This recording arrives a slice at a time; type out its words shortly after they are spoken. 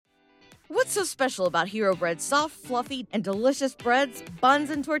What's so special about Hero Bread's soft, fluffy, and delicious breads, buns,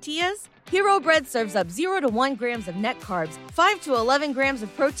 and tortillas? Hero Bread serves up 0 to 1 grams of net carbs, 5 to 11 grams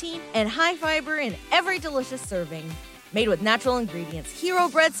of protein, and high fiber in every delicious serving. Made with natural ingredients, Hero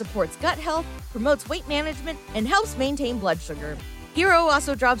Bread supports gut health, promotes weight management, and helps maintain blood sugar. Hero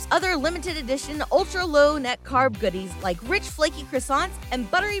also drops other limited edition ultra-low net carb goodies like rich flaky croissants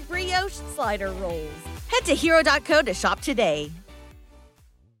and buttery brioche slider rolls. Head to hero.co to shop today.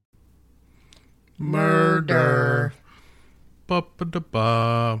 Murder.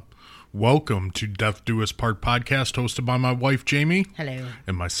 Ba-ba-da-ba. Welcome to Death Do Us Part podcast, hosted by my wife, Jamie. Hello.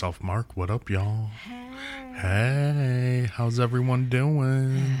 And myself, Mark. What up, y'all? Hey, how's everyone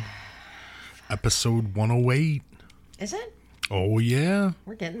doing? Episode 108. Is it? Oh, yeah.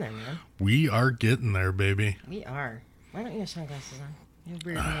 We're getting there, man. We are getting there, baby. We are. Why don't you have sunglasses on? You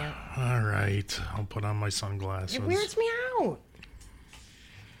weird me out. All right. I'll put on my sunglasses. It weirds me out.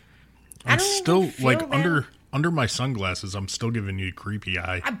 I'm still, like, bad. under my sunglasses, I'm still giving you a creepy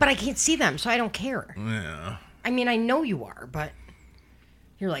eye. But I can't see them, so I don't care. Yeah. I mean, I know you are, but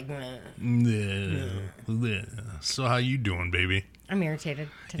you're like, meh. Yeah. So how you doing, baby? I'm irritated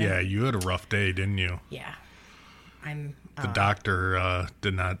today. Yeah, you had a rough day, didn't you? Yeah. I'm... The doctor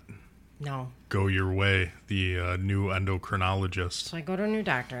did not go your way, the new endocrinologist. So I go to a new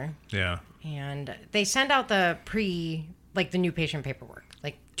doctor. Yeah. And they send out the the new patient paperwork,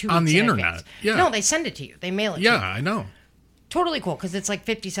 like 2 weeks on the in internet. advance. Yeah. No, they send it to you. They mail it to you. Yeah, I know. Totally cool, because it's like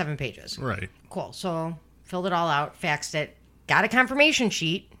 57 pages. Right. Cool. So filled it all out, faxed it, got a confirmation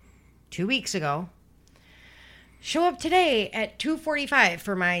sheet 2 weeks ago. Show up today at 2:45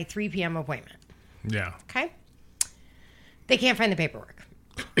 for my 3 p.m. appointment. Yeah. Okay. They can't find the paperwork.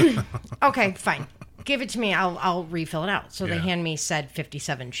 Okay, fine. Give it to me. I'll refill it out. So they hand me said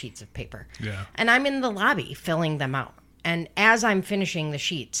 57 sheets of paper. Yeah. And I'm in the lobby filling them out. And as I'm finishing the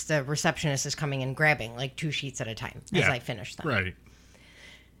sheets, the receptionist is coming and grabbing like 2 sheets at a time as I finish them. Right.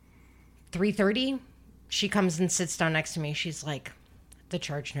 3:30, she comes and sits down next to me. She's like, the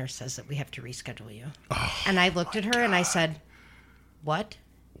charge nurse says that we have to reschedule you. Oh, and I looked at her and I said, what?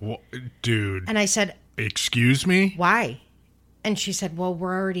 Dude. And I said, excuse me? why? And she said, well,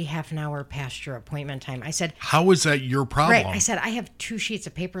 we're already half an hour past your appointment time. I said, how is that your problem? right. I said, I have 2 sheets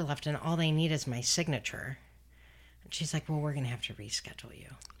of paper left and all they need is my signature. And she's like, well, we're going to have to reschedule you.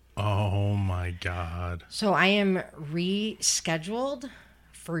 Oh, my God. So I am rescheduled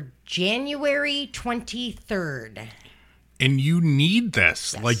for January 23rd. And you need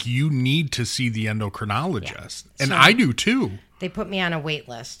this. Yes. Like, you need to see the endocrinologist. Yeah. And So I do, too. They put me on a wait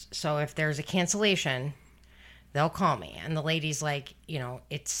list. So if there's a cancellation, they'll call me. And the lady's like,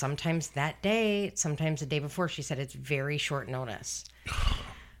 it's sometimes that day, it's sometimes the day before. She said it's very short notice.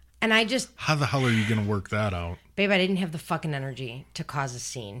 And I just... How the hell are you going to work that out? Babe, I didn't have the fucking energy to cause a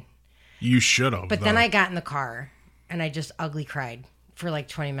scene. You should have. But then I got in the car and I just ugly cried for like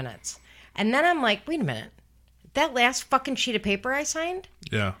 20 minutes. And then I'm like, wait a minute. That last fucking sheet of paper I signed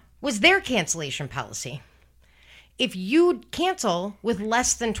was their cancellation policy. If you cancel with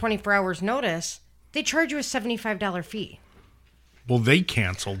less than 24 hours notice, they charge you a $75 fee. Well, they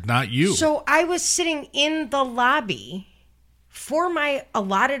canceled, not you. So I was sitting in the lobby for my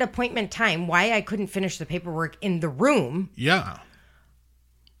allotted appointment time, why I couldn't finish the paperwork in the room. Yeah.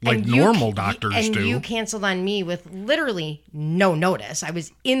 Like And normal doctors and do. And you canceled on me with literally no notice. I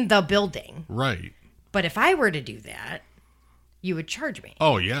was in the building. Right. But if I were to do that, you would charge me.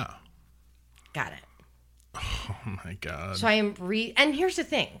 Oh, yeah. Got it. Oh, my God. So I am and here's the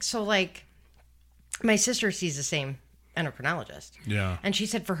thing. So, like, my sister sees the same endocrinologist. Yeah. And she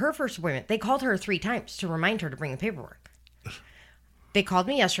said for her first appointment, they called her 3 times to remind her to bring the paperwork. They called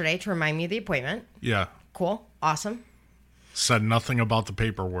me yesterday to remind me of the appointment. Yeah. Cool. Awesome. Said nothing about the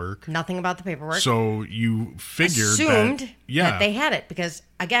paperwork. Nothing about the paperwork. So you figured Assumed that that they had it because,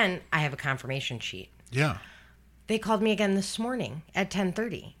 again, I have a confirmation sheet. Yeah. They called me again this morning at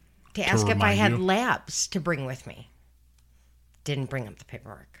 10:30 to ask if I had labs to bring with me. Didn't bring up the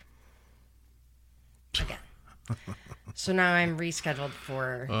paperwork. Again. So now I'm rescheduled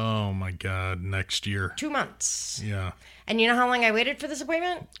for... Oh, my God. Next year. 2 months. Yeah. And you know how long I waited for this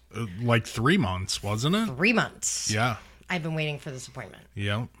appointment? Like 3 months, wasn't it? 3 months. Yeah. I've been waiting for this appointment.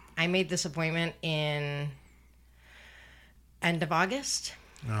 Yep. I made this appointment in end of August.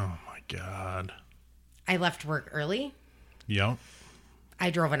 Oh, my God. I left work early. Yep.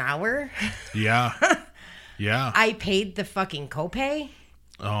 I drove an hour. Yeah. Yeah. I paid the fucking copay.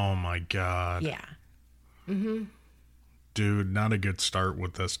 Oh, my God. Yeah. Mm-hmm. Dude, not a good start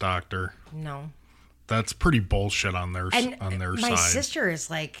with this doctor. No. That's pretty bullshit on their And side. my sister is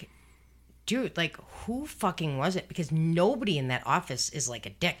like, dude, like, who fucking was it? Because nobody in that office is like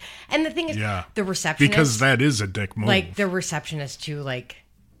a dick. And the thing is, the receptionist... Because that is a dick move. Like, the receptionist, too, like,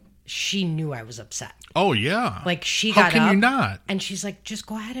 she knew I was upset. Oh, yeah. Like, she got up... How can you not? And she's like, just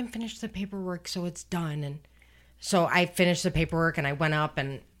go ahead and finish the paperwork so it's done. And so I finished the paperwork, and I went up,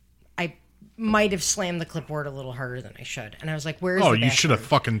 and I might have slammed the clipboard a little harder than I should. And I was like, where's the bathroom? Oh, you should have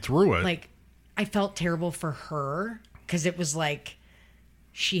fucking threw it. Like, I felt terrible for her, because it was like...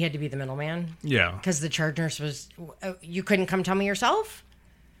 She had to be the middleman. Yeah. Because the charge nurse was, you couldn't come tell me yourself?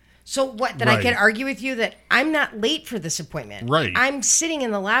 So what, that I could argue with you that I'm not late for this appointment. Right. I'm sitting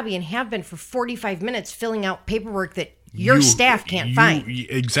in the lobby and have been for 45 minutes filling out paperwork that your staff can't find.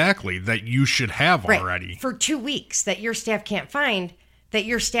 Exactly. That you should have already. For 2 weeks that your staff can't find, that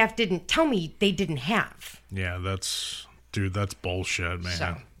your staff didn't tell me they didn't have. Yeah, that's bullshit, man.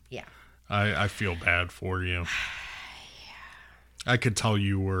 So, yeah. I feel bad for you. I could tell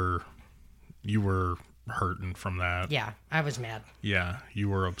you were hurting from that. Yeah, I was mad. Yeah, you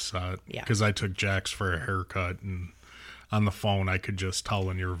were upset. Yeah. Because I took Jax for a haircut, and on the phone I could just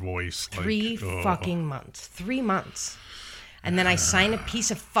tell in your voice. 3 fucking months. 3 months. And then I sign a piece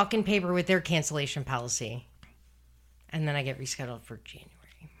of fucking paper with their cancellation policy. And then I get rescheduled for January.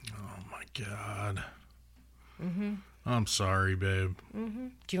 Oh, my God. Mm-hmm. I'm sorry, babe. Mm-hmm.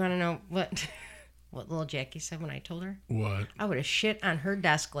 Do you want to know what... What little Jackie said when I told her? What? I would have shit on her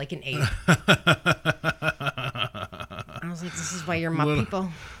desk like an ape. I was like, this is why you're my people.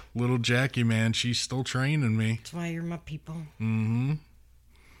 Little Jackie, man, she's still training me. That's why you're my people. Mm-hmm.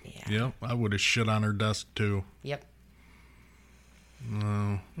 Yeah. Yep, I would have shit on her desk, too. Yep.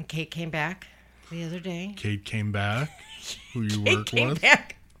 No. And Kate came back the other day. Kate came back? Who you Kate work came with?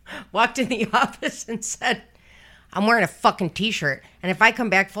 back, walked in the office and said... I'm wearing a fucking t-shirt, and if I come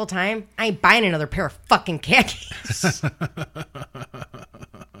back full time, I ain't buying another pair of fucking khakis. I'm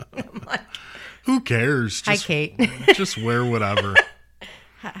like, who cares? Hi, Kate. Just wear whatever.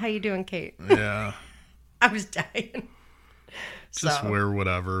 How you doing, Kate? Yeah. I was dying. Just wear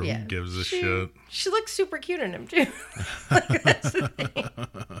whatever. Yeah. Who gives a shit? She looks super cute in him, too. Like, that's the thing.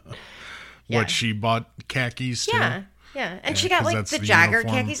 What, she bought khakis, too? Yeah. Yeah, and she got like the jogger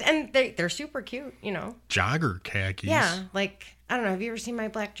khakis, and they're super cute, you know. Jogger khakis? Yeah, like, I don't know, have you ever seen my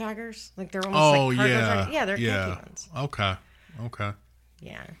black joggers? Like, they're almost like cargo joggers. Yeah, they're khaki ones. Okay.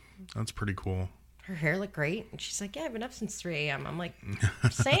 Yeah. That's pretty cool. Her hair looked great, and she's like, yeah, I've been up since 3 a.m. I'm like,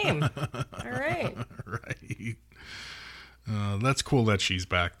 same. All right. Right. That's cool that she's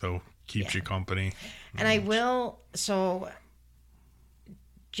back, though. Keeps you company. And I will, so,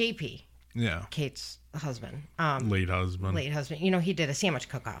 JP. Yeah. Kate's husband. Late husband. You know, he did a sandwich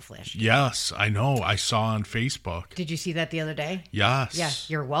cook-off last year. Yes, I know. I saw on Facebook. Did you see that the other day? Yes. Yeah,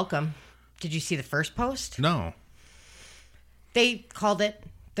 you're welcome. Did you see the first post? No. They called it,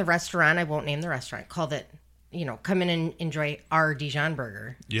 the restaurant, I won't name the restaurant, called it, you know, come in and enjoy our Dijon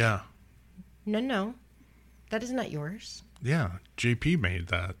burger. Yeah. No. That is not yours. Yeah, JP made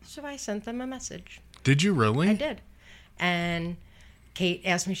that. So I sent them a message. Did you really? I did. And... Kate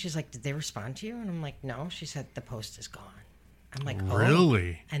asked me, she's like, did they respond to you? And I'm like, no. She said, the post is gone. I'm like, oh.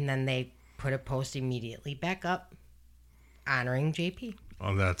 Really? And then they put a post immediately back up honoring JP.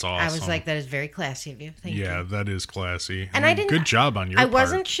 Oh, that's awesome. I was like, that is very classy of you. Thank you. Yeah, that is classy. And I didn't. Good job on your part. I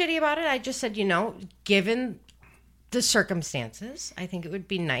wasn't shitty about it. I just said, you know, given the circumstances, I think it would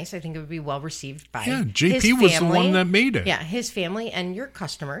be nice. I think it would be well received by JP was the one that made it. Yeah, his family and your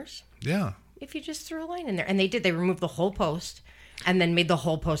customers. Yeah. If you just threw a line in there. And they did. They removed the whole post. And then made the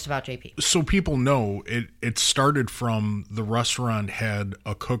whole post about JP. So people know it started from the restaurant had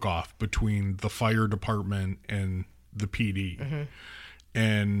a cook-off between the fire department and the PD. Mm-hmm.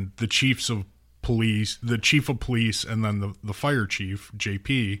 And the chief of police, and then the fire chief,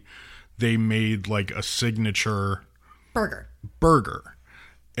 JP, they made like a signature burger.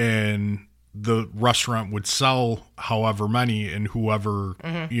 And the restaurant would sell however many, and whoever,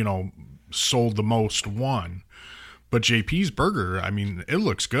 you know, sold the most won. But JP's burger, I mean, it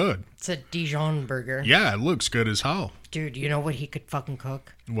looks good. It's a Dijon burger. Yeah, it looks good as hell. Dude, you know what he could fucking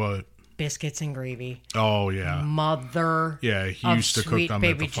cook? What? Biscuits and gravy. Oh, yeah. Mother. Yeah, he used to cook them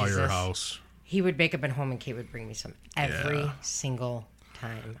at the firehouse. He would bake them at home, and Kate would bring me some every single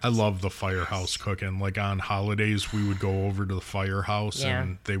time. I love the firehouse cooking. Like on holidays, we would go over to the firehouse,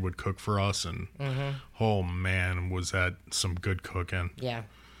 and they would cook for us. And oh, man, was that some good cooking. Yeah,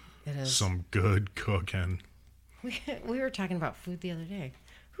 it is. Some good cooking. We were talking about food the other day.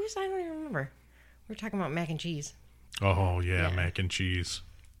 I don't even remember. We were talking about mac and cheese. Oh, yeah, mac and cheese.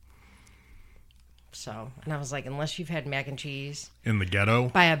 So, and I was like, unless you've had mac and cheese in the ghetto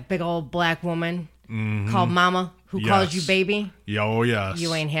by a big old black woman called Mama who calls you baby. Oh, yes.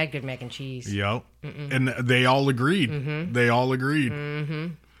 You ain't had good mac and cheese. Yep. And they all agreed. They all agreed.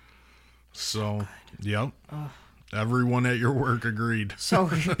 So, yep. Everyone at your work agreed. So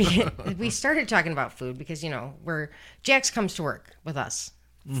we started talking about food because, Jax comes to work with us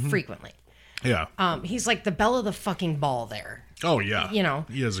frequently. Yeah. He's like the belle of the fucking ball there. Oh, yeah.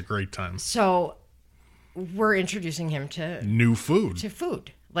 He has a great time. So we're introducing him to new food. To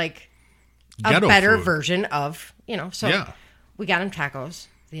food. Like Ghetto a better food. version of, So yeah. We got him tacos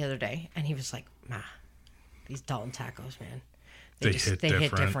the other day, and he was like, Ma, these Dalton tacos, man. They hit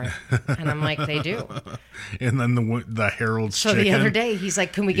different. And I'm like, they do. And then the Harold's chicken. So the other day, he's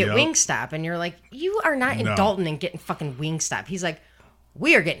like, can we get Wingstop? And you're like, you are not in Dalton and getting fucking Wingstop. He's like,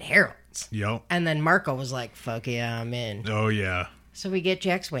 we are getting Harold's. Yep. And then Marco was like, fuck yeah, I'm in. Oh, yeah. So we get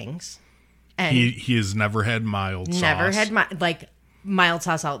Jack's wings. And he has never had mild sauce. Never had mild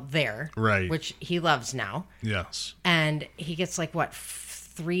sauce out there. Right. Which he loves now. Yes. And he gets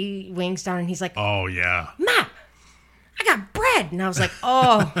 3 wings down and he's like, oh, yeah. Ma, I got bread. And I was like,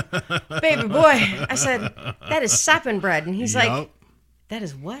 oh, baby boy. I said, that is sopping bread. And he's like, that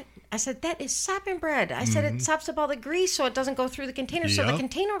is what? I said, that is sopping bread. I said, it sops up all the grease so it doesn't go through the container so the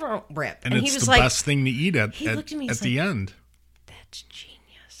container don't rip. And it's he was the best thing to eat at the end. That's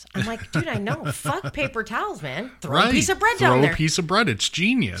genius. I'm like, dude, I know. Fuck paper towels, man. Throw a piece of bread down there. Throw a piece of bread. It's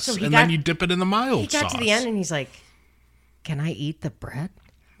genius. So then you dip it in the mild sauce. He got to the end and he's like, can I eat the bread?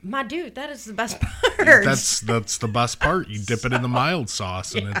 My dude, that is the best part. That's the best part. You dip it in the mild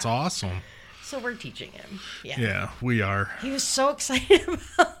sauce, and it's awesome. So we're teaching him. Yeah, we are. He was so excited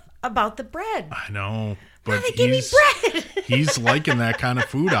about the bread. I know, but they give me bread. He's liking that kind of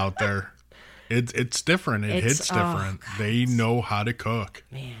food out there. It's different. It hits different. They know how to cook.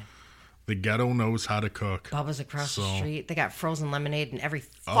 Man. The ghetto knows how to cook. Bubba's across the street. They got frozen lemonade and every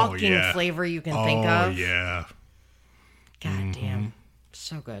fucking flavor you can think of. Oh, yeah. God damn.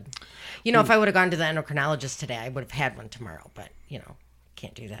 So good. If I would have gone to the endocrinologist today, I would have had one tomorrow. But,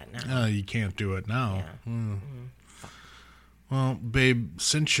 can't do that now. You can't do it now. Yeah. Well, babe,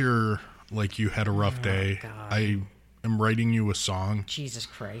 since you had a rough day, God. I am writing you a song. Jesus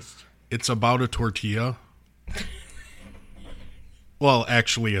Christ. It's about a tortilla. Well,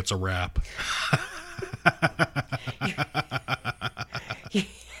 actually, it's a rap.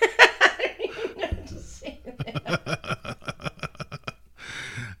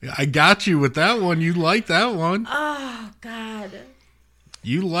 I got you with that one. You like that one. Oh, God.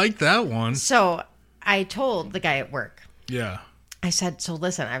 You like that one. So I told the guy at work. Yeah. I said, so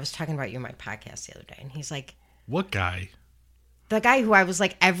listen, I was talking about you in my podcast the other day. And he's like. What guy? The guy who I was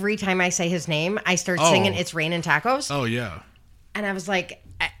like, every time I say his name, I start singing It's Raining Tacos. Oh, yeah. And I was like,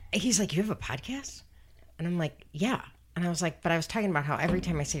 he's like, you have a podcast? And I'm like, yeah. And I was like, but I was talking about how every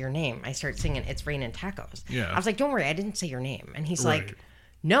time I say your name, I start singing It's Raining Tacos. Yeah. I was like, don't worry, I didn't say your name. And he's like,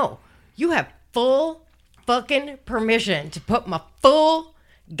 no, you have full fucking permission to put my full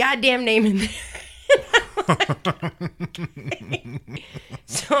goddamn name in there.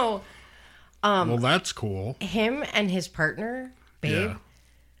 So, well, that's cool. Him and his partner, babe,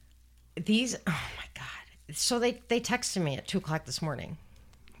 these, oh my God. So they texted me at 2:00 this morning.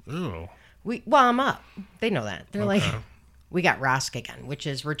 Oh. I'm up. They know that. They're like, we got ROSC again, which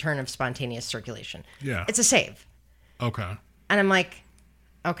is return of spontaneous circulation. Yeah. It's a save. Okay. And I'm like,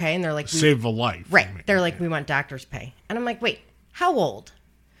 okay. And they're like, save a life. Right. They're like, we want doctor's pay. And I'm like, wait, how old?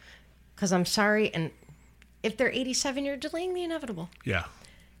 Because I'm sorry. And if they're 87, you're delaying the inevitable. Yeah.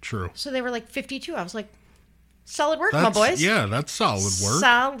 True. So they were like 52. I was like, solid work, my boys. Yeah, that's solid work.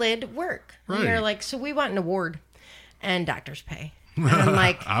 Solid work. Right. And they're like, so we want an award and doctor's pay. And I'm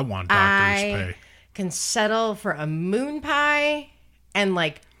like, I want doctor's pay. Can settle for a moon pie and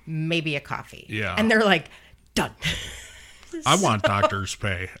maybe a coffee. Yeah. And they're like, done. I want doctor's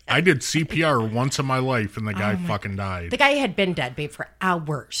pay. I did CPR once in my life and the guy fucking died. The guy had been dead, babe, for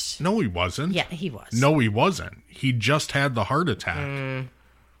hours. No, he wasn't. Yeah, he was. No, he wasn't. He just had the heart attack.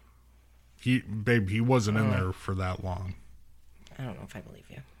 He wasn't in there for that long. I don't know if I believe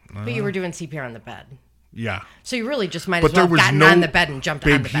you. But you were doing CPR on the bed. Yeah. So you really just might as well have gotten on the bed and jumped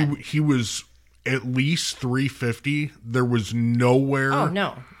on the bed. He was at least 350. There was nowhere. Oh,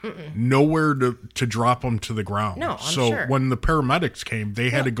 no. Nowhere to drop him to the ground. No, I'm so sure. when the paramedics came, they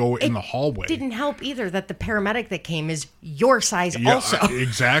had to go in the hallway. Didn't help either that the paramedic that came is your size also.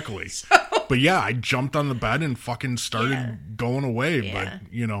 Exactly. But yeah, I jumped on the bed and fucking started going away. Yeah.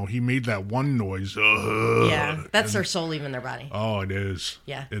 But, he made that one noise. Yeah, that's their soul leaving their body. Oh, it is.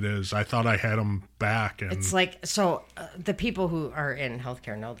 Yeah. It is. I thought I had him back. And It's like, so the people who are in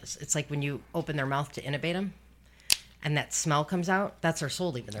healthcare know this. It's like when you open their mouth to intubate them and that smell comes out, that's their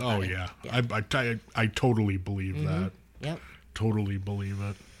soul leaving their body. Oh, yeah. I totally believe that. Yep. Totally believe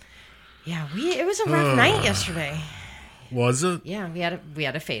it. Yeah, it was a rough night yesterday. Was it? Yeah, we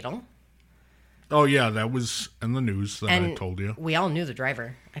had a fatal. Oh, yeah, that was in the news that I told you. We all knew the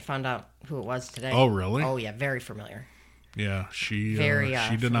driver. I found out who it was today. Oh, really? Oh, yeah, very familiar. Yeah, she Very,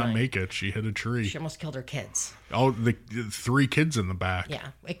 did not make it. She hit a tree. She almost killed her kids. Oh, the 3 kids in the back.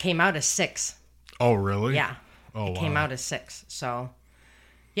 Yeah, it came out as 6. Oh, really? Yeah. Oh, it came out as 6. So,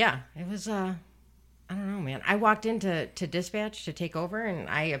 yeah, it was, I don't know, man. I walked into dispatch to take over, and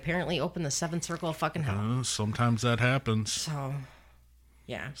I apparently opened the 7th circle of fucking hell. Sometimes that happens. So,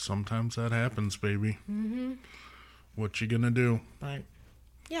 yeah. Sometimes that happens, baby. Mm-hmm. What you gonna do? But,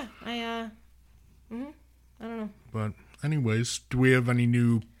 yeah, I don't know. But, anyways, do we have any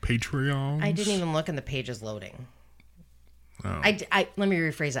new Patreons? I didn't even look, and the page is loading. Oh. Let me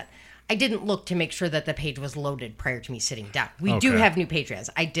rephrase that. I didn't look to make sure that the page was loaded prior to me sitting down. We do have new Patreons.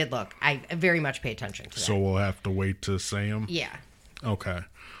 I did look. I very much pay attention to that. So we'll have to wait to say them? Yeah. Okay.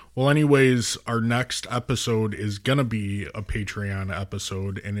 Well, anyways, our next episode is going to be a Patreon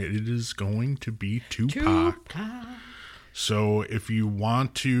episode, and it is going to be Tupac. So if you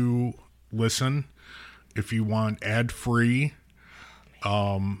want to listen, if you want ad-free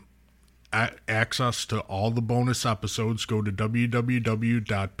access to all the bonus episodes, go to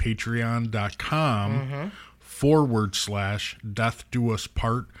www.patreon.com/Death Do Us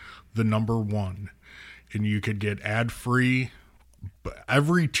Part, the number 1. And you could get ad-free.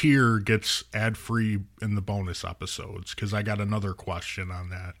 Every tier gets ad-free in the bonus episodes, because I got another question on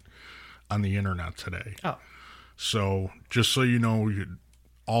that on the internet today. Oh. So just so you know,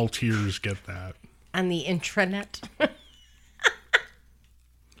 all tiers get that. On the intranet.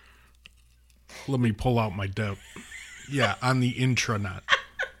 Let me pull out my dip. Yeah, on the intranet.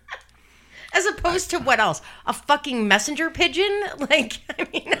 As opposed to what else? A fucking messenger pigeon? Like, I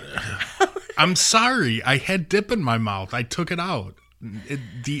mean... I'm sorry. I had dip in my mouth. I took it out.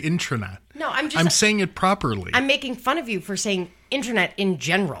 The intranet. No, I'm saying it properly. I'm making fun of you for saying internet in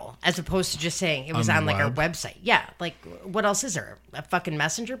general, as opposed to just saying it was on like our website. Yeah, like, what else is there? A fucking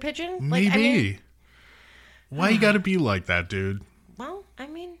messenger pigeon? Maybe. Like, I mean, why you gotta be like that, dude? Well, I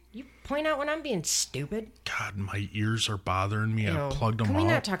mean, you point out when I'm being stupid. God, my ears are bothering me. I plugged them out. Can we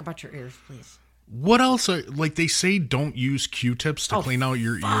not talk about your ears, please? What else? Like, they say don't use Q-tips to clean out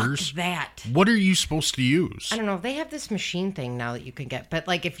your ears. That. What are you supposed to use? I don't know. They have this machine thing now that you can get. But,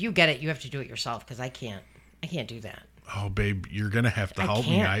 like, if you get it, you have to do it yourself, because I can't do that. Oh, babe, you're going to have to help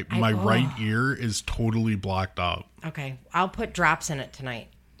me. My right ear is totally blocked out. Okay. I'll put drops in it tonight.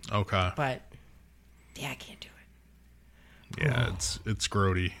 Okay. But, yeah, I can't do it. Yeah, it's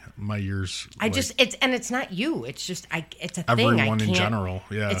grody. My ears. It's not you. It's just it's a thing. Everyone in general.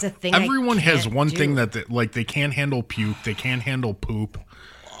 Yeah, it's a thing. Everyone has one thing that they can't handle puke. They can't handle poop.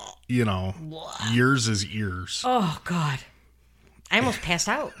 Yours is ears. Oh God, I almost passed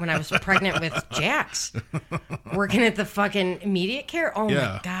out when I was pregnant with Jax, working at the fucking immediate care. Oh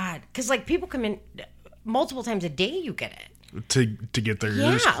my God, because like people come in multiple times a day. You get it. To get their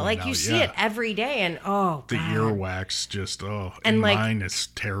ears cleaned like you out. see it every day, and the earwax just and like, mine is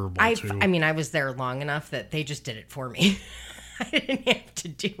terrible too. I mean, I was there long enough that they just did it for me. I didn't have to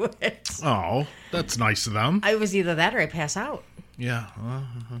do it. Oh, that's nice of them. I was either that or I pass out. Yeah,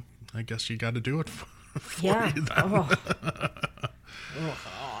 I guess you got to do it for you then.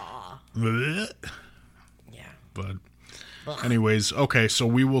 Yeah, but. Anyways, okay, so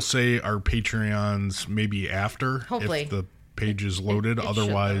we will say our Patreons maybe after. Hopefully. If the page is loaded.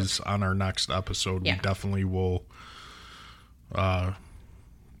 Otherwise, on our next episode, we definitely will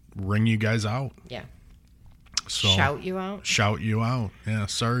ring you guys out. Yeah. So shout you out? Shout you out. Yeah,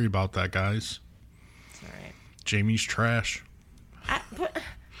 sorry about that, guys. It's all right. Jamie's trash. What the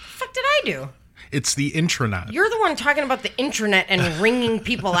fuck did I do? It's the intranet. You're the one talking about the intranet and ringing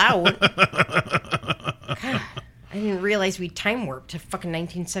people out. God. I didn't realize we time warped to fucking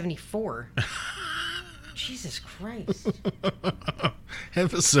 1974. Jesus Christ.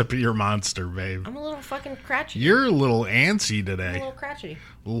 Have a sip of your monster, babe. I'm a little fucking crotchety. You're a little antsy today. I'm a little crotchety.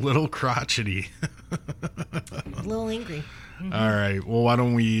 Little crotchety. A little angry. Mm-hmm. All right. Well, why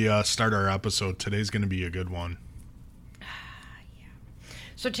don't we start our episode? Today's going to be a good one. Yeah.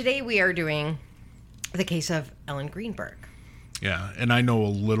 So today we are doing the case of Ellen Greenberg. Yeah, and I know a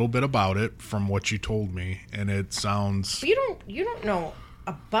little bit about it from what you told me, and it sounds... But you don't know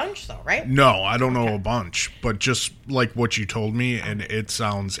a bunch, though, right? No, I don't know a bunch, but just like what you told me, and it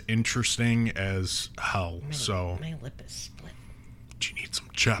sounds interesting as hell. My lip is split. Do you need some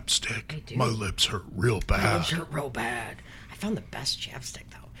chapstick? I do. My lips hurt real bad. My lips hurt real bad. I found the best chapstick,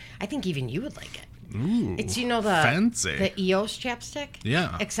 though. I think even you would like it. Ooh, it's, the fancy. The EOS chapstick.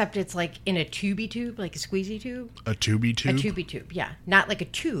 Yeah. Except it's like in a tubey tube, like a squeezy tube. A tubey tube? A tubey tube, yeah. Not like a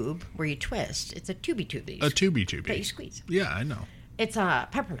tube where you twist. It's a tubey tube. A tubey tube. That you squeeze. Yeah, I know. It's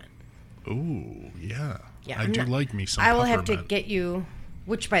peppermint. Ooh, yeah. Yeah. I do like me some I will peppermint. have to get you,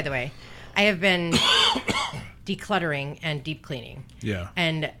 which, by the way, I have been decluttering and deep cleaning. Yeah.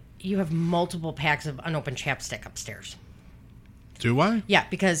 And you have multiple packs of unopened chapstick upstairs. Do I? Yeah,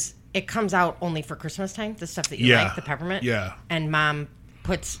 because it comes out only for Christmas time, the stuff that you like, the peppermint. Yeah. And Mom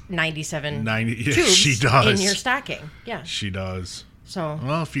puts 97 tubes she does. In your stocking. Yeah. She does. So.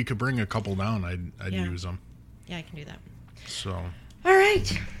 Well, if you could bring a couple down, I'd use them. Yeah, I can do that. So. All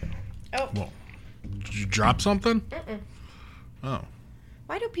right. Oh. Well, did you drop something? Mm-mm. Oh.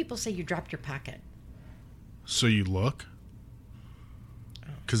 Why do people say you dropped your pocket? So you look?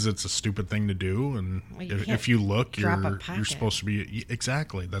 Because it's a stupid thing to do, and well, if you look, you're supposed to be...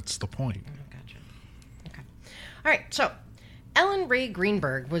 Exactly, that's the point. Oh, gotcha. Okay. All right, so Ellen Ray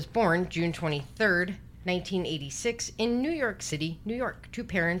Greenberg was born June 23rd, 1986 in New York City, New York, to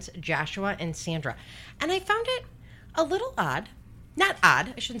parents Joshua and Sandra. And I found it a little odd. Not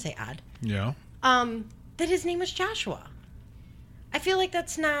odd, I shouldn't say odd. Yeah. That his name was Joshua. I feel like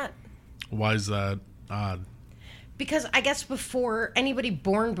that's not... Why is that odd? Because I guess before anybody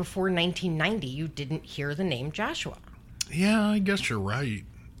born before 1990, you didn't hear the name Joshua. Yeah, I guess you're right.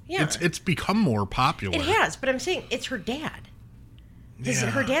 Yeah. It's become more popular. It has, but I'm saying it's her dad.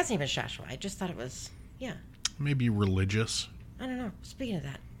 Her dad's name is Joshua. I just thought it was, Maybe religious. I don't know. Speaking of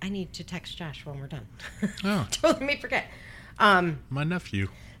that, I need to text Josh when we're done. Oh. Don't let me forget. My nephew.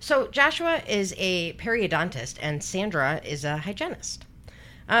 So Joshua is a periodontist and Sandra is a hygienist.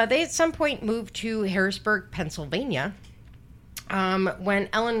 They at some point moved to Harrisburg, Pennsylvania, when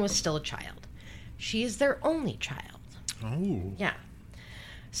Ellen was still a child. She is their only child. Oh. Yeah.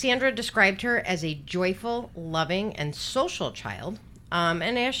 Sandra described her as a joyful, loving, and social child.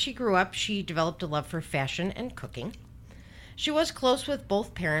 And as she grew up, she developed a love for fashion and cooking. She was close with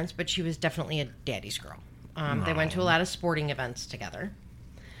both parents, but she was definitely a daddy's girl. They went to a lot of sporting events together.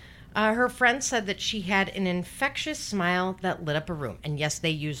 Her friends said that she had an infectious smile that lit up a room. And yes, they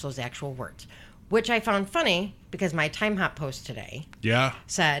used those actual words, which I found funny because my Time Hop post today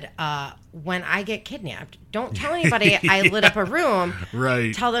said, when I get kidnapped, don't tell anybody I lit up a room.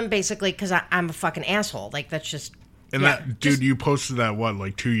 Right. Tell them basically because I'm a fucking asshole. Like, that's just... And that, dude, you posted that,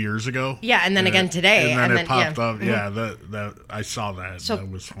 like 2 years ago? Yeah, and then again today. And then it popped up. Yeah, that I saw that. So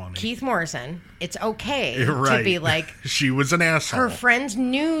that was funny. Keith Morrison, it's okay to be like... She was an asshole. Her friends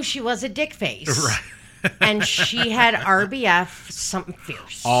knew she was a dick face. Right. And she had RBF something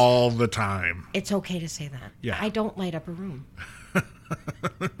fierce. All the time. It's okay to say that. Yeah. I don't light up a room.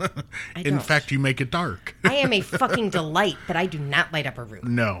 In fact, you make it dark. I am a fucking delight, but I do not light up a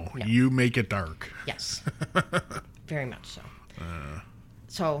room. No. You make it dark. Yes. Very much so.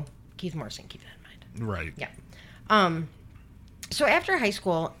 So, Keith Morrison, keep that in mind. Right. Yeah. So after high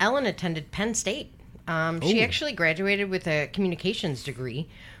school, Ellen attended Penn State. She actually graduated with a communications degree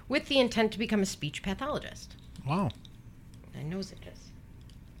with the intent to become a speech pathologist. Wow. My nose itches.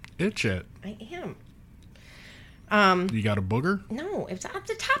 Itch it. I am. You got a booger? No, it's at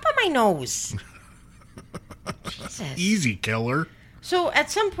the top of my nose. Jesus. Easy, killer. So at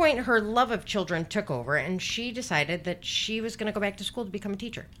some point, her love of children took over, and she decided that she was going to go back to school to become a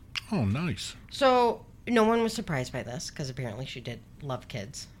teacher. Oh, nice. So no one was surprised by this, because apparently she did love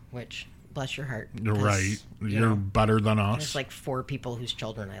kids, which, bless your heart. You're right. You're better than us. There's like 4 people whose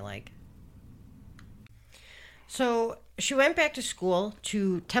children I like. So she went back to school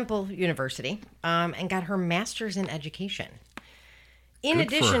to Temple University and got her master's in education. In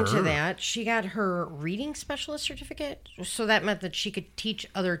addition to that, she got her reading specialist certificate. So that meant that she could teach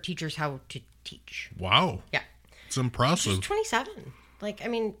other teachers how to teach. Wow. Yeah. It's impressive. She's 27.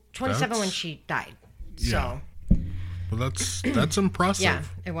 27 when she died. Yeah. So. Well, that's impressive. Yeah,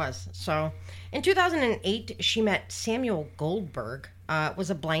 it was. So in 2008, she met Samuel Goldberg. It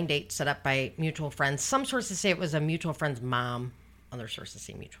was a blind date set up by mutual friends. Some sources say it was a mutual friend's mom. Other sources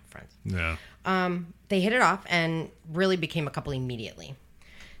say mutual friends. Yeah. They hit it off and really became a couple immediately.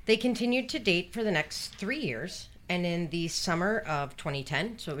 They continued to date for the next 3 years. And in the summer of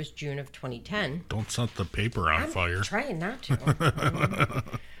 2010, so it was June of 2010. Don't set the paper on fire. I'm trying not to.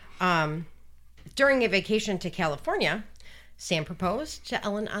 During a vacation to California, Sam proposed to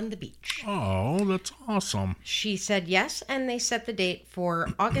Ellen on the beach. Oh, that's awesome. She said yes, and they set the date for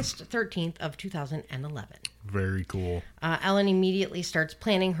August 13th of 2011. Very cool. Ellen immediately starts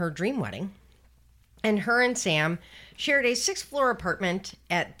planning her dream wedding. And her and Sam shared a 6th-floor apartment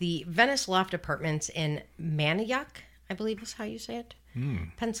at the Venice Loft Apartments in Manayuk, I believe is how you say it,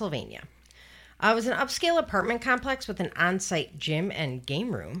 Pennsylvania. It was an upscale apartment complex with an on-site gym and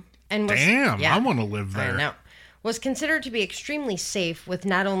game room. And was, I want to live there. I know. Was considered to be extremely safe with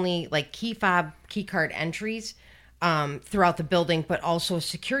not only like key fob, key card entries throughout the building, but also a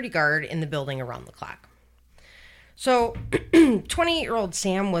security guard in the building around the clock. So 28-year-old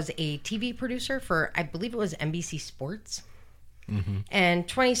Sam was a TV producer for, I believe it was NBC Sports. Mm-hmm. And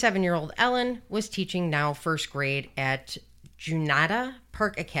 27-year-old Ellen was teaching now 1st grade at Junata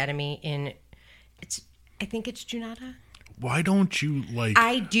Park Academy in, I think it's Junata. Why don't you like...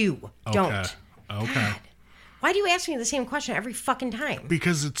 I do. Okay. Don't. Okay. God. Why do you ask me the same question every fucking time?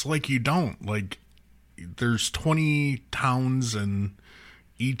 Because it's like you don't. Like, there's 20 towns and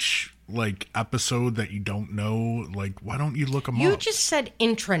each, like, episode that you don't know. Like, why don't you look them up? You just said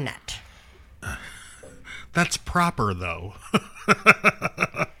intranet. That's proper, though.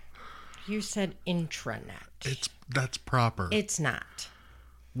 You said intranet. That's proper. It's not.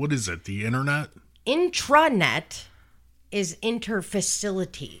 What is it? The internet? Intranet is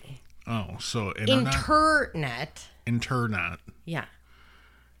interfacility. Oh, so internet? Internet. Yeah.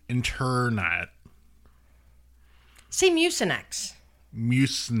 Internet. Say Mucinex.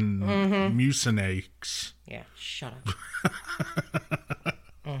 Mucinex. Yeah, shut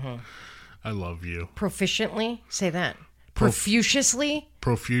up. I love you. Proficiently? Say that. Profusely?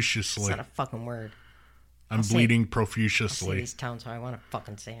 Profusely. It's not a fucking word. I'm bleeding I'll profusely. say these towns how I want to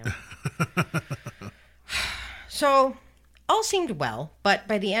fucking say them. So, all seemed well, but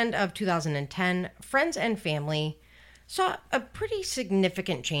by the end of 2010, friends and family saw a pretty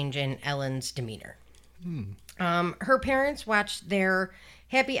significant change in Ellen's demeanor. Her parents watched their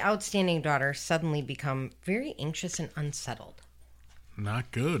happy, outstanding daughter suddenly become very anxious and unsettled. Not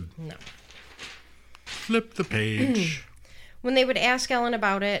good. No. Flip the page. When they would ask Ellen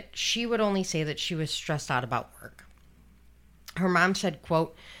about it, she would only say that she was stressed out about work. Her mom said,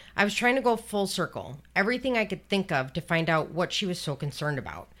 quote, I was trying to go full circle, everything I could think of to find out what she was so concerned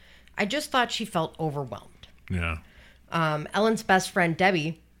about. I just thought she felt overwhelmed. Yeah. Ellen's best friend,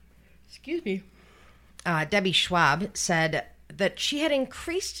 Debbie Schwab, said that she had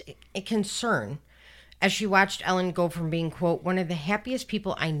increased a concern as she watched Ellen go from being, quote, one of the happiest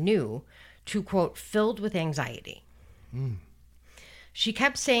people I knew to, quote, filled with anxiety. She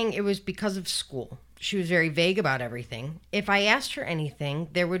kept saying it was because of school. She was very vague about everything. If I asked her anything,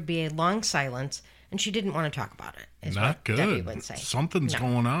 there would be a long silence, and she didn't want to talk about it, is Not what good. Debbie would say. Something's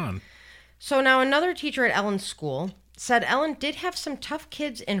going on. So now another teacher at Ellen's school said Ellen did have some tough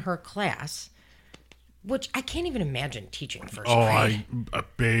kids in her class, which I can't even imagine teaching first grade.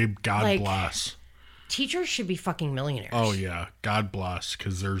 Babe, God bless. Teachers should be fucking millionaires. Oh, yeah. God bless,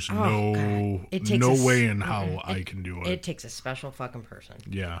 because there's no way in how I can do it. It takes a special fucking person.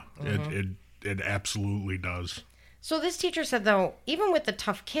 Yeah, it absolutely does. So this teacher said, though, even with the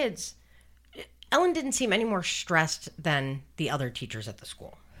tough kids, Ellen didn't seem any more stressed than the other teachers at the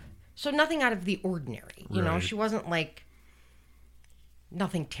school. So nothing out of the ordinary. You know, she wasn't like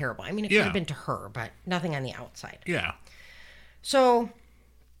nothing terrible. I mean, it could have been to her, but nothing on the outside. Yeah. So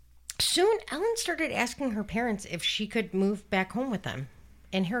soon, Ellen started asking her parents if she could move back home with them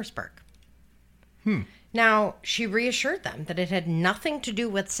in Harrisburg. Now, she reassured them that it had nothing to do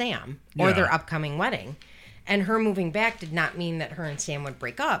with Sam or their upcoming wedding. And her moving back did not mean that her and Sam would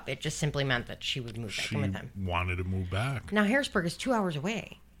break up. It just simply meant that she would move back in with him. She wanted to move back. Now, Harrisburg is 2 hours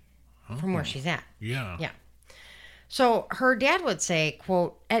away from where she's at. Yeah. Yeah. So her dad would say,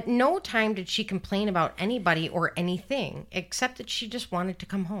 quote, at no time did she complain about anybody or anything, except that she just wanted to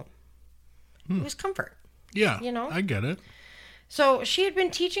come home. It was comfort. Yeah, you know? I get it. So she had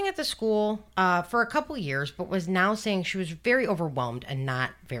been teaching at the school for a couple years, but was now saying she was very overwhelmed and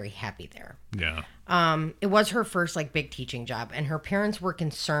not very happy there. Yeah. It was her first big teaching job, and her parents were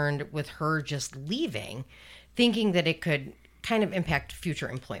concerned with her just leaving, thinking that it could kind of impact future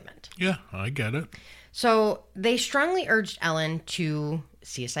employment. Yeah, I get it. So they strongly urged Ellen to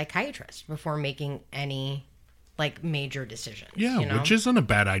see a psychiatrist before making any major decisions. Yeah, you know? Which isn't a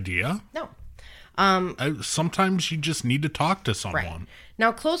bad idea. No. Sometimes you just need to talk to someone. Right.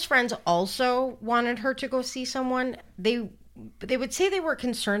 Now, close friends also wanted her to go see someone. They would say they were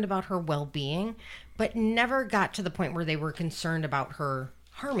concerned about her well-being, but never got to the point where they were concerned about her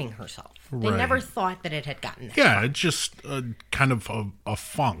harming herself. They never thought that it had gotten there. Yeah, it's just kind of a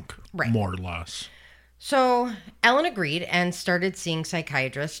funk, more or less. So Ellen agreed and started seeing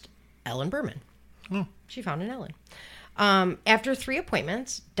psychiatrist Ellen Berman. Oh. She found an Ellen. After 3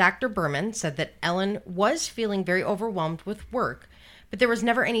 appointments, Dr. Berman said that Ellen was feeling very overwhelmed with work, but there was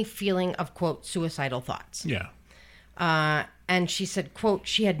never any feeling of, quote, suicidal thoughts. Yeah. And she said, quote,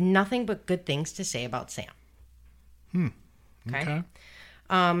 she had nothing but good things to say about Sam. Okay.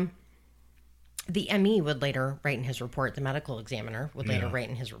 The ME would later write in his report, the medical examiner would later write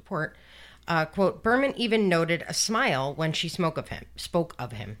in his report, quote, Berman even noted a smile when she spoke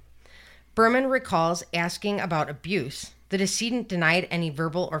of him. Berman recalls asking about abuse. The decedent denied any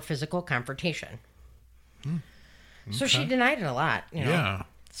verbal or physical confrontation. Okay. So she denied it a lot, you know. Yeah.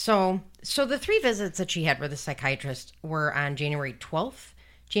 So the 3 visits that she had with the psychiatrist were on January 12th,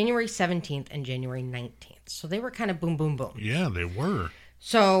 January 17th, and January 19th. So they were kind of boom, boom, boom. Yeah, they were.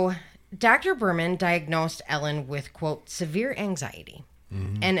 So Dr. Berman diagnosed Ellen with, quote, severe anxiety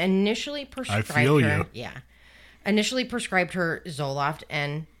and initially prescribed initially prescribed her Zoloft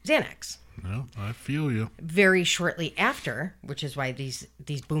and Xanax. No, I feel you. Very shortly after, which is why these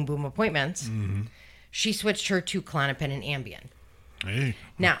boom, boom appointments, she switched her to Klonopin and Ambien. Hey.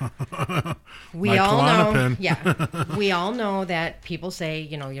 Now, we all know that people say,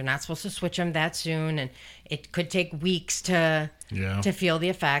 you know, you're not supposed to switch them that soon, and it could take weeks to feel the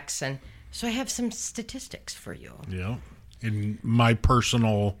effects. And so I have some statistics for you. Yeah. In my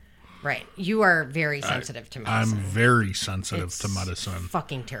personal... Right. You are very sensitive to medicine. I'm very sensitive to medicine.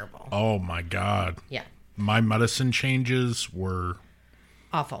 Fucking terrible. Oh, my God. Yeah. My medicine changes were...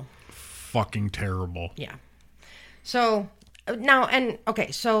 awful. Fucking terrible. Yeah. So... now, and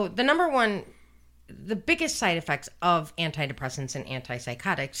okay, so the biggest side effects of antidepressants and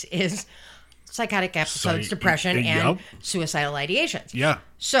antipsychotics is psychotic episodes, depression, and suicidal ideations. Yeah.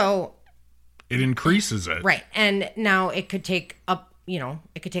 So it increases it. Right. And now it could take up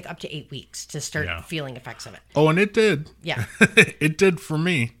to 8 weeks to start feeling effects of it. Oh, and it did. Yeah. It did for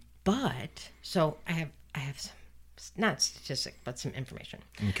me. But, so I have some, not statistic, but some information.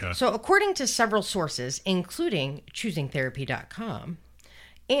 Okay. So according to several sources, including choosingtherapy.com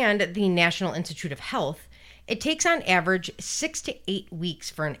and the National Institute of Health, it takes on average 6 to 8 weeks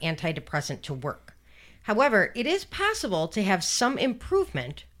for an antidepressant to work. However, it is possible to have some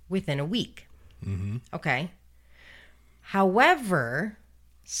improvement within a week. Mm-hmm. Okay. However,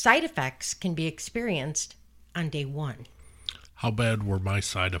 side effects can be experienced on day 1. How bad were my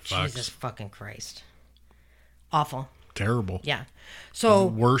side effects? Jesus fucking Christ. Awful. Terrible. Yeah. So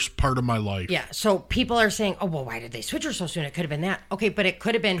the worst part of my life. Yeah. So people are saying, oh, well, why did they switch her so soon? It could have been that. Okay, but it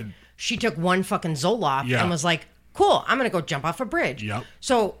could have been she took one fucking Zoloft and was like, cool, I'm going to go jump off a bridge. Yep.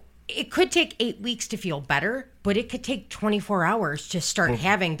 So it could take 8 weeks to feel better, but it could take 24 hours to start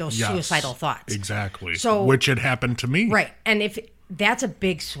having those suicidal thoughts. Exactly. So, which had happened to me. Right. And if that's a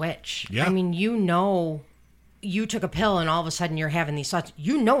big switch. Yeah. I mean, you know, you took a pill and all of a sudden you're having these thoughts.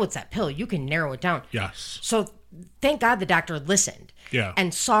 You know it's that pill. You can narrow it down. Yes. So thank God the doctor listened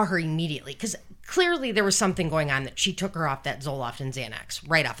and saw her immediately, because clearly there was something going on that she took her off that Zoloft and Xanax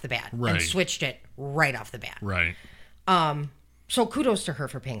right off the bat and switched it right off the bat. Right. So kudos to her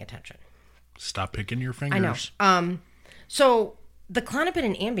for paying attention. Stop picking your fingers. I know. So the Klonopin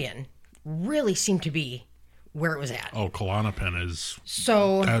and Ambien really seemed to be where it was at. Oh, Klonopin is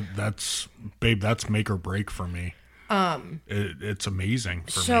that's make or break for me. It's amazing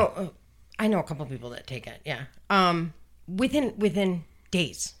for me. So I know a couple people that take it. Yeah. Within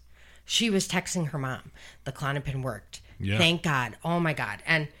days, she was texting her mom. The Klonopin worked. Yeah. Thank God. Oh my God.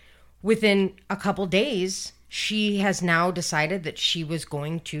 And within a couple days, she has now decided that she was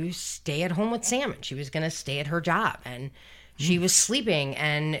going to stay at home with Sam, and she was going to stay at her job, and she was sleeping,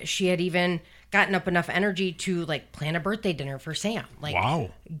 and she had even gotten up enough energy to like plan a birthday dinner for Sam. Like, wow.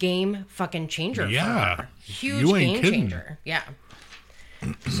 Game fucking changer. Yeah. For her. Huge game changer. Yeah.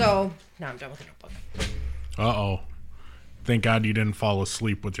 So now I'm done with the notebook. Uh-oh. Thank God you didn't fall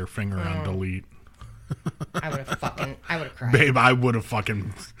asleep with your finger on delete. I would have cried. Babe, I would have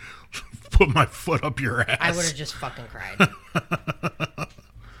fucking put my foot up your ass. I would have just fucking cried.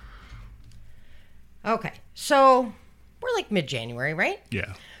 Okay, so we're like mid-January, right?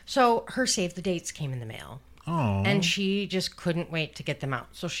 Yeah. So her save the dates came in the mail. Oh. And she just couldn't wait to get them out.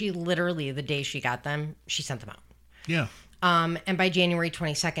 So she literally, the day she got them, she sent them out. Yeah. And by January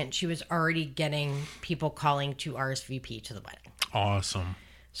 22nd, she was already getting people calling to RSVP to the wedding. Awesome.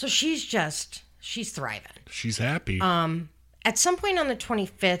 So she's thriving. She's happy. At some point on the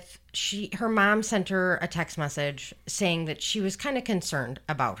 25th, her mom sent her a text message saying that she was kind of concerned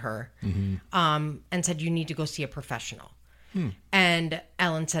about her, and said, you need to go see a professional. And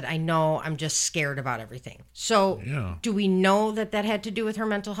Ellen said, I know, I'm just scared about everything. So do we know that had to do with her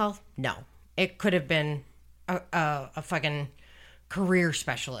mental health? No. It could have been a fucking career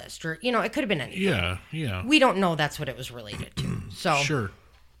specialist, or it could have been anything. Yeah. We don't know that's what it was related to. So sure.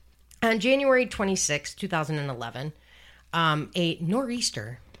 On January 26, 2011, a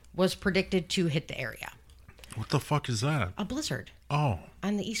nor'easter was predicted to hit the area. What the fuck is that? A blizzard. Oh.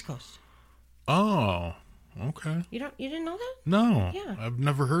 On the East Coast. Oh. Okay. You didn't know that? No. Yeah. I've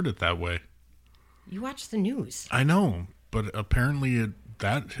never heard it that way. You watch the news. I know, but apparently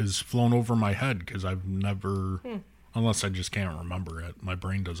that has flown over my head because I've never, unless I just can't remember it. My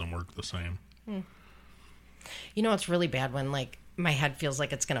brain doesn't work the same. It's really bad when like my head feels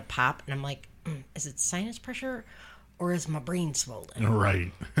like it's gonna pop, and I'm like, is it sinus pressure, or is my brain swollen?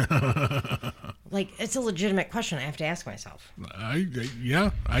 Right. Like it's a legitimate question I have to ask myself. I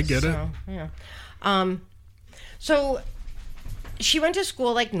get it. Yeah. So she went to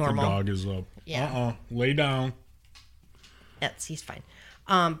school like normal. The dog is up. Yeah. Lay down. Yes, he's fine.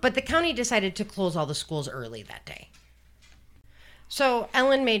 But the county decided to close all the schools early that day. So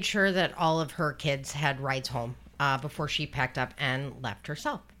Ellen made sure that all of her kids had rides home before she packed up and left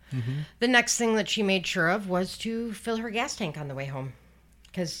herself. Mm-hmm. The next thing that she made sure of was to fill her gas tank on the way home.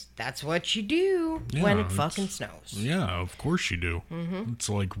 Because that's what you do when it fucking snows. Yeah, of course you do. Mm-hmm. It's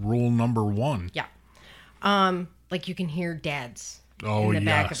like rule number 1. Yeah. Like you can hear dads in the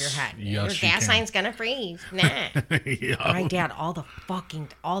back of your head. Yes, your gas line's gonna freeze. Nah. Yeah. My dad all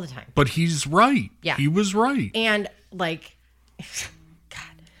the time. But he's right. Yeah. He was right. And like,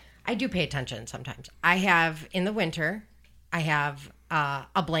 God, I do pay attention sometimes. I have, in the winter, I have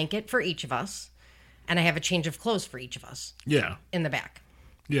a blanket for each of us, and I have a change of clothes for each of us. Yeah. In the back.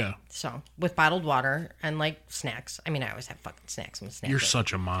 Yeah. So, with bottled water and like snacks. I mean, I always have fucking snacks. I'm a snack. You're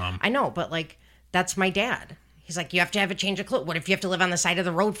such a mom. I know, but like, that's my dad. He's like, you have to have a change of clothes. What if you have to live on the side of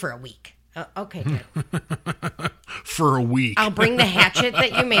the road for a week? Okay, good. For a week. I'll bring the hatchet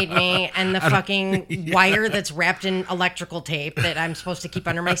that you made me and the fucking wire that's wrapped in electrical tape that I'm supposed to keep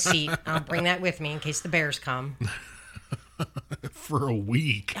under my seat. I'll bring that with me in case the bears come. For a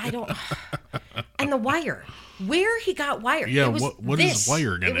week. I don't. And the wire. Where he got wire. Yeah, what is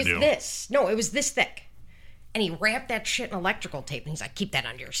wire going to do? It was this. No, it was this thick. And he wrapped that shit in electrical tape, and he's like, keep that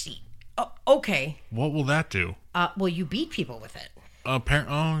under your seat. Oh, okay. What will that do? Well, you beat people with it. Oh,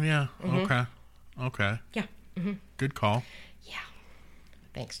 yeah. Mm-hmm. Okay. Yeah. Mm-hmm. Good call. Yeah.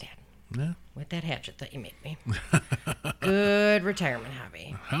 Thanks, Dad. Yeah. With that hatchet that you made me. Good retirement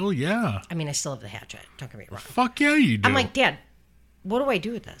hobby. Hell yeah. I mean, I still have the hatchet. Don't get me wrong. Fuck yeah, you do. I'm like, Dad, what do I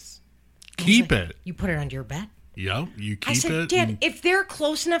do with this? Keep it. You put it under your bed? Yep, you keep it. I said, Dad, if they're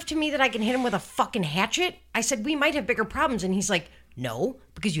close enough to me that I can hit them with a fucking hatchet, I said, we might have bigger problems. And he's like, no,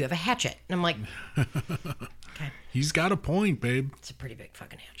 because you have a hatchet. And I'm like, okay. He's got a point, babe. It's a pretty big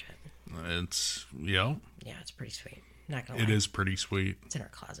fucking hatchet. It's, yeah. Yeah, it's pretty sweet. Not gonna lie. It is pretty sweet. It's in our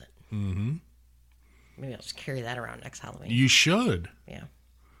closet. Mm-hmm. Maybe I'll just carry that around next Halloween. You should. Yeah.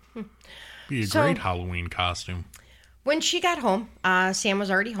 Be a great Halloween costume. When she got home, Sam was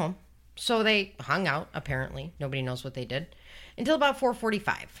already home. So they hung out, apparently. Nobody knows what they did. Until about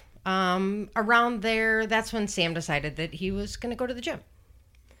 4:45. Around there, that's when Sam decided that he was going to go to the gym.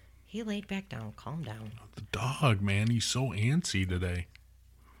 He laid back down, calmed down. The dog, man, he's so antsy today.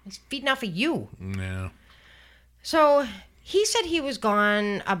 He's feeding off of you. Yeah. So he said he was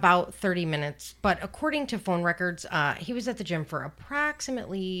gone about 30 minutes, but according to phone records, he was at the gym for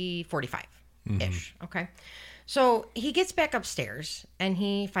approximately 45-ish. Mm-hmm. Okay. So he gets back upstairs and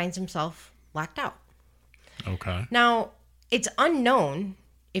he finds himself locked out. Okay. Now, it's unknown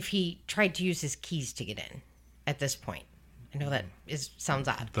if he tried to use his keys to get in at this point. I know that sounds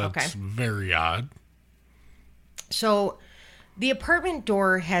odd. That's very odd. So the apartment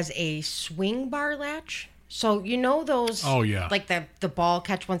door has a swing bar latch. So you know those, like the ball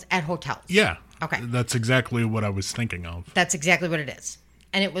catch ones at hotels? Yeah. Okay. That's exactly what I was thinking of. That's exactly what it is.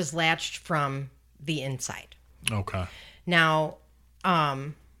 And it was latched from the inside. Okay. Now,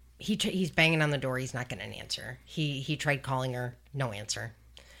 he's banging on the door. He's not getting an answer. He tried calling her. No answer.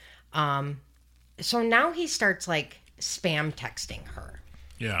 So now he starts like spam texting her.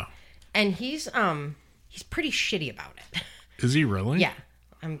 Yeah. And he's pretty shitty about it. Is he really? Yeah.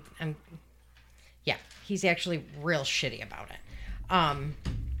 Yeah. He's actually real shitty about it.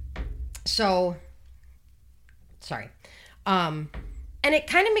 Sorry. And it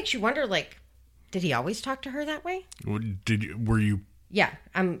kind of makes you wonder, like, did he always talk to her that way? Were you? Yeah.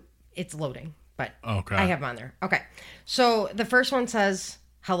 It's loading, but okay. I have them on there. Okay. So the first one says,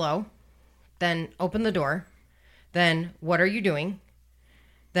 hello. Then open the door. Then what are you doing?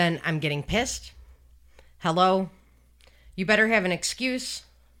 Then I'm getting pissed. Hello. You better have an excuse.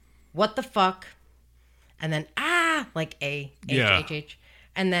 What the fuck? And then, like H.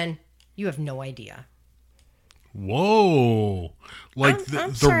 And then You have no idea. Whoa. Like I'm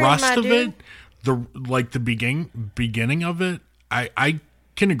the sorry, rest of dude. it, the beginning of it, I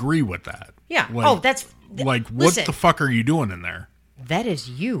can agree with that. Yeah. Like, that's... Like, what listen, the fuck are you doing in there? that is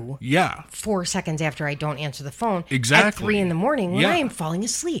you. Yeah. 4 seconds after I don't answer the phone. Exactly. At 3 a.m. when Yeah. I am falling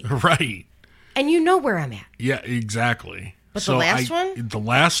asleep. Right. And you know where I'm at. Yeah, exactly. But the last one? The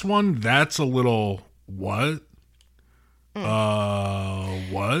last one, that's a little, what?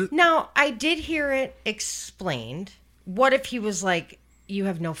 What? Now, I did hear it explained. What if he was like, you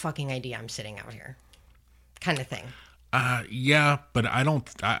have no fucking idea I'm sitting out here? Kind of thing. Yeah, but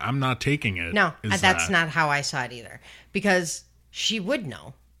I'm not taking it. No, as that's that. not how I saw it either. Because she would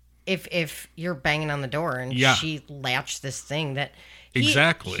know if you're banging on the door and Yeah. she latched this thing that...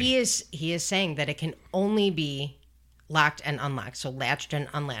 Exactly. He is saying that it can only be locked and unlocked. So latched and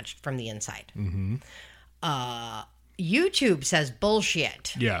unlatched from the inside. Mm-hmm. YouTube says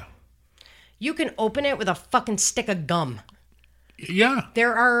bullshit. Yeah. You can open it with a fucking stick of gum. Yeah.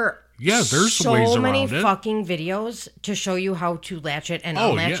 There are there's so ways many around it. fucking videos to show you how to latch it and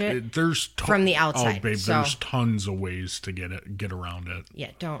unlatch it. There's from the outside. Oh, babe, So- there's tons of ways to get around it.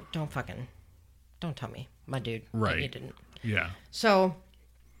 Yeah, don't tell me, my dude. that Right. You didn't. Yeah. So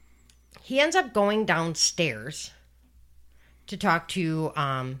he ends up going downstairs to talk to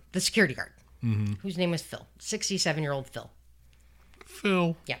the security guard, whose name was Phil, 67-year-old Phil.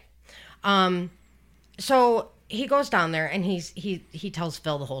 Phil. Yeah. So he goes down there and he tells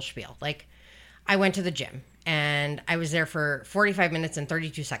Phil the whole spiel. Like, I went to the gym and I was there for 45 minutes and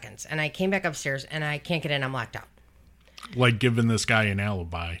 32 seconds, and I came back upstairs and I can't get in. I'm locked out. Like giving this guy an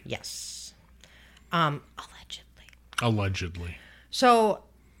alibi. Yes. Allegedly. So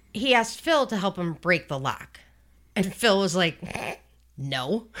he asked Phil to help him break the lock. And Phil was like,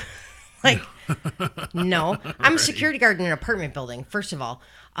 no. Like, no. I'm a security guard in an apartment building, first of all.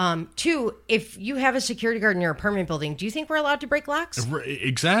 2, if you have a security guard in your apartment building, do you think we're allowed to break locks?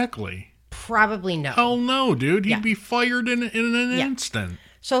 Exactly. Probably no. Hell no, dude. He'd Yeah. be fired in an instant.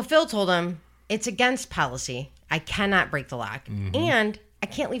 So Phil told him, it's against policy. I cannot break the lock. And I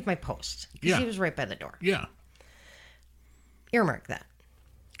can't leave my post. Because Yeah. he was right by the door. Yeah. Earmark that.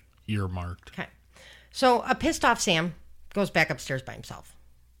 Earmarked. Okay. So a pissed off Sam goes back upstairs by himself.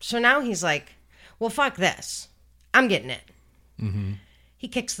 So now he's like, well, fuck this. I'm getting it. Mm-hmm. He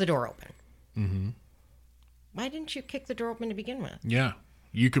kicks the door open. Mm-hmm. Why didn't you kick the door open to begin with? Yeah.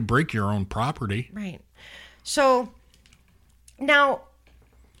 You could break your own property. Right. So now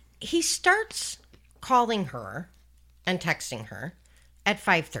he starts calling her and texting her at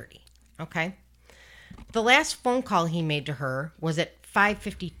 5:30. Okay. The last phone call he made to her was at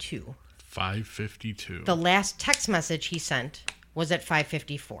 5:52. 5:52. The last text message he sent was at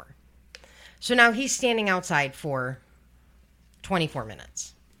 5:54. So now he's standing outside for 24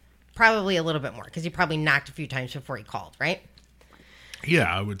 minutes. Probably a little bit more, because he probably knocked a few times before he called, right? Yeah,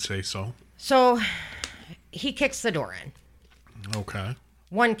 I would say so. So he kicks the door in. Okay.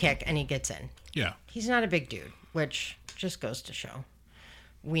 One kick, and he gets in. Yeah. He's not a big dude, which just goes to show.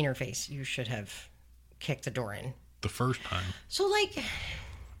 Wiener face, you should have kicked the door in. The first time. So, like,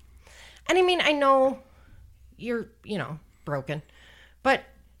 and I mean, I know you're, broken, but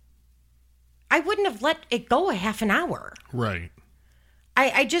I wouldn't have let it go a half an hour. Right.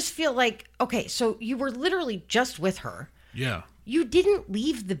 I just feel like, okay, so you were literally just with her. Yeah. You didn't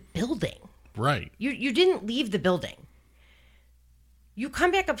leave the building. Right. You didn't leave the building. You come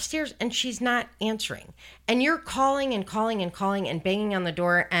back upstairs and she's not answering. And you're calling and calling and calling and banging on the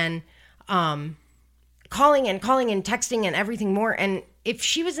door and calling and texting and everything more. And if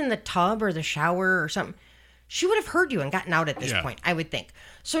she was in the tub or the shower or something, she would have heard you and gotten out at this point, I would think.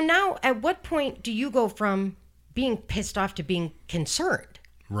 So now, at what point do you go from being pissed off to being concerned?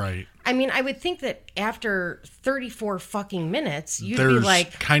 Right. I mean, I would think that after 34 fucking minutes, you'd There's be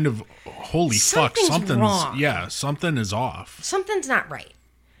like, kind of, holy fuck, something's wrong. Yeah, something is off. something's not right.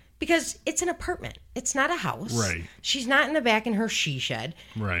 Because it's an apartment. It's not a house. Right. She's not in the back in her she shed.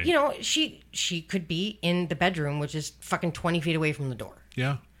 Right. She could be in the bedroom, which is fucking 20 feet away from the door.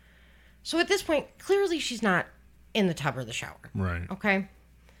 Yeah. So at this point, clearly she's not in the tub or the shower. Right. Okay?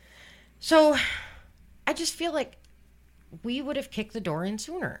 So I just feel like we would have kicked the door in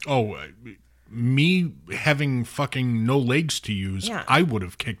sooner. Oh, me having fucking no legs to use, Yeah. I would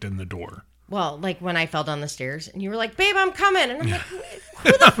have kicked in the door. Well, like when I fell down the stairs and you were like, babe, I'm coming. And I'm like,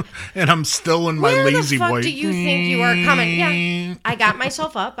 who the And I'm still in my Where lazy the fuck boy. do you think you are coming? Yeah. I got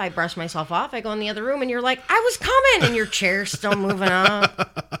myself up. I brushed myself off. I go in the other room and you're like, I was coming. And your chair's still moving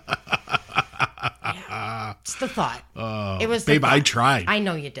up. Yeah. It's the thought. It was the Babe, thought. I tried. I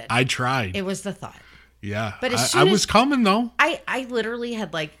know you did. I tried. It was the thought. Yeah. But as I soon was as- coming, though. I literally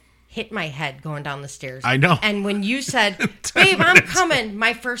had like hit my head going down the stairs. I know. And when you said, babe, I'm coming,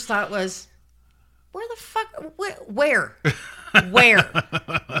 my first thought was, where the fuck? Where?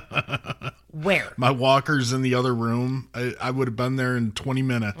 Where? My walker's in the other room. I would have been there in 20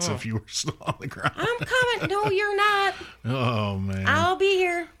 minutes if you were still on the ground. I'm coming. No, you're not. Oh, man. I'll be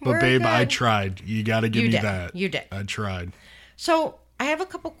here. But, babe, I tried. You got to give me that. You did. I tried. So I have a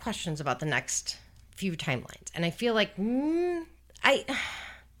couple questions about the next few timelines. And I feel like I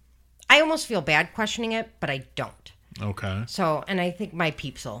almost feel bad questioning it, but I don't. Okay. So, and I think my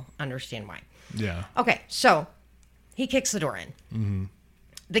peeps will understand why. Yeah. Okay, so he kicks the door in. Mm-hmm.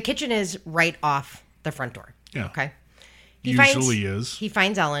 The kitchen is right off the front door. Yeah. Okay. He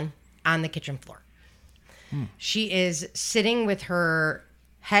finds Ellen on the kitchen floor. She is sitting with her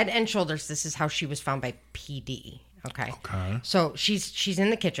head and shoulders. This is how she was found by PD. Okay. So she's in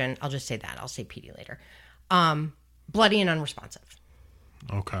the kitchen. I'll just say that. I'll say PD later. Bloody and unresponsive.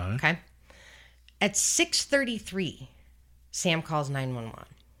 Okay. At 6:33, Sam calls 911.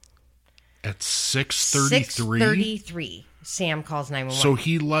 At 6:33? 6:33, Sam calls 911. So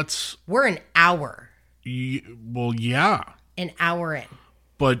he lets... We're an hour. Well, yeah. An hour in.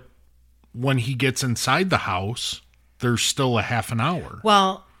 But when he gets inside the house, there's still a half an hour.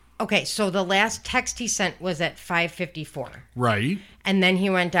 Well, okay, so the last text he sent was at 5:54. Right. And then he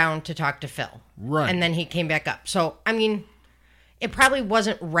went down to talk to Phil. Right. And then he came back up. So, I mean, it probably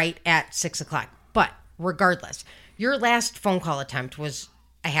wasn't right at 6 o'clock. But regardless, your last phone call attempt was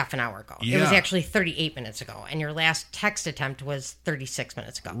a half an hour ago. Yeah. It was actually 38 minutes ago. And your last text attempt was 36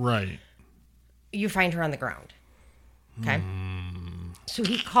 minutes ago. Right. You find her on the ground. Okay? So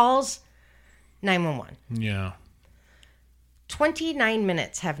he calls 911. Yeah. 29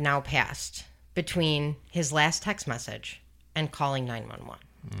 minutes have now passed between his last text message and calling 911.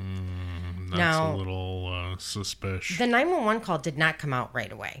 That's now, a little suspicious. The 911 call did not come out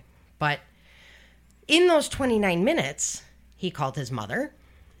right away. But in those 29 minutes, he called his mother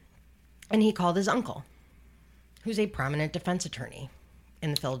and he called his uncle, who's a prominent defense attorney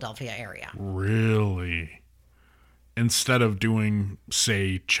in the Philadelphia area. Really? Instead of doing,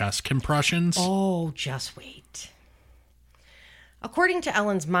 say, chest compressions? Oh, just wait. According to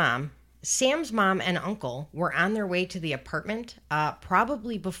Ellen's mom, Sam's mom and uncle were on their way to the apartment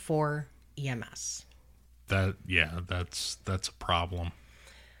probably before EMS. That's a problem.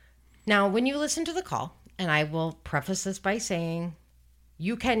 Now, when you listen to the call, and I will preface this by saying,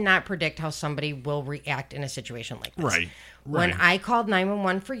 you cannot predict how somebody will react in a situation like this. Right. When I called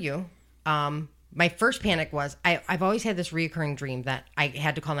 911 for you, my first panic was, I've always had this reoccurring dream that I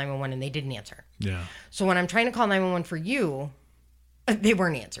had to call 911 and they didn't answer. Yeah. So when I'm trying to call 911 for you, they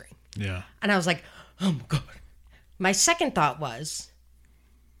weren't answering. Yeah. And I was like, oh my God. My second thought was,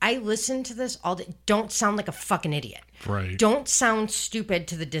 I listened to this all day. Don't sound like a fucking idiot. Right. Don't sound stupid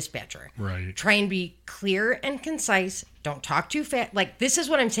to the dispatcher. Right. Try and be clear and concise. Don't talk too fast. Like, this is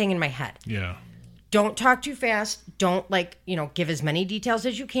what I'm saying in my head. Yeah. Don't talk too fast. Don't, give as many details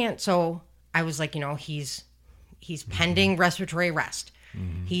as you can. So I was like, he's pending respiratory arrest.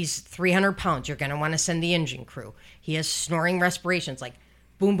 Mm-hmm. He's 300 pounds. You're going to want to send the engine crew. He has snoring respirations. Like,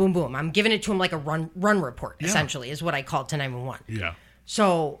 boom, boom, boom. I'm giving it to him like a run report, essentially, is what I called to 911. Yeah.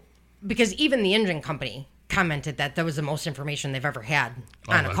 So, because even the engine company commented that was the most information they've ever had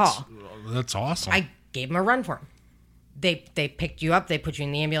on a call. That's awesome. I gave them a run for him. They picked you up. They put you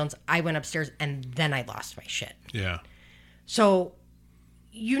in the ambulance. I went upstairs, and then I lost my shit. Yeah. So,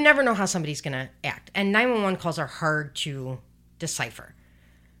 you never know how somebody's going to act. And 911 calls are hard to decipher.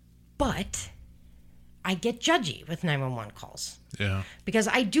 But I get judgy with 911 calls. Yeah. Because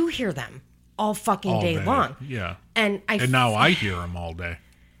I do hear them all fucking day long. Yeah. And now I hear them all day.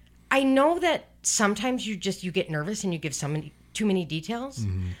 I know that sometimes you get nervous and you give too many details.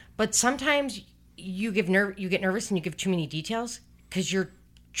 Mm-hmm. But sometimes you get nervous and you give too many details because you're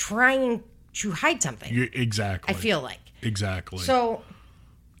trying to hide something. Exactly. I feel like. Exactly. So,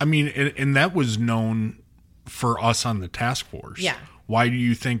 I mean, and that was known for us on the task force. Yeah. Why do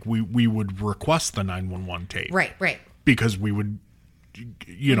you think we would request the 911 tape? Right. Because we would,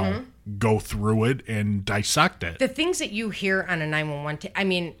 go through it and dissect it. The things that you hear on a 911 tape, I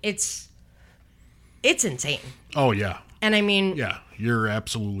mean, it's insane. Oh, yeah. And I mean... Yeah, you're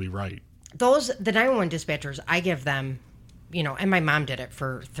absolutely right. The 911 dispatchers, I give them, and my mom did it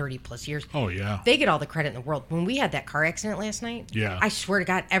for 30 plus years. Oh, yeah. They get all the credit in the world. When we had that car accident last night, yeah, I swear to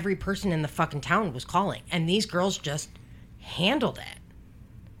God, every person in the fucking town was calling. And these girls just handled it.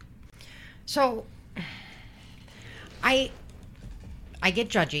 So, I get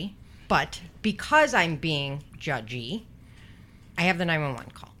judgy, but because I'm being judgy, I have the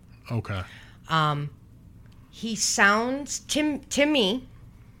 911 call. Okay. He sounds, to me,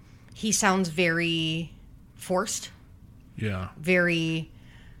 He sounds very forced. Yeah. Very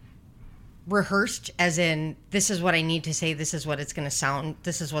rehearsed, as in, this is what I need to say, this is what it's going to sound,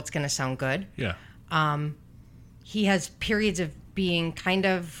 this is what's going to sound good. Yeah. He has periods of being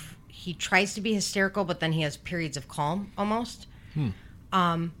he tries to be hysterical, but then he has periods of calm almost.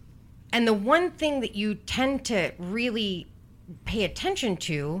 And the one thing that you tend to really pay attention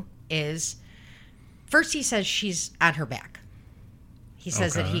to is, first he says she's on her back. He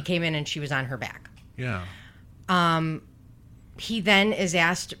says that he came in and she was on her back. Yeah. He then is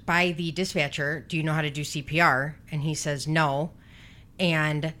asked by the dispatcher, do you know how to do CPR? And he says no.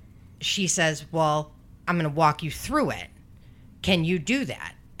 And she says, well, I'm going to walk you through it. Can you do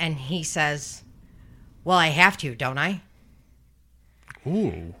that? And he says, well, I have to, don't I?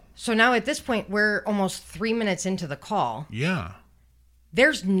 Ooh. So now at this point, we're almost 3 minutes into the call. Yeah.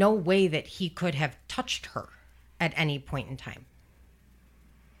 There's no way that he could have touched her at any point in time.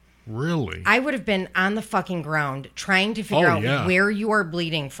 Really? I would have been on the fucking ground trying to figure out where you are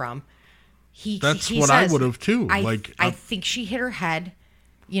bleeding from. That's he what says, I would have too. I think she hit her head,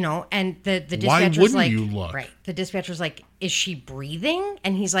 and the dispatcher's why wouldn't like, you look? Right. The dispatcher's like, is she breathing?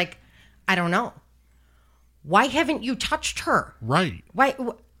 And he's like, I don't know. Why haven't you touched her? Right. Why,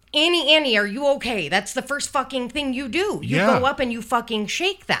 Annie, are you okay? That's the first fucking thing you do. You go up and you fucking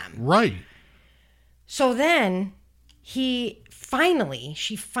shake them. Right. So then she finally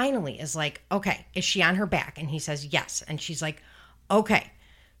is like, okay, is she on her back? And he says, yes. And she's like, okay,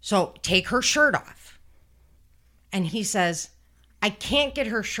 so take her shirt off. And he says, I can't get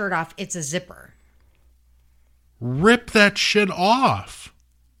her shirt off. It's a zipper. Rip that shit off.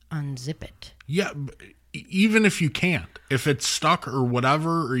 Unzip it. Yeah, even if you can't. If it's stuck or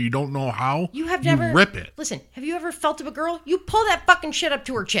whatever, or you don't know how, you rip it. Listen, have you ever felt of a girl? You pull that fucking shit up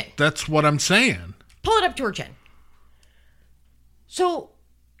to her chin. That's what I'm saying. Pull it up to her chin. So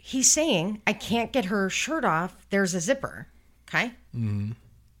he's saying, I can't get her shirt off. There's a zipper. Okay? Mm-hmm.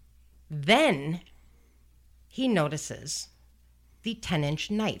 Then he notices the 10-inch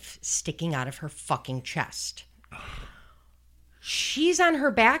knife sticking out of her fucking chest. She's on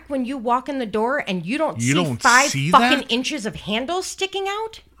her back when you walk in the door and you don't see 5 fucking inches of handle sticking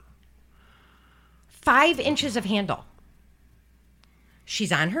out? 5 inches of handle.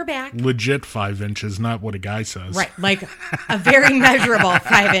 She's on her back. Legit 5 inches, not what a guy says. Right, like a very measurable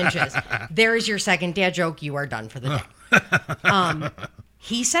 5 inches. There is your second dad joke. You are done for the day.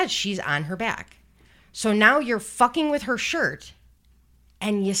 He said she's on her back. So now you're fucking with her shirt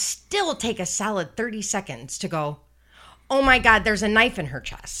and you still take a solid 30 seconds to go, oh my God, there's a knife in her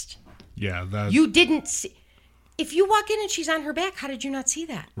chest. Yeah, that... You didn't see... If you walk in and she's on her back, how did you not see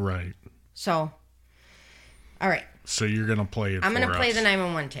that? Right. So, all right. So you're going to play it I'm going to play the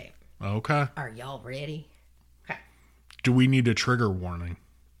 911 tape. Okay. Are y'all ready? Okay. Do we need a trigger warning?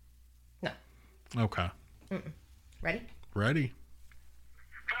 No. Okay. Mm-mm. Ready? Ready.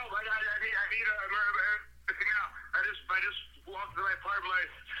 Help, I need a emergency now. I just walked to my apartment. My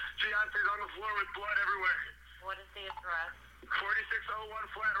fiance's on the floor with blood everywhere. What is the address? 4601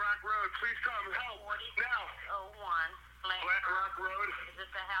 Flat Rock Road. Please come. Help. 4601 Flat Rock Road. Is this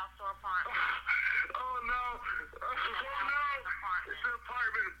a house or apartment? Oh, no. Oh, no. It's an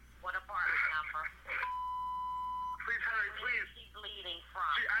apartment. What apartment number? Please hurry, please. Where is she bleeding from?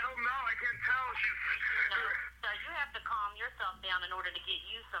 I don't know. I can't tell. No, sir, you have to calm yourself down in order to get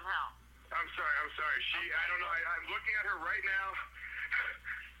you some help. I'm sorry. I don't know. I'm looking at her right now.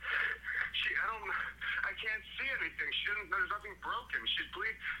 I can't see anything. There's nothing broken. She's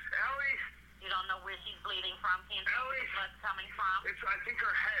bleeding. Ellie. You don't know where she's bleeding from? Can't see where the blood's coming from? I think her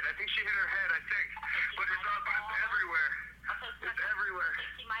head. I think she hit her head, But it's everywhere. Okay, it's everywhere.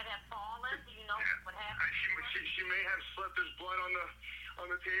 She might have fallen. Do you know what happened? She may have slipped. There's blood on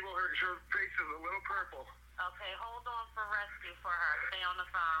the table. Her face is a little purple. Okay, hold on for rescue for her. Stay on the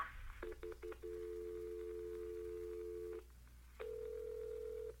phone.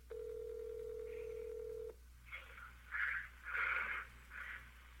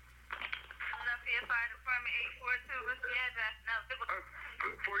 Fire Department 842. What's the address? No,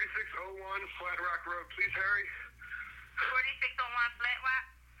 4601 Flat Rock Road. Please hurry. 4601 Flat Rock?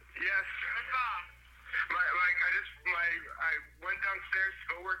 Yes. What's wrong? I went downstairs to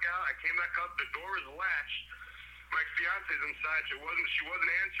go work out. I came back up. The door was latched. My fiance's inside. She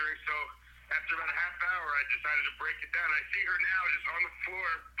wasn't answering. So after about a half hour, I decided to break it down. I see her now just on the floor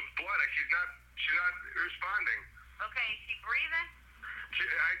with blood. She's not responding. Okay, is she breathing?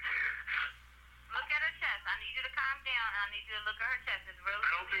 Look at her chest. I need you to calm down. I need you to look at her chest. It's really.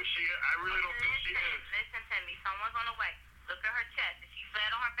 I really don't think she is. Listen to me. Someone's on the way. Look at her chest. Is she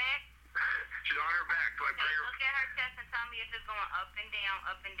flat on her back? She's on her back. Do I bring her? Look at her chest and tell me if it's going up and down,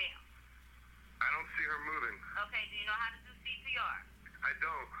 up and down. I don't see her moving. Okay, do you know how to do CPR? I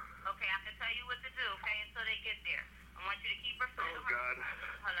don't. Okay, I can tell you what to do, okay, until they get there. I want you to keep her foot Oh, on her. God.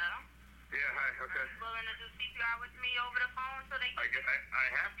 Hello? Yeah, hi, okay. Are you willing to do CPR with me over the phone until they get there? I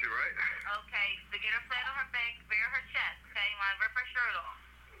have to, right? Okay, so get her flat on her back, bare her chest, okay? You want to rip her shirt off.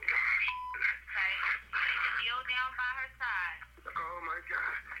 Okay? Kneel down by her side. Oh, my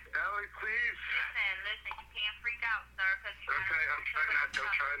God. Allie, please. Listen, you can't freak out, sir, because you Okay, I'm trying not to.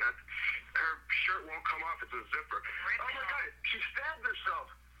 Her shirt won't come off. It's a zipper. Oh, my God. She stabbed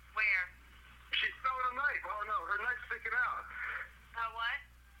herself. Where? She fell with a knife. Oh, no. Her knife's sticking out. What?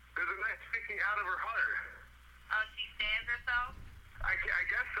 There's a knife sticking out of her heart. Oh, she stabbed herself? I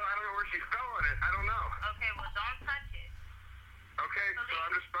guess so. I don't know where she fell on it. I don't know. Okay, well, don't touch it. Okay, so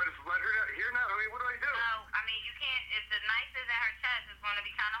I'm just let her here now. I mean, what do I do? No, I mean, you can't. If the knife is in her chest, it's going to be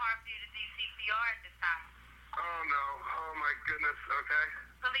kind of hard for you to do CPR at this time. Oh, no. Oh, my goodness. Okay.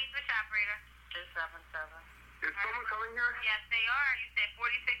 Police, which operator? 277. Is someone coming here? Yes, they are. You said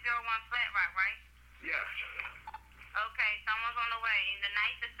 4601 Flat Rock, right? Yes. Okay, someone's on the way. And the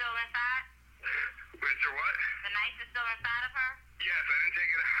knife is still inside? Wait, your what? The knife is still inside of her? Yes, I didn't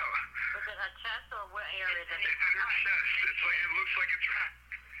take it out. Was it her chest or what area? It's in her chest. It looks like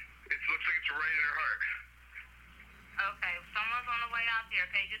it's right in her heart. Okay, someone's on the way out there.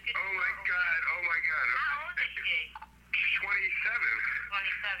 Okay, just get. Oh my God! Oh my God! How old is she? She's 27.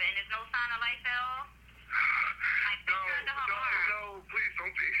 27. And there's no sign of life at all? Like, pinch her under her arm. No, please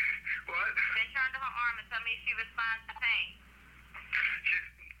don't be. What? Pinch her under her arm and tell me if she responds to pain.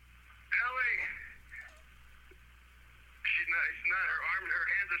 Ellie. She's not. Her arm and her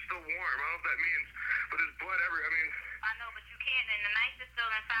hands are still warm. I don't know what that means, but there's blood everywhere. I mean. I know, but you can't. And the knife is still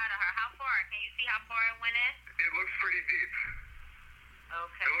inside of her. How far? Can you see how far it went in? It looks pretty deep.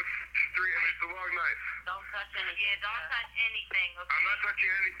 Okay. It looks it's a long knife. Don't touch anything. Yeah, don't touch anything. Okay. I'm not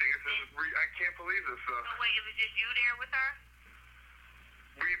touching anything. I can't believe this stuff. So wait, it was just you there with her?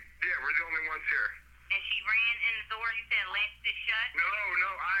 We're the only ones here. And she ran in the door. You said latched it shut. No.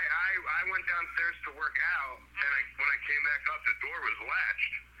 I went downstairs to work out, and when I came back up, the door was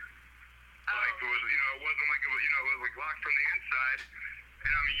latched. Oh. Like it was, it wasn't like it was, it was like locked from the inside.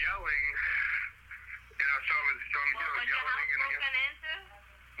 And I'm yelling, so I'm Was your house broken into?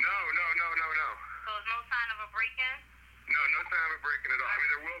 No. So there's no sign of a break-in? No sign of a break-in at all. I mean,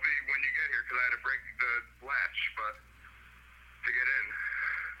 there will be when you get here because I had to break the latch, but to get in.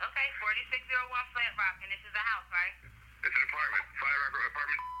 Okay, 4601 Flat Rock, and this is a house, right? It's an apartment. Flat Rock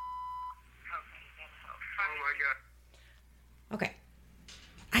apartment. Okay, that's a house. Oh my God. Okay.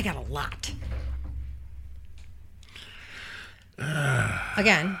 I got a lot.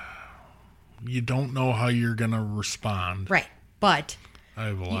 Again. You don't know how you're going to respond. Right. But I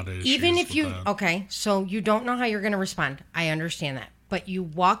have a lot of issues even if you that. Okay, so you don't know how you're going to respond. I understand that. But you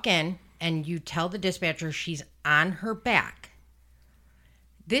walk in and you tell the dispatcher she's on her back.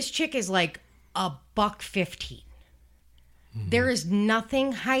 This chick is like $1.15. There is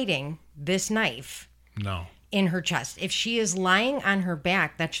nothing hiding this knife. No. In her chest. If she is lying on her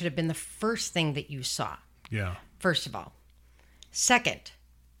back, that should have been the first thing that you saw. Yeah. First of all. Second,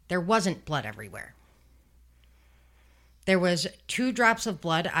 there wasn't blood everywhere. There was 2 drops of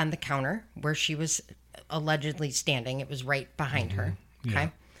blood on the counter where she was allegedly standing. It was right behind her. Okay. Yeah.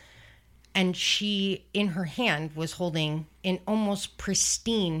 And she, in her hand, was holding an almost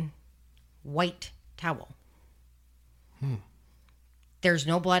pristine white towel. There's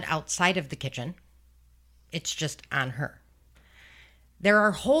no blood outside of the kitchen. It's just on her. There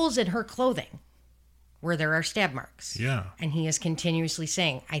are holes in her clothing where there are stab marks. Yeah. And he is continuously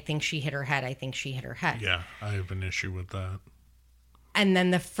saying, I think she hit her head. I think she hit her head. Yeah, I have an issue with that. And then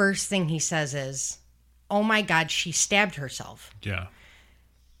the first thing he says is, oh my God, she stabbed herself. Yeah.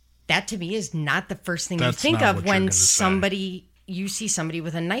 That to me is not the first thing That's you think not of what you're when gonna you see somebody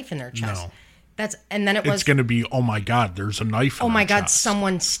with a knife in their chest. No. And then It's going to be, oh my God, there's a knife in oh my her God, chest.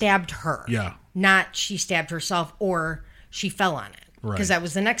 someone stabbed her. Yeah. Not she stabbed herself or she fell on it. Right. Because that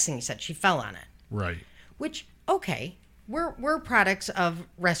was the next thing he said. She fell on it. Right. Which, okay, we're products of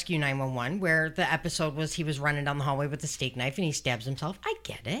Rescue 911, where the episode was he was running down the hallway with a steak knife and he stabs himself. I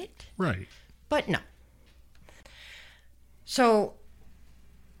get it. Right. But no. So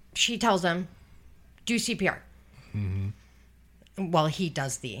she tells him, do CPR. Well, he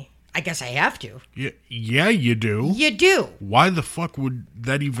does I guess I have to. Yeah, you do. You do. Why the fuck would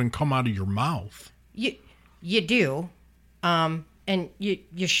that even come out of your mouth? You do. And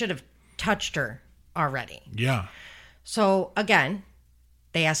you should have touched her already. Yeah. So again,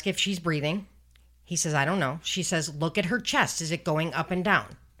 they ask if she's breathing. He says, I don't know. She says, look at her chest. Is it going up and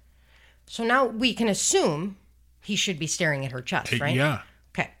down? So now we can assume he should be staring at her chest, right? Yeah.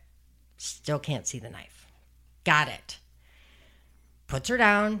 Okay. Still can't see the knife. Got it. Puts her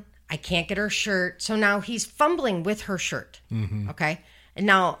down. I can't get her shirt. So now he's fumbling with her shirt. Mm-hmm. Okay. And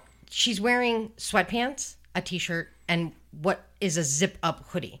now she's wearing sweatpants, a t-shirt, and what is a zip-up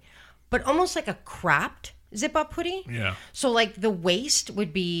hoodie. But almost like a cropped zip-up hoodie. Yeah. So like the waist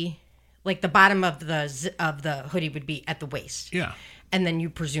would be, like the bottom of the hoodie would be at the waist. Yeah. And then you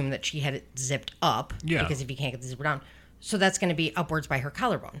presume that she had it zipped up. Yeah. Because if you can't get the zipper down. So that's going to be upwards by her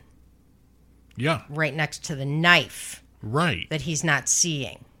collarbone. Yeah. Right next to the knife. Right. That he's not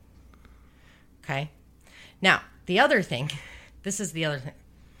seeing. Okay. Now, the other thing. This is the other thing.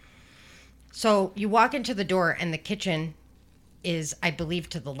 So you walk into the door and the kitchen is, I believe,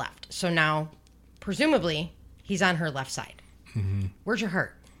 to the left. So now, presumably, he's on her left side. Mm-hmm. Where's your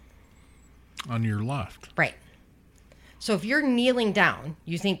heart? On your left. Right. So if you're kneeling down,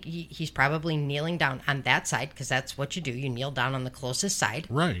 you think he's probably kneeling down on that side because that's what you do. You kneel down on the closest side.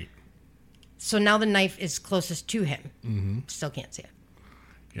 Right. So now the knife is closest to him. Mm-hmm. Still can't see it.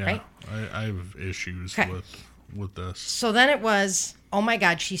 Yeah. Right? I have issues with this. So then it was, oh my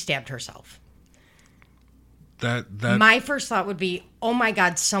God, she stabbed herself. That my first thought would be, oh my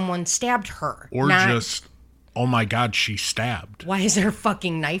God, someone stabbed her. Or just, oh my God, she stabbed. Why is there a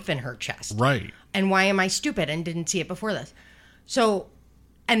fucking knife in her chest? Right. And why am I stupid and didn't see it before this? So,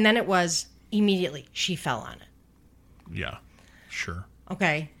 and then it was immediately, she fell on it. Yeah, sure.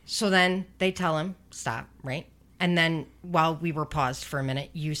 Okay, so then they tell him, stop, right? And then while we were paused for a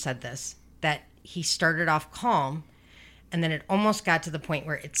minute, you said this, that he started off calm, and then it almost got to the point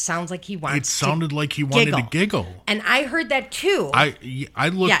where it sounds like he wants to It sounded like he wanted to giggle. And I heard that too. I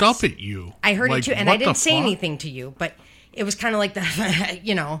looked up at you. I heard it too, and I didn't say anything to you, but it was kind of like the,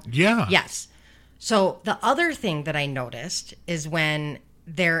 Yeah. Yes. So the other thing that I noticed is when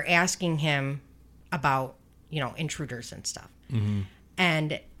they're asking him about, intruders and stuff. Mm-hmm.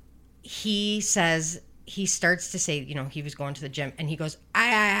 And he starts to say, he was going to the gym, and he goes,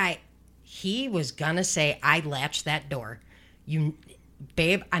 I. He was going to say, I latched that door.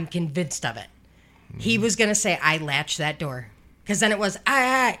 Babe, I'm convinced of it. He was going to say, I latched that door. Because then it was,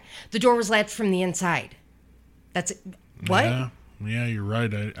 I. The door was latched from the inside. That's it. What? Yeah, you're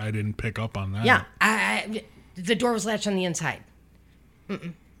right. I didn't pick up on that. Yeah, the door was latched on the inside.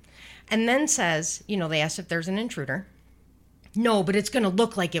 Mm-mm. And then says, they asked if there's an intruder. No, but it's going to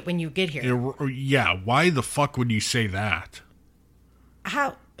look like it when you get here. Yeah, why the fuck would you say that?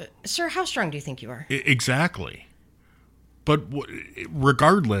 Sir, how strong do you think you are? Exactly. But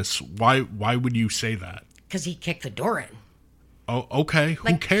regardless, why would you say that? Because he kicked the door in. Oh, okay.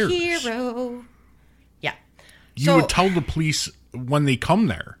 Who cares? Hero. Yeah. You would tell the police when they come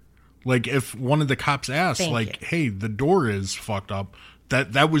there. Like, if one of the cops asks, hey, the door is fucked up,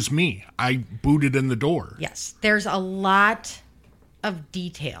 that was me. I booted in the door. Yes. There's a lot of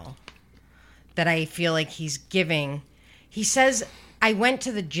detail that I feel like he's giving. He says, I went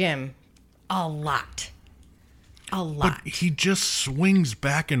to the gym a lot. But he just swings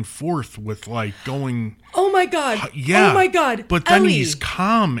back and forth with, going... Oh, my God. Yeah. Oh, my God. But then Ellie. he's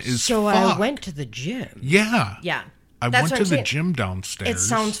calm as So fuck. I went to the gym. Yeah. Yeah. I went to the gym downstairs. It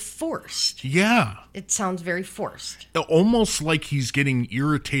sounds forced. Yeah. It sounds very forced. Almost like he's getting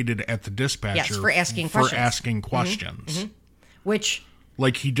irritated at the dispatcher. Yes, for asking questions. Mm-hmm. Which...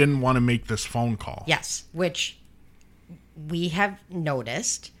 Like he didn't want to make this phone call. Yes, which we have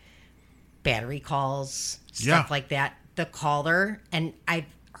noticed. Battery calls, stuff like that. The caller, and I've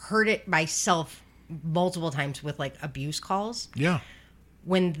heard it myself multiple times with abuse calls. Yeah.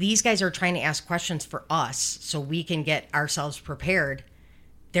 When these guys are trying to ask questions for us so we can get ourselves prepared,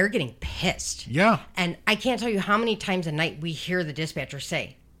 they're getting pissed. Yeah. And I can't tell you how many times a night we hear the dispatcher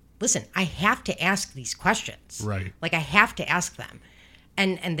say, listen, I have to ask these questions. Right. I have to ask them.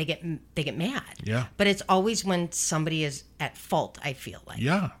 And they get mad. Yeah. But it's always when somebody is at fault, I feel like.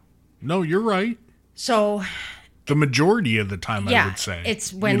 Yeah. No, you're right. So the majority of the time, I would say.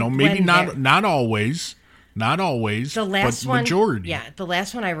 It's when maybe when not always. Not always. The last but one, majority. Yeah. The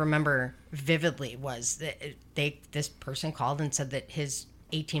last one I remember vividly was that this person called and said that his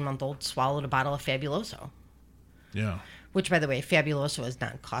 18-month-old swallowed a bottle of Fabuloso. Yeah. Which, by the way, Fabuloso is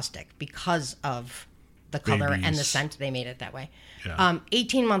non-caustic because of the color Babies. and the scent. They made it that way. Yeah.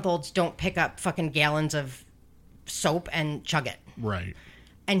 18-month-olds don't pick up fucking gallons of soap and chug it. Right.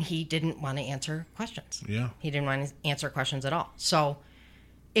 And he didn't want to answer questions. Yeah. He didn't want to answer questions at all. So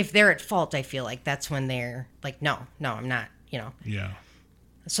if they're at fault, I feel like that's when they're like, no, I'm not, Yeah.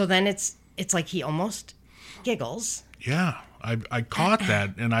 So then it's like he almost giggles. Yeah. I caught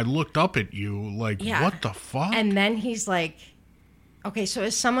that, and I looked up at you like, what the fuck? And then he's like, okay, so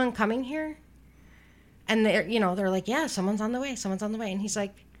is someone coming here? And they're like, yeah, someone's on the way. Someone's on the way. And he's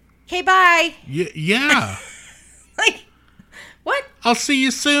like, okay, bye. Yeah. Like, what? I'll see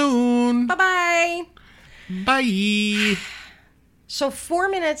you soon. Bye-bye. Bye. So 4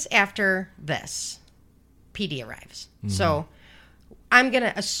 minutes after this, PD arrives. Mm-hmm. So I'm going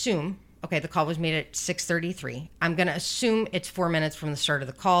to assume, okay, the call was made at 6:33. I'm going to assume it's 4 minutes from the start of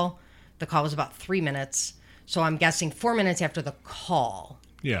the call. The call was about 3 minutes. So I'm guessing 4 minutes after the call.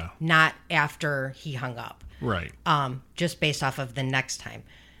 Yeah. Not after he hung up. Right. Just based off of the next time.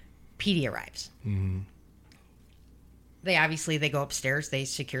 PD arrives. Mm-hmm. They go upstairs. They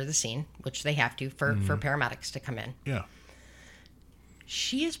secure the scene, which they have to for paramedics to come in. Yeah.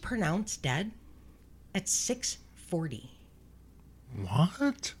 She is pronounced dead at 6:40.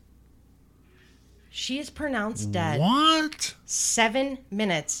 What? She is pronounced dead. What? 7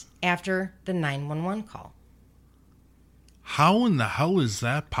 minutes after the 911 call. How in the hell is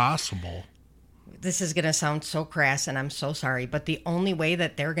that possible? This is going to sound so crass, and I'm so sorry, but the only way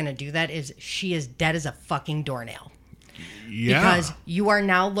that they're going to do that is she is dead as a fucking doornail. Yeah. Because you are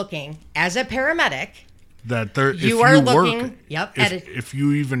now looking, as a paramedic, that if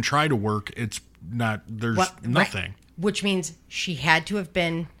you even try to work, it's not, there's nothing. Right. Which means she had to have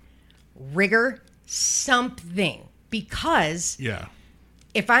been rigor something. Because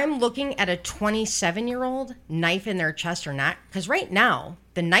if I'm looking at a 27-year-old, knife in their chest or not, because right now,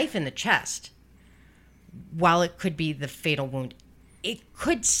 the knife in the chest, while it could be the fatal wound, it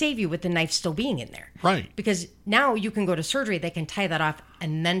could save you with the knife still being in there. Right. Because now you can go to surgery, they can tie that off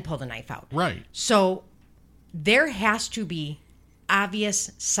and then pull the knife out. Right. So there has to be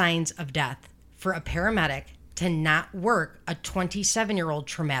obvious signs of death for a paramedic to not work a 27-year-old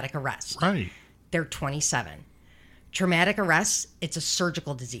traumatic arrest. Right. They're 27. Traumatic arrests, it's a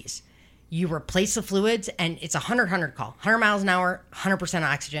surgical disease. You replace the fluids, and it's a 100 call. 100 miles an hour, 100%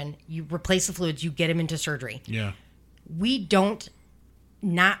 oxygen. You replace the fluids, you get him into surgery. Yeah. We don't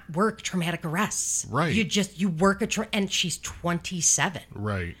not work traumatic arrests. Right. You work and she's 27.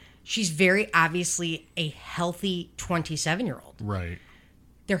 Right. She's very obviously a healthy 27-year-old. Right.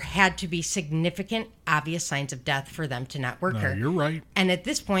 There had to be significant, obvious signs of death for them to not work her. You're right. And at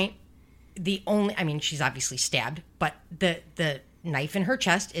this point, she's obviously stabbed, but the knife in her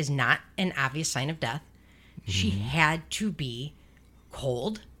chest is not an obvious sign of death. Mm-hmm. She had to be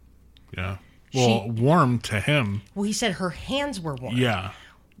cold. Yeah. Well, warm to him. Well, he said her hands were warm. Yeah.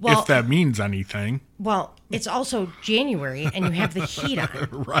 Well, if that means anything. Well, it's also January and you have the heat on.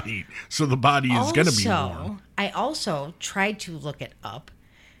 Right. So the body is going to be warm. I also tried to look it up.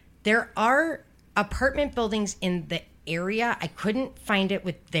 There are apartment buildings in the area. I couldn't find it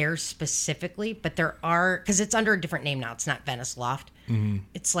with theirs specifically, but there are, because it's under a different name now. It's not Venice Loft. Mm-hmm.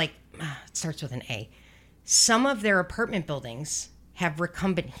 It's like, it starts with an A. Some of their apartment buildings have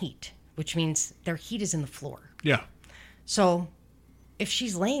recumbent heat, which means their heat is in the floor. Yeah. So if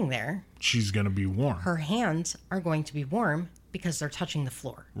she's laying there, she's going to be warm. Her hands are going to be warm because they're touching the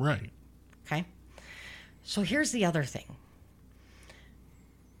floor. Right. Okay. So here's the other thing.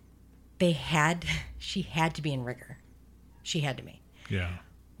 She had to be in rigor. She had to be. Yeah.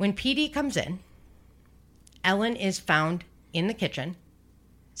 When PD comes in, Ellen is found in the kitchen,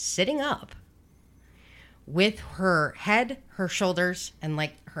 sitting up, with her head, her shoulders, and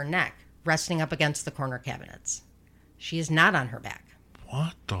like her neck resting up against the corner cabinets. She is not on her back.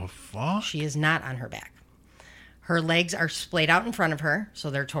 What the fuck? She is not on her back. Her legs are splayed out in front of her, so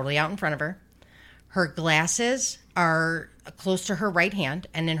they're totally out in front of her. Her glasses are close to her right hand,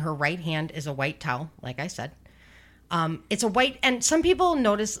 and in her right hand is a white towel, like I said. It's a white, and some people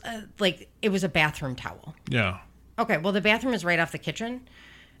notice like it was a bathroom towel. Yeah. Okay, well, the bathroom is right off the kitchen,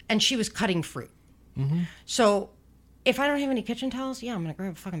 and she was cutting fruit. Mm-hmm. So if I don't have any kitchen towels, I'm going to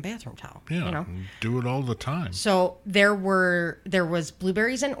grab a fucking bathroom towel. Yeah, do it all the time. So there was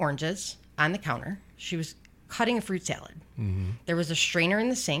blueberries and oranges on the counter. She was cutting a fruit salad. Mm-hmm. There was a strainer in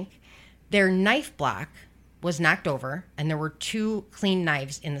the sink. Their knife block was knocked over, and there were 2 clean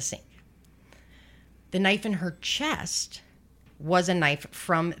knives in the sink. The knife in her chest was a knife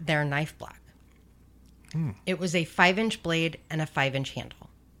from their knife block. It was a 5-inch blade and a 5-inch handle.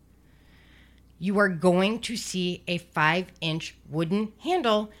 You are going to see a 5-inch wooden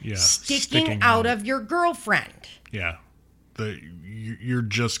handle sticking out of your girlfriend. Yeah. You're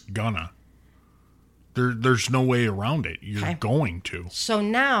just gonna. There's no way around it. You're going to. So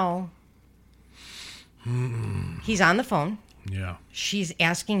now he's on the phone. Yeah. She's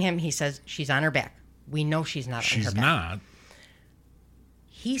asking him. He says she's on her back. We know she's not on her back. She's not.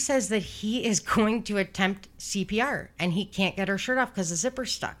 He says that he is going to attempt CPR and he can't get her shirt off because the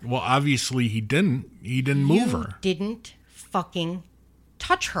zipper's stuck. Well, obviously he didn't. He didn't move her. You didn't fucking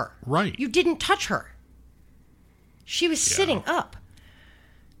touch her. Right. You didn't touch her. She was sitting up.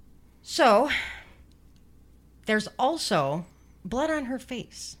 So there's also blood on her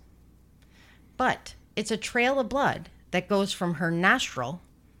face. But it's a trail of blood that goes from her nostril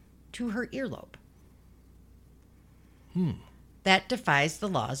to her earlobe. That defies the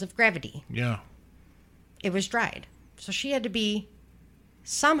laws of gravity. Yeah. It was dried. So she had to be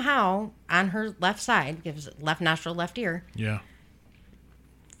somehow on her left side, gives left nostril, left ear. Yeah.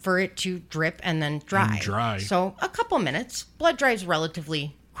 For it to drip and then dry. And dry. So a couple minutes. Blood dries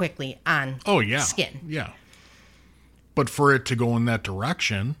relatively quickly on skin. Yeah. But for it to go in that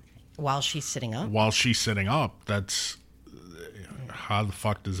direction... While she's sitting up, that's... How the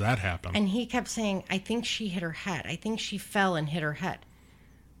fuck does that happen? And he kept saying, I think she hit her head. I think she fell and hit her head.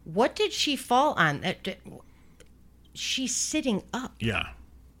 What did she fall on? She's sitting up. Yeah.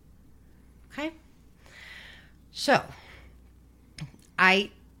 Okay. So, I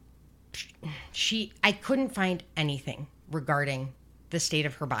couldn't find anything regarding the state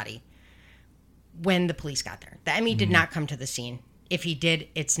of her body when the police got there. The ME did not come to the scene. If he did,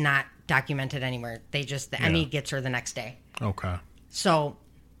 it's not documented anywhere. The ME gets her the next day. Okay. So,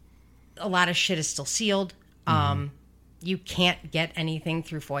 a lot of shit is still sealed. You can't get anything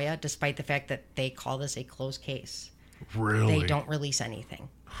through FOIA, despite the fact that they call this a closed case. Really? They don't release anything.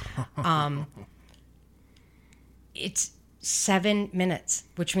 It's 7 minutes,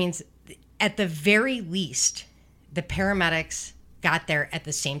 which means at the very least, the paramedics got there at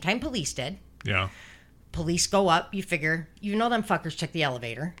the same time police did. Yeah. Police go up. You figure, them fuckers took the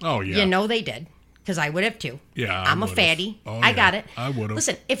elevator. Oh, yeah. You know they did. Because I would have too. Yeah, I'm a fatty. Oh, I got it. I would have.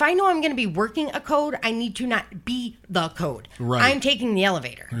 Listen, if I know I'm going to be working a code, I need to not be the code. Right. I'm taking the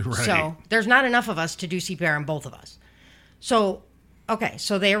elevator. Right. So there's not enough of us to do CPR on both of us. So, okay.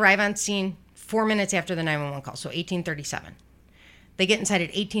 So they arrive on scene 4 minutes after the 911 call. So 1837. They get inside at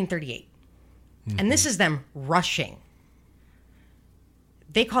 1838. And this is them rushing.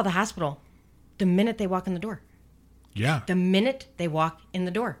 They call the hospital the minute they walk in the door. Yeah. The minute they walk in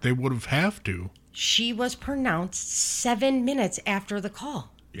the door. They would have to. She was pronounced 7 minutes after the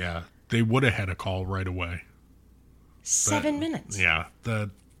call. Yeah, they would have had a call right away. 7 minutes. Yeah,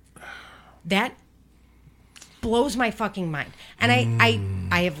 that blows my fucking mind. And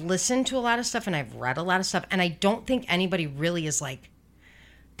I have listened to a lot of stuff and I've read a lot of stuff, and I don't think anybody really is like,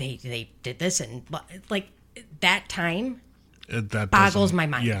 they did this, and like that time that boggles my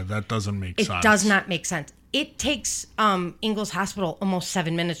mind. Yeah, that doesn't make sense. It does not make sense. It takes Ingalls Hospital almost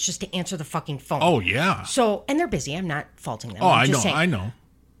 7 minutes just to answer the fucking phone. Oh, yeah. So, and they're busy. I'm not faulting them. Oh, I know.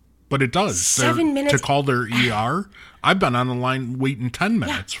 But it does. 7 minutes. To call their ER, I've been on the line waiting 10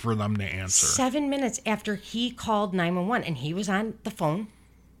 minutes for them to answer. 7 minutes after he called 911, and he was on the phone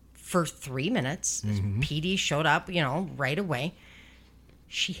for 3 minutes. PD showed up, right away.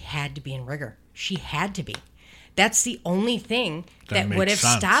 She had to be in rigor. She had to be. That's the only thing that would have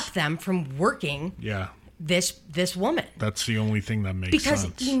stopped them from working. Yeah. This woman. That's the only thing that makes sense.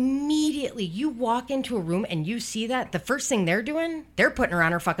 Because immediately you walk into a room and you see that, the first thing they're doing, they're putting her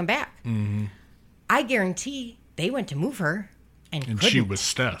on her fucking back. I guarantee they went to move her and couldn't. She was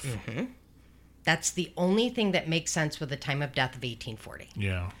stiff. That's the only thing that makes sense with the time of death of 1840.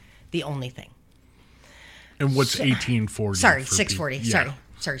 Yeah. The only thing. And what's 1840? Sorry, 640. Yeah.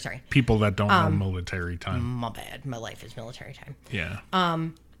 Sorry. People that don't know military time. My bad. My life is military time. Yeah.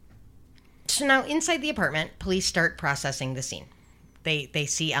 So now inside the apartment, police start processing the scene. They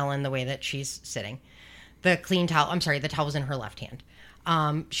see Ellen the way that she's sitting. The towel was in her left hand.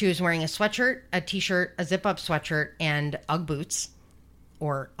 She was wearing a sweatshirt, a t-shirt, a zip-up sweatshirt, and Ugg boots.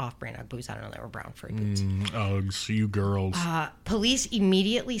 Or off-brand Ugg boots. I don't know. They were brown furry boots. Uggs, you girls. Police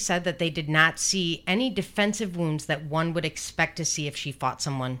immediately said that they did not see any defensive wounds that one would expect to see if she fought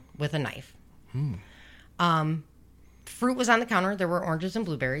someone with a knife. Fruit was on the counter. There were oranges and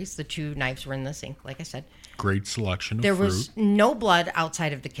blueberries. The 2 knives were in the sink, like I said. Great selection of fruit. There was was no blood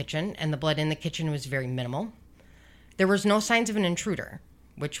outside of the kitchen, and the blood in the kitchen was very minimal. There was no signs of an intruder,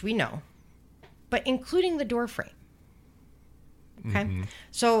 which we know, but including the door frame. Okay?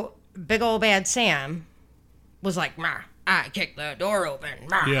 So big old bad Sam was like, I kicked the door open.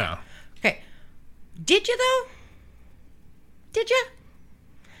 Yeah. Okay. Did you, though? Did you?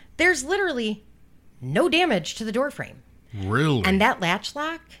 There's literally no damage to the door frame. Really? And that latch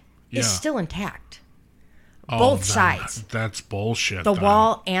lock is still intact. Oh, Both sides. That's bullshit. The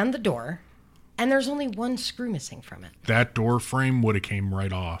wall and the door. And there's only one screw missing from it. That door frame would have came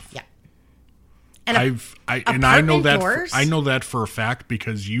right off. Yeah. And I know that doors, I know that for a fact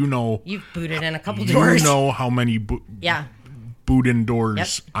because you've booted in a couple doors. You know how many boot in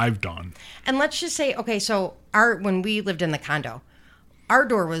doors I've done. And let's just say, okay, so when we lived in the condo, our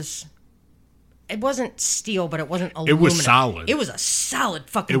door was it wasn't steel, but it wasn't aluminum. It was solid. It was a solid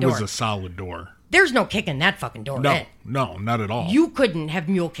fucking door. It was a solid door. There's no kicking that fucking door in. No, not at all. You couldn't have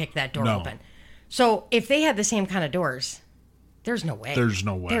mule kicked that door open. So if they had the same kind of doors, there's no way. There's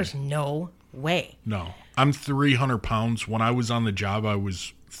no way. There's no way. No. I'm 300 pounds. When I was on the job, I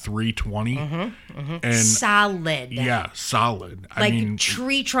was 320. And solid. Yeah, solid. Like I mean,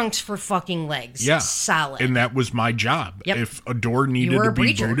 tree trunks for fucking legs. Yeah. Solid. And that was my job. Yep. If a door needed to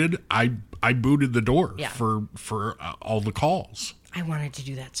be booted, I booted the door for all the calls. I wanted to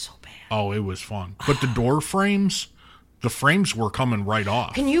do that so bad. Oh, it was fun. But the door frames, the frames were coming right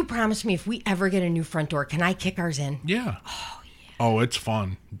off. Can you promise me if we ever get a new front door, can I kick ours in? Yeah. Oh, it's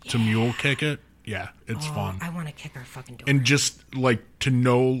fun. To mule kick it. Yeah, it's fun. I want to kick our fucking door. And just like to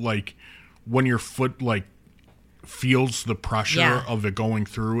know, like when your foot like feels the pressure of it going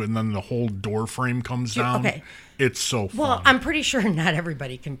through, and then the whole door frame comes down. Okay, it's so fun. Well, I'm pretty sure not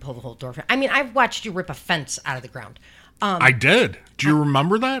everybody can pull the whole door frame. I mean, I've watched you rip a fence out of the ground. I did. Do you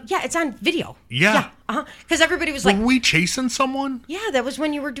remember that? Yeah, it's on video. Yeah. Because everybody was like, were we chasing someone? Yeah, that was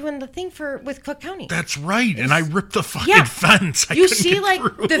when you were doing the thing with Cook County. That's right. And I ripped the fucking fence. You see like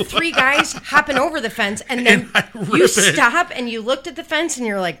the three guys hopping over the fence, and then you stop and you looked at the fence and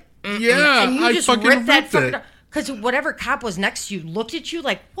you're like, yeah, and you I just fucking ripped that ripped fucking. it. Because whatever cop was next to you looked at you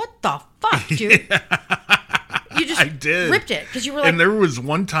like, what the fuck, dude? You just ripped it because you were like. And there was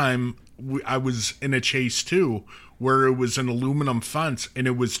one time I was in a chase too, where it was an aluminum fence and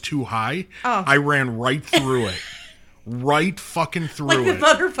it was too high. Oh. I ran right through it. Right fucking through like it. Like the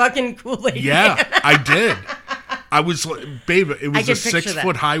motherfucking Kool-Aid. Yeah, I did. I was like, babe, it was a 6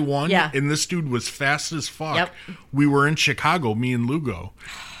 foot high one. And this dude was fast as fuck. Yep. We were in Chicago, me and Lugo.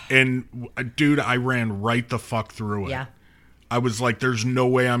 And dude, I ran right the fuck through it. Yeah. I was like, there's no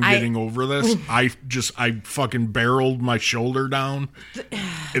way I'm getting over this. I fucking barreled my shoulder down,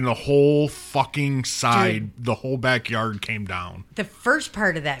 and the whole fucking side, the whole backyard came down. The first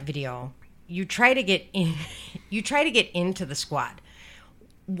part of that video, you try to get in, you try to get into the squad.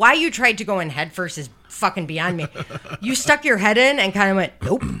 Why you tried to go in head first is fucking beyond me. You stuck your head in and kind of went,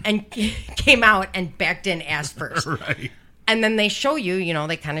 nope, and came out and backed in ass first. Right. And then they show you, you know,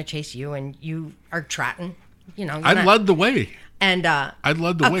 they kind of chase you and you are trotting. You know, I led the way. And I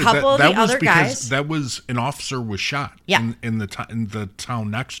led the way. A couple of the other because guys. That was an officer was shot. Yeah. in the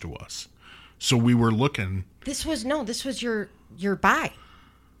town next to us. So we were looking. This was your buy,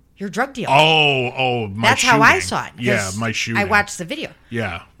 your drug deal. Oh, my That's shooting. how I saw it. Yeah, my shooting. I watched the video.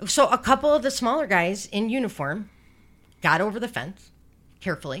 Yeah. So a couple of the smaller guys in uniform got over the fence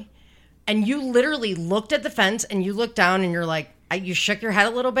carefully, and you literally looked at the fence and you looked down and you're like. You shook your head a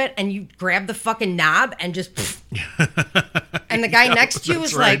little bit and you grabbed the fucking knob and just. And the guy next to you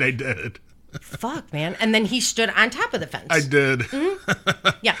was like, I did. Fuck, man. And then he stood on top of the fence. I did. Mm-hmm.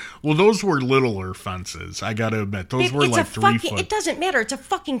 Yeah. Well, those were littler fences. I got to admit. Those were like 3 foot. It doesn't matter. It's a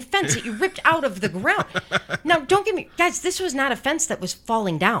fucking fence that you ripped out of the ground. Now, don't get me. Guys, this was not a fence that was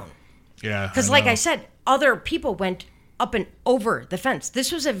falling down. Yeah. Because like I said, other people went up and over the fence. This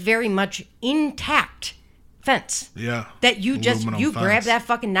was a very much intact fence. Yeah. That you grab that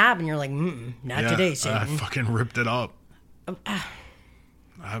fucking knob and you're like, not today, Satan. I fucking ripped it up.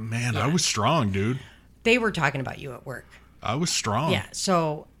 Man, I was strong, dude. They were talking about you at work. I was strong. Yeah.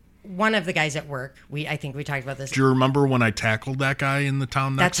 So one of the guys at work, I think we talked about this. Do you remember when I tackled that guy in the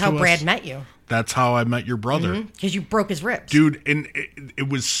town next to us? That's how Brad met you. That's how I met your brother. Because you broke his ribs. Dude, and it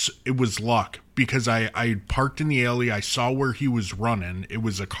was luck because I parked in the alley. I saw where he was running. It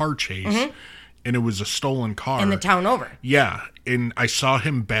was a car chase. And it was a stolen car. In the town over. Yeah. And I saw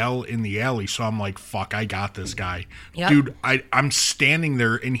him bail in the alley. So I'm like, fuck, I got this guy. Yep. Dude, I'm standing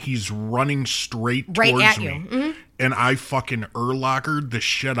there and he's running straight right towards at me. you. Mm-hmm. And I fucking lockered the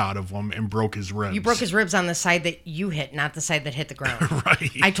shit out of him and broke his ribs. You broke his ribs on the side that you hit, not the side that hit the ground.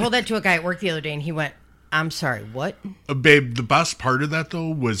 Right. I told that to a guy at work the other day and he went, I'm sorry, what? Babe, the best part of that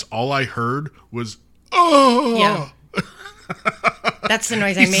though was all I heard was, oh. Yeah. That's the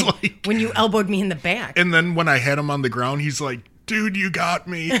noise I made like, when you elbowed me in the back. And then when I had him on the ground, he's like, dude, you got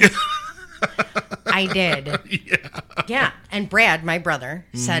me. I did. Yeah. And Brad, my brother,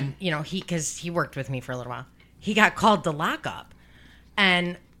 said, you know, because he worked with me for a little while, he got called to lockup.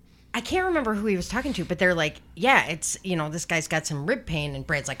 And I can't remember who he was talking to, but they're like, yeah, it's, you know, this guy's got some rib pain. And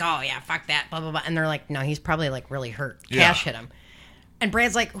Brad's like, oh, yeah, fuck that, blah, blah, blah. And they're like, no, he's probably like really hurt. Cash hit him. And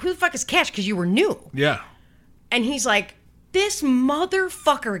Brad's like, who the fuck is Cash? Because you were new. Yeah. And he's like, this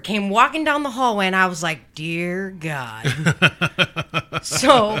motherfucker came walking down the hallway, and I was like, dear God.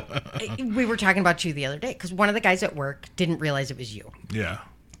 So we were talking about you the other day, because one of the guys at work didn't realize it was you. Yeah.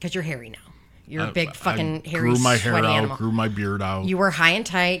 Because you're hairy now. You're a big fucking hairy, grew my hair sweaty out, animal. grew my beard out. You were high and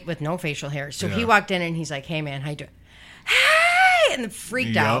tight with no facial hair. So he walked in and he's like, hey, man, how you doing? Hey! And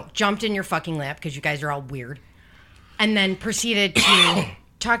freaked out, jumped in your fucking lap because you guys are all weird. And then proceeded to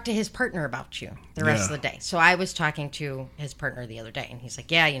talk to his partner about you the rest of the day. So I was talking to his partner the other day, and he's like,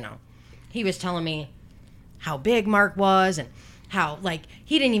 yeah, you know, he was telling me how big Mark was and how, like,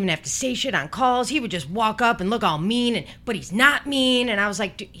 he didn't even have to say shit on calls. He would just walk up and look all mean, but he's not mean. And I was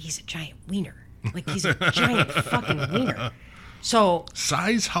like, dude, he's a giant wiener. Like, he's a giant fucking wiener. So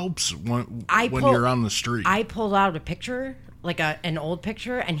size helps when you're on the street. I pulled out a picture, like an old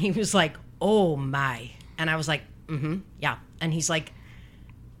picture, and he was like, oh my. And I was like, yeah. And he's like,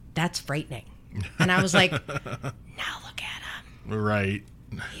 that's frightening. And I was like, now look at him. Right.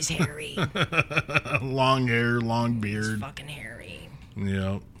 He's hairy. Long hair, long beard. He's fucking hairy.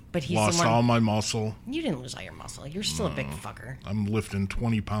 Yep. But he's lost all my muscle. You didn't lose all your muscle. You're still a big fucker. I'm lifting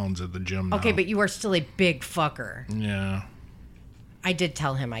 20 pounds at the gym now. Okay, but you are still a big fucker. Yeah. I did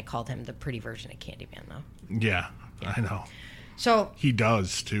tell him I called him the pretty version of Candyman, though. Yeah, I know. So he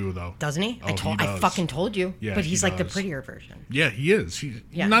does too, though. Doesn't he? Oh, I fucking told you. Yeah, but he's he like the does. prettier version. Yeah, he is. He's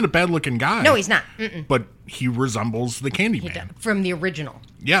not a bad-looking guy. No, he's not. Mm-mm. But he resembles the Candyman. From the original.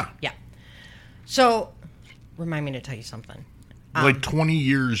 Yeah. Yeah. So, remind me to tell you something. Like 20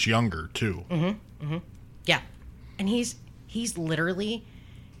 years younger, too. Yeah. And he's literally,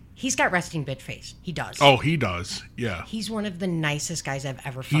 he's got resting bitch face. He does. Oh, he does. Yeah. He's one of the nicest guys I've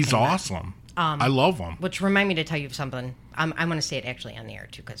ever fucking He's met. awesome. I love him. Which remind me to tell you something. I'm going to say it actually on the air,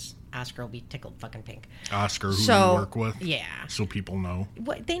 too, because Oscar will be tickled fucking pink. Oscar, who you work with? Yeah. So people know.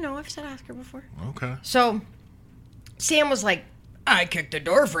 What, they know I've said Oscar before. Okay. So, Sam was like, I kicked the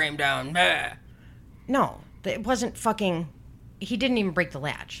door frame down. Bah. No, it wasn't fucking... He didn't even break the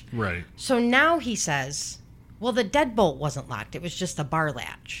latch. Right. So now he says, well, the deadbolt wasn't locked. It was just the bar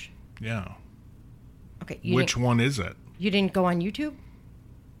latch. Yeah. Okay. Which one is it? You didn't go on YouTube?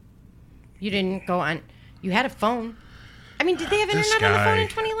 You didn't go on... You had a phone. I mean, did they have internet on the phone in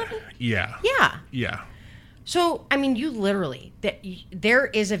 2011? Yeah. Yeah. Yeah. So, I mean, you literally... There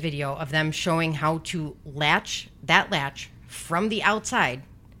is a video of them showing how to latch that latch from the outside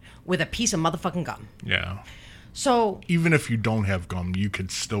with a piece of motherfucking gum. Yeah. So even if you don't have gum, you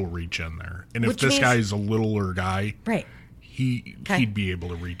could still reach in there. And if this guy is a littler guy, right, he'd be able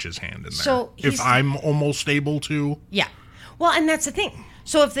to reach his hand in there. So if I'm almost able to. Yeah. Well, and that's the thing.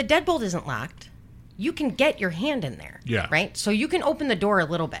 So if the deadbolt isn't locked, you can get your hand in there. Yeah. Right? So you can open the door a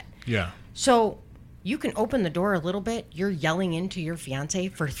little bit. Yeah. So you can open the door a little bit. You're yelling into your fiance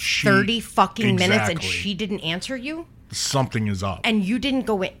for 30 fucking minutes and she didn't answer you. Something is up. And you didn't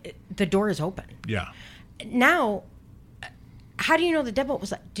go in. The door is open. Yeah. Now, how do you know the deadbolt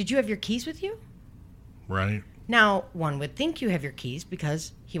was locked? Did you have your keys with you? Right. Now, one would think you have your keys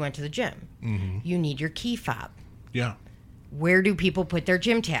because he went to the gym. Mm-hmm. You need your key fob. Yeah. Where do people put their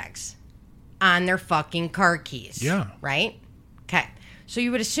gym tags? On their fucking car keys. Yeah. Right? Okay. So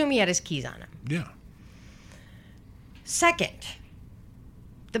you would assume he had his keys on him. Yeah. Second,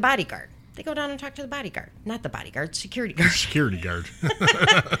 the bodyguard. They go down and talk to the bodyguard. Not the bodyguard, security guard. Security guard.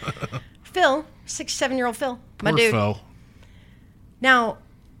 Phil, 7-year-old Phil. My Poor dude. Phil. Now,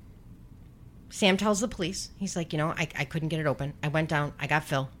 Sam tells the police, he's like, I couldn't get it open. I went down. I got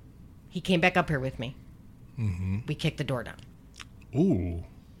Phil. He came back up here with me. Mm-hmm. We kicked the door down. Ooh.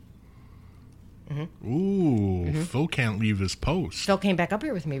 Mm-hmm. Ooh. Mm-hmm. Phil can't leave his post. Phil came back up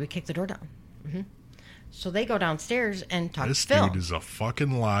here with me. We kicked the door down. Mm-hmm. So they go downstairs and talk to Phil. This dude is a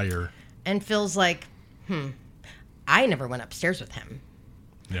fucking liar. And Phil's like, I never went upstairs with him.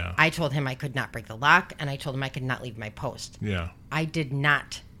 Yeah. I told him I could not break the lock, and I told him I could not leave my post. Yeah. I did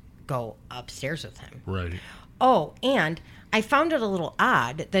not go upstairs with him. Right. Oh, and I found it a little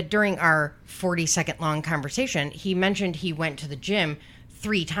odd that during our 40-second long conversation, he mentioned he went to the gym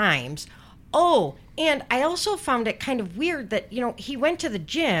 3 times. Oh, and I also found it kind of weird that, he went to the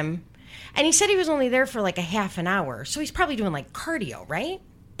gym, and he said he was only there for like a half an hour. So he's probably doing like cardio, right?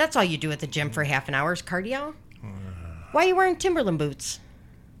 That's all you do at the gym for half an hour is cardio? Why are you wearing Timberland boots?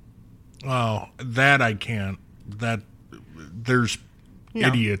 Oh, that I can't. There's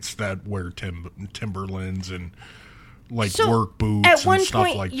idiots that wear Timberlands and work boots at one and stuff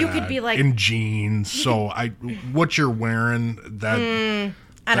point, like you that. could be like, in jeans. So what you're wearing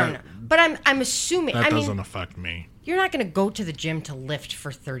I don't know, but I'm assuming that doesn't affect me. You're not going to go to the gym to lift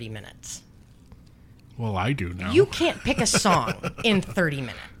for 30 minutes. Well, I do now. You can't pick a song in 30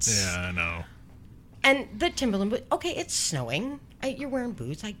 minutes. Yeah, I know. And the Timberland, okay, it's snowing. You're wearing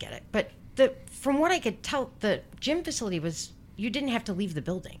boots, I get it. But from what I could tell, the gym facility was, you didn't have to leave the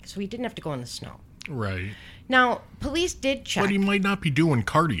building. So you didn't have to go in the snow. Right. Now, police did check. But he might not be doing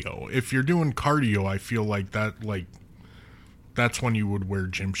cardio. If you're doing cardio, I feel like that's when you would wear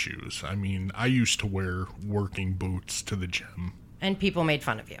gym shoes. I mean, I used to wear working boots to the gym. And people made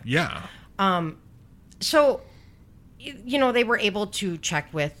fun of you. Yeah. So, they were able to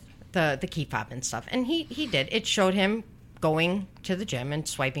check with the key fob and stuff. And he did. It showed him going to the gym and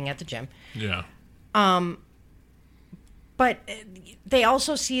swiping at the gym. Yeah. But they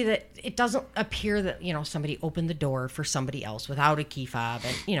also see that it doesn't appear that, somebody opened the door for somebody else without a key fob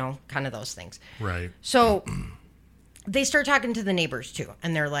and, kind of those things. Right. So they start talking to the neighbors too.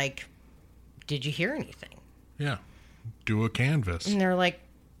 And they're like, did you hear anything? Yeah. Do a canvas. And they're like,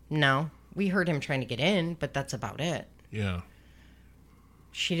 no, we heard him trying to get in, but that's about it. Yeah.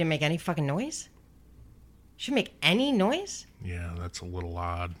 She didn't make any fucking noise? She didn't make any noise? Yeah, that's a little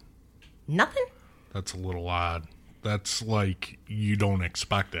odd. Nothing? That's a little odd. That's like, you don't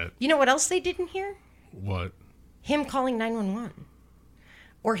expect it. You know what else they didn't hear? What? Him calling 911.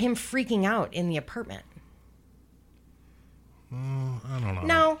 Or him freaking out in the apartment. I don't know.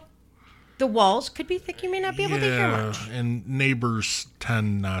 No. The walls could be thick. You may not be able to hear much. And neighbors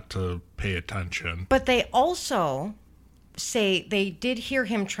tend not to pay attention. But they also say they did hear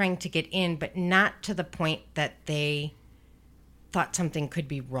him trying to get in, but not to the point that they thought something could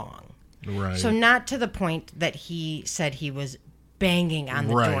be wrong. Right. So not to the point that he said he was banging on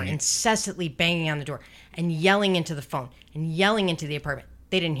the door, incessantly banging on the door and yelling into the phone and yelling into the apartment.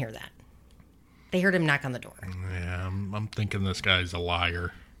 They didn't hear that. They heard him knock on the door. Yeah, I'm thinking this guy's a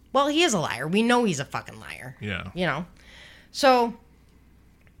liar. Well, he is a liar. We know he's a fucking liar. Yeah. So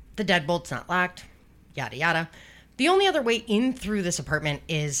the deadbolt's not locked, yada, yada. The only other way in through this apartment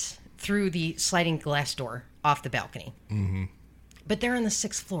is through the sliding glass door off the balcony. Mm-hmm. But they're on the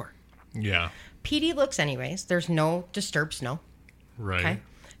 6th floor. Yeah. PD looks anyways. There's no disturbed snow. Right. Okay.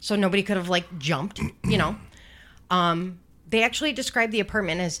 So nobody could have jumped, They actually described the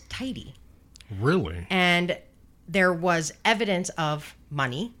apartment as tidy. Really? And there was evidence of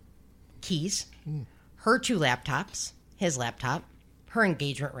money, keys, her 2 laptops, his laptop, her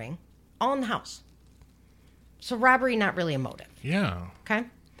engagement ring, all in the house. So robbery, not really a motive. Yeah. Okay.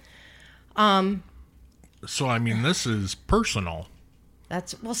 So, I mean, this is personal.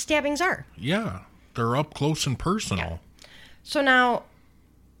 Stabbings are. Yeah. They're up close and personal. Yeah. So now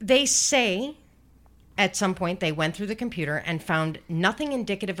they say at some point they went through the computer and found nothing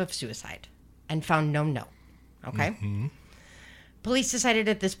indicative of suicide and found no note. Okay. Mm-hmm. Police decided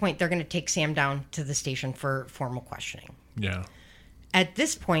at this point they're going to take Sam down to the station for formal questioning. Yeah. At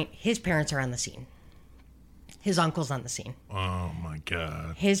this point, his parents are on the scene. His uncle's on the scene. Oh, my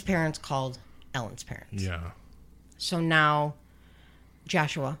God. His parents called Ellen's parents. Yeah. So now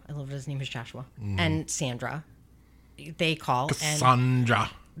Joshua, I love his name is Joshua, and Sandra, they call.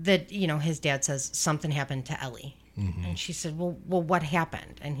 Cassandra. And his dad says something happened to Ellie. Mm-hmm. And she said, well, what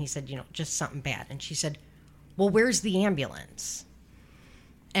happened? And he said, just something bad. And she said, well, where's the ambulance?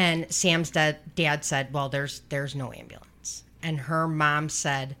 And Sam's dad said, well, there's no ambulance. And her mom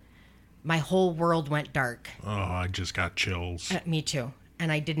said, my whole world went dark. Oh, I just got chills. Me too.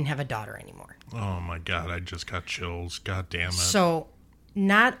 And I didn't have a daughter anymore. Oh, my God. I just got chills. God damn it. So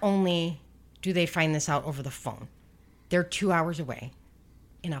not only do they find this out over the phone, they're 2 hours away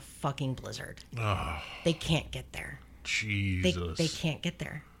in a fucking blizzard. Oh, they can't get there. Jesus. They can't get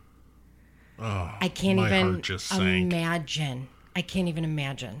there. Oh, I can't my even heart just sank. imagine. I can't even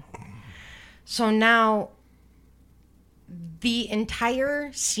imagine. So now the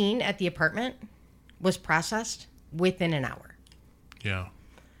entire scene at the apartment was processed within an hour. Yeah.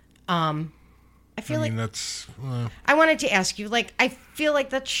 I feel like that's. I wanted to ask you, I feel like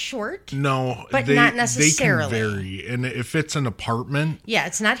that's short. No, but not necessarily. They can vary, and if it's an apartment, yeah,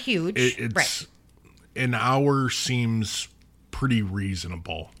 it's not huge. It's right. An hour seems pretty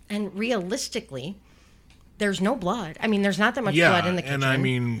reasonable. And realistically, there's no blood. I mean, there's not that much blood in the kitchen. And I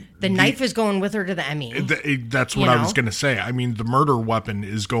mean, the knife is going with her to the ME. That's what I was going to say. I mean, the murder weapon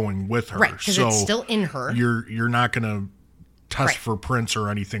is going with her, right? Because it's still in her. You're not going to test for prints or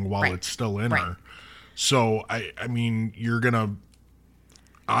anything while it's still in her. So I mean, you're going to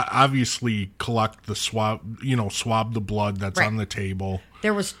obviously collect the swab the blood that's on the table.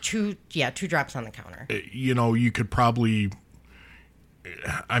 There was two drops on the counter. You could probably,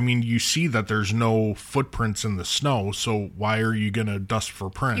 I mean, you see that there's no footprints in the snow, so why are you going to dust for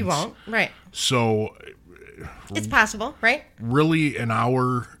prints? You won't, right. So it's possible, right? Really, an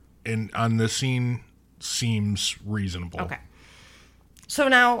hour on this scene seems reasonable. Okay. So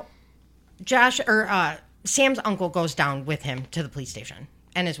now Sam's uncle goes down with him to the police station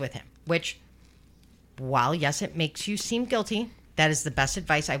and is with him, which, while yes, it makes you seem guilty, that is the best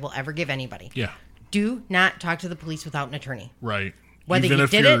advice I will ever give anybody. Yeah. Do not talk to the police without an attorney. Right. Whether Even you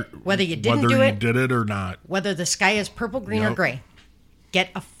if did you're- it, whether you didn't whether do you it, did it or not. whether the sky is purple, green, or Yep. gray, get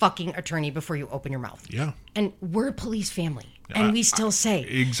a fucking attorney before you open your mouth. Yeah. And we're a police family, and we still say,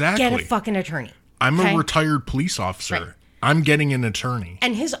 exactly. get a fucking attorney. I'm okay? a retired police officer. Right. I'm getting an attorney.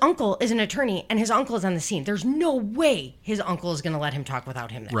 And his uncle is an attorney, and his uncle is on the scene. There's no way his uncle is going to let him talk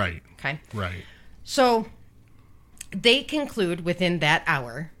without him there. Right. Okay? Right. So they conclude within that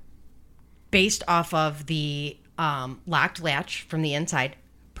hour, based off of the locked latch from the inside,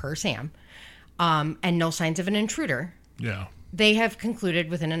 per Sam, and no signs of an intruder, Yeah. they have concluded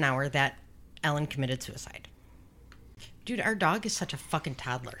within an hour that Ellen committed suicide. Dude, our dog is such a fucking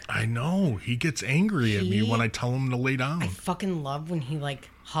toddler. I know. He gets angry at me He- when I tell him to lay down. I fucking love when he, like,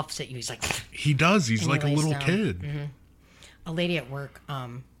 huffs at you. He's like... He does. He's And he like a lays little down. kid. A lady at work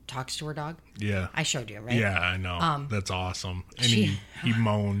talks to her dog. Yeah. I showed you, right? Yeah, I know. That's awesome. And she- he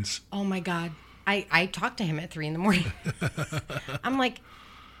moans. Oh, my God. I talked to him at 3 a.m. I'm like,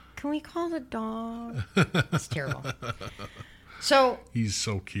 can we call the dog? It's terrible. So He's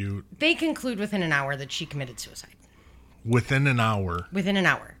so cute. they conclude within an hour that she committed suicide. Within an hour. Within an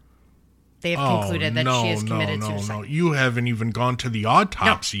hour. They have concluded that she has committed suicide. No. You haven't even gone to the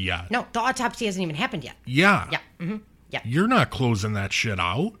autopsy yet. No, the autopsy hasn't even happened yet. Yeah. Yeah. Mm-hmm. Yeah. You're not closing that shit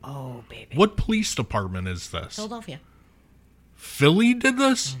out. Oh, baby. What police department is this? Philadelphia. Philly did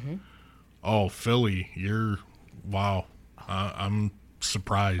this? Mm-hmm. Oh, Philly. Wow. I'm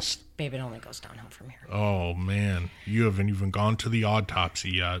surprised. Babe, it only goes downhill from here. Oh, man. You haven't even gone to the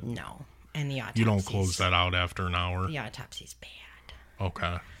autopsy yet. No. And the autopsy. You don't close that out after an hour. The autopsy's bad.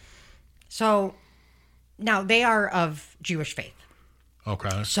 Okay. So now they are of Jewish faith.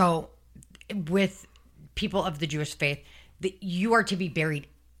 Okay. So with people of the Jewish faith, you are to be buried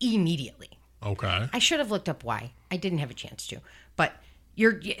immediately. Okay. I should have looked up why. I didn't have a chance to. But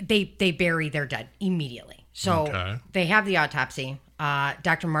they bury their dead immediately. So Okay. they have the autopsy.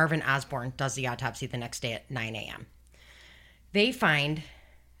 Dr. Marvin Osborne does the autopsy the next day at 9 a.m. They find,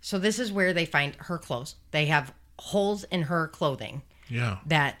 so this is where they find her clothes. They have holes in her clothing Yeah.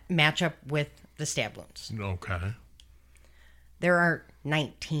 that match up with the stab wounds. Okay. There are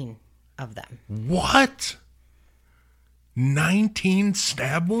 19 of them. What? 19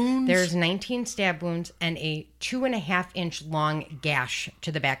 stab wounds? There's 19 stab wounds and a 2.5-inch long gash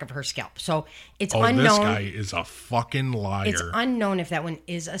to the back of her scalp. So it's unknown. This guy is a fucking liar. It's unknown if that one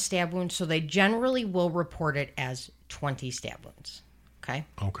is a stab wound. So they generally will report it as 20 stab wounds. Okay.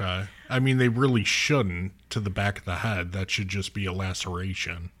 Okay. I mean, they really shouldn't to the back of the head. That should just be a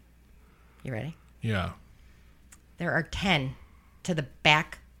laceration. You ready? Yeah. There are 10 to the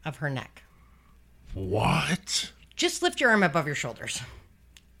back of her neck. What? Just lift your arm above your shoulders.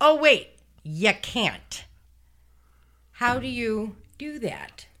 Oh, wait. You can't. How do you do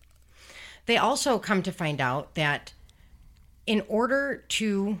that? They also come to find out that in order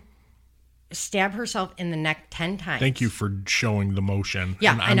to stab herself in the neck 10 times. Thank you for showing the motion.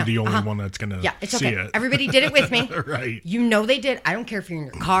 Yeah, and I I'm know. the only one that's going to it's see okay. it. Everybody did it with me. Right. You know they did. I don't care if you're in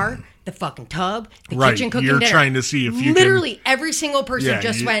your car, the fucking tub, the Right. kitchen cooking You're dinner. trying to see if you Literally every single person Yeah,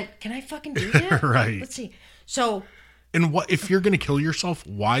 just you- went, can I fucking do that? Right. Let's see. So, And what if you're going to kill yourself?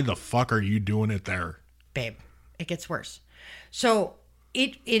 Why the fuck are you doing it there? babe, it gets worse. So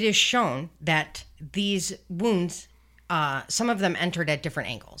it is shown that these wounds, some of them entered at different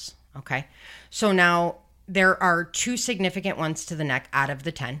angles. Okay. So now there are 2 significant ones to the neck out of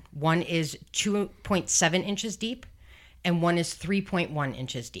the 10. One is 2.7 inches deep and one is 3.1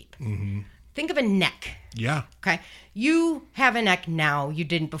 inches deep. Mm-hmm. Think of a neck. Yeah. Okay. You have a neck now. You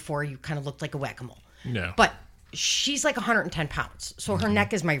didn't before. You kind of looked like a whack-a-mole. Yeah. But she's like 110 pounds. So her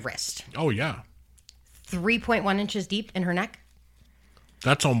neck is my wrist. Oh, yeah. 3.1 inches deep in her neck.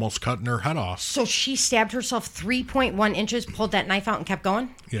 That's almost cutting her head off. So she stabbed herself 3.1 inches, pulled that knife out, and kept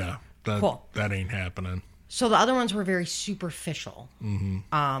going. Yeah. Cool. That ain't happening. So the other ones were very superficial.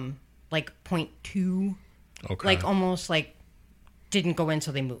 Mm-hmm. Like 0.2. Okay. Like almost like didn't go in,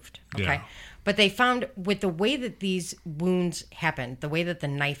 so they moved. Okay. Yeah. But they found with the way that these wounds happened, the way that the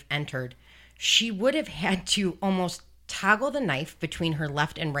knife entered, she would have had to almost toggle the knife between her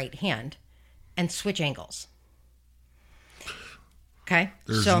left and right hand and switch angles. Okay.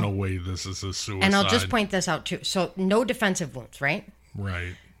 There's no way this is a suicide. And I'll just point this out too. So no defensive wounds, right?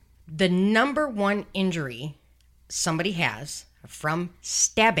 Right. The number one injury somebody has from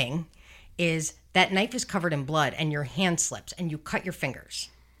stabbing is that knife is covered in blood and your hand slips and you cut your fingers,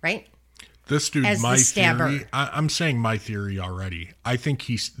 right? This dude, As the my stabber. theory, I'm saying my theory already. I think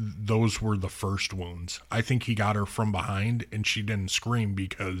those were the first wounds. I think he got her from behind and she didn't scream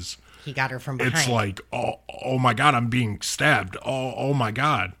because He got her from behind. it's like, oh my God, I'm being stabbed. Oh my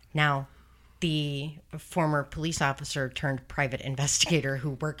God. Now, the former police officer turned private investigator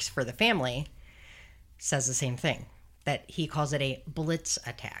who works for the family says the same thing, that he calls it a blitz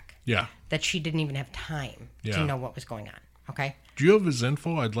attack. Yeah. That she didn't even have time to know what was going on. Okay. Do you have his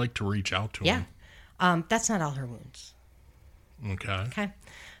info? I'd like to reach out to him. Yeah. That's not all her wounds. Okay. Okay.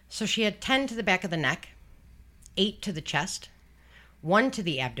 So she had 10 to the back of the neck, 8 to the chest, 1 to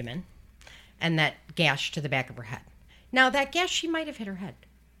the abdomen, and that gash to the back of her head. Now, that gash, she might have hit her head.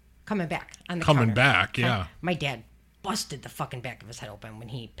 Coming back on the Coming counter. back, yeah. My dad busted the fucking back of his head open when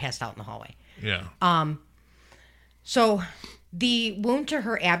he passed out in the hallway. Yeah. So the wound to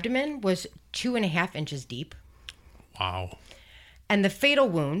her abdomen was 2.5 inches deep. Wow. And the fatal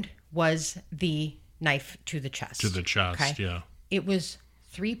wound was the knife to the chest. To the chest, okay? yeah. It was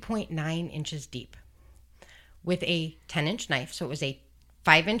 3.9 inches deep with a 10-inch knife. So it was a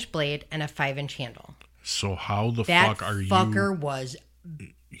 5-inch blade and a 5-inch handle. So how the fuck are you... That fucker was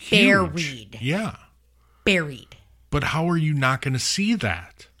huge. buried. Yeah. Buried. But how are you not going to see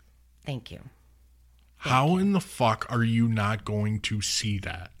that? Thank you. How in the fuck are you not going to see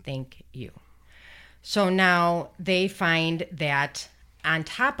that? Thank you. So now they find that on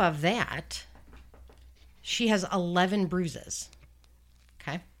top of that, she has 11 bruises.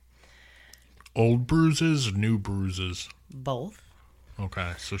 Okay. Old bruises, new bruises? Both.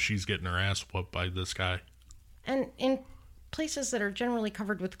 Okay, so she's getting her ass whooped by this guy. And in places that are generally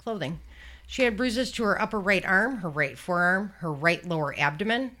covered with clothing. She had bruises to her upper right arm, her right forearm, her right lower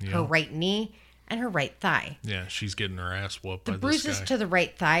abdomen, her right knee, and her right thigh. Yeah, she's getting her ass whooped by The this bruises guy. to the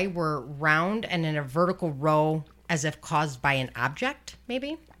right thigh were round and in a vertical row as if caused by an object,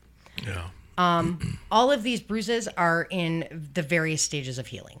 maybe. Yeah. All of these bruises are in the various stages of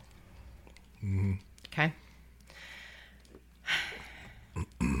healing. Mm-hmm. Okay.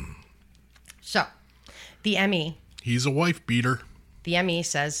 So, the ME. He's a wife beater. The ME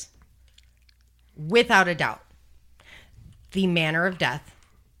says, without a doubt, the manner of death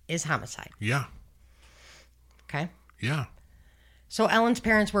is homicide. Yeah. Okay. Yeah. So Ellen's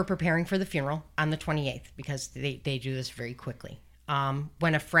parents were preparing for the funeral on the 28th because they do this very quickly.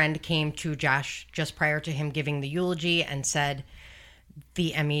 When a friend came to Josh just prior to him giving the eulogy and said,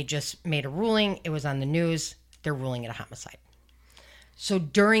 the ME just made a ruling. It was on the news. They're ruling it a homicide. So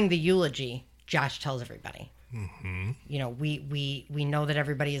during the eulogy, Josh tells everybody, you know, we know that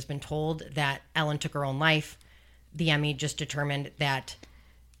everybody has been told that Ellen took her own life. The ME just determined that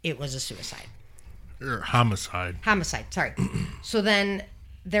it was a suicide. Or homicide. Homicide, sorry. So then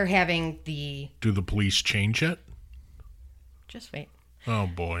they're having the... Do the police change it? Just wait. Oh,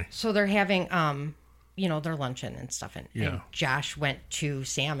 boy. So they're having, you know, their luncheon and stuff. And Josh went to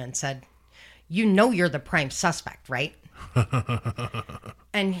Sam and said, you know you're the prime suspect, right?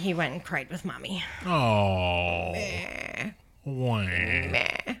 And he went and cried with Mommy. Oh. Meh. Wah.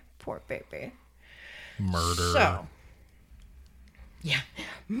 Meh. Poor baby. Murder. So. Yeah.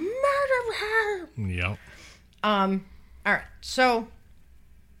 Murder her. Yep. All right. So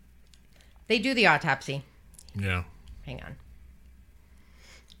they do the autopsy. Yeah. Hang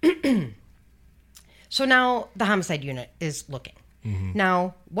on. So now the homicide unit is looking. Mm-hmm.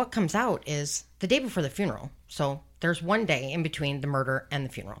 Now, what comes out is the day before the funeral. So there's one day in between the murder and the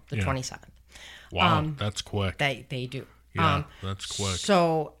funeral, the 27th. Wow, that's quick. They do. Yeah, that's quick.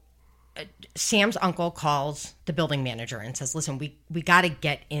 So Sam's uncle calls the building manager and says, listen, we got to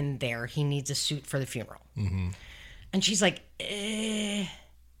get in there. He needs a suit for the funeral. Mm-hmm. And she's like, I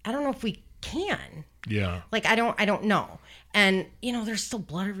don't know if we can. Yeah. Like, I don't know. And, you know, there's still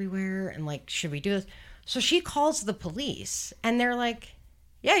blood everywhere. And, like, should we do this? So she calls the police. And they're like,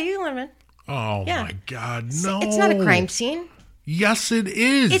 yeah, you can let him in. Oh, yeah. My God. No. It's not a crime scene. Yes, it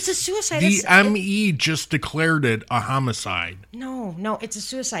is. It's a suicide. The ME just declared it a homicide. No, it's a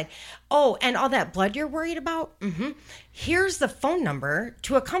suicide. Oh, and all that blood you're worried about? Mm-hmm. Here's the phone number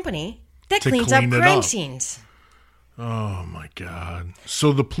to a company that cleans up crime scenes. Oh, my God.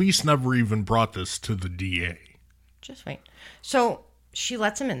 So the police never even brought this to the DA. Just wait. So she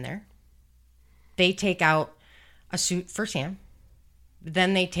lets him in there. They take out a suit for Sam.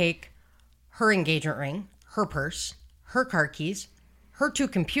 Then they take her engagement ring, her purse, her car keys, her 2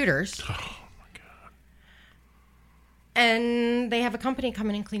 computers. Oh, my God. And they have a company come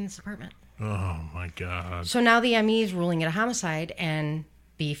in and clean this apartment. Oh, my God. So now the ME is ruling it a homicide, and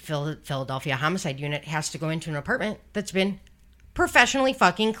the Philadelphia homicide unit has to go into an apartment that's been professionally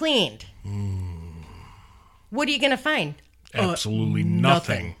fucking cleaned. What are you going to find? Absolutely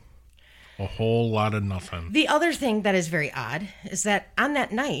nothing. A whole lot of nothing. The other thing that is very odd is that on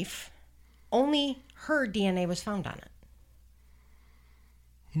that knife, only her DNA was found on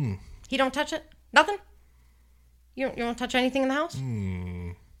it. He don't touch it? Nothing? You don't touch anything in the house?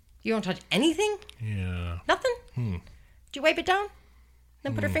 You don't touch anything? Yeah. Nothing? Did you wipe it down?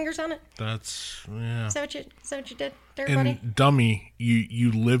 Then put her fingers on it? That's, yeah. Is that what you did there, buddy? And dummy,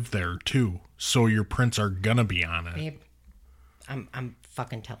 you live there too, so your prints are gonna be on it. Babe, I'm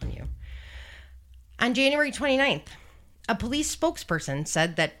fucking telling you. On January 29th, a police spokesperson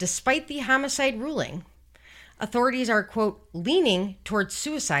said that despite the homicide ruling, authorities are, quote, leaning towards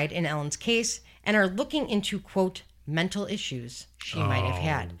suicide in Ellen's case and are looking into, quote, mental issues she might have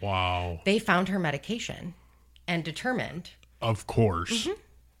had. Wow. They found her medication and determined... Of course.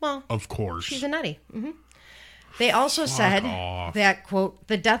 Well, of course. She's a nutty. They also said that, quote,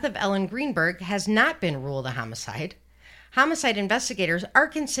 the death of Ellen Greenberg has not been ruled a homicide. Homicide investigators are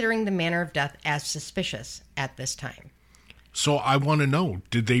considering the manner of death as suspicious at this time. So I want to know,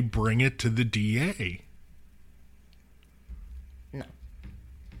 did they bring it to the DA? No.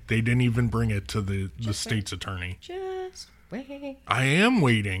 They didn't even bring it to the state's attorney. Just wait. I am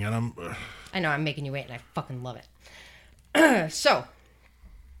waiting, and I know, I'm making you wait, and I fucking love it. So,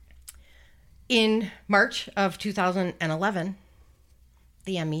 in March of 2011,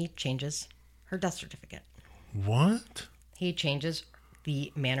 the ME changes her death certificate. What? He changes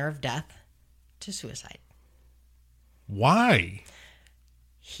the manner of death to suicide. Why?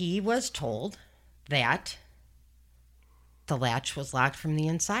 He was told that the latch was locked from the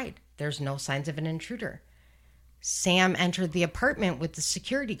inside. There's no signs of an intruder. Sam entered the apartment with the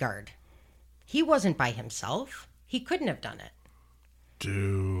security guard. He wasn't by himself. He couldn't have done it.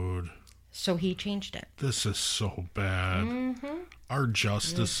 Dude. So he changed it. This is so bad. Our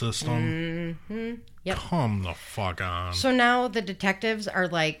justice system. Yep. Come the fuck on. So now the detectives are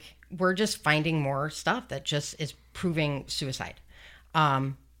like, we're just finding more stuff that just is proving suicide.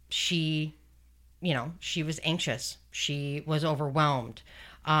 She was anxious. She was overwhelmed.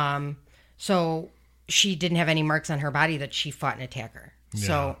 So she didn't have any marks on her body that she fought an attacker. Yeah.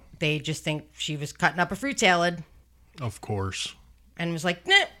 So they just think she was cutting up a fruit salad. Of course. And was like,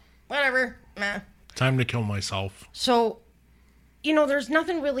 nah, whatever. Nah. Time to kill myself. So, there's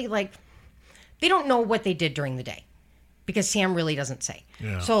nothing really like, they don't know what they did during the day because Sam really doesn't say.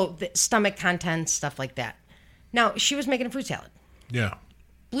 Yeah. So the stomach contents, stuff like that. Now, she was making a fruit salad. Yeah.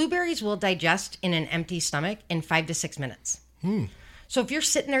 Blueberries will digest in an empty stomach in 5 to 6 minutes. So if you're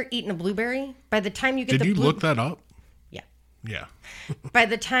sitting there eating a blueberry, by the time you get Did you look that up? Yeah. By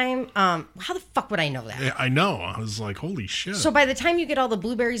the time, how the fuck would I know that? I know. I was like, holy shit. So by the time you get all the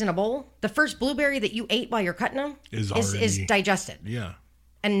blueberries in a bowl, the first blueberry that you ate while you're cutting them is digested. Yeah.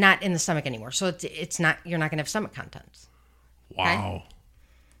 And not in the stomach anymore. So it's not, you're not going to have stomach contents. Wow.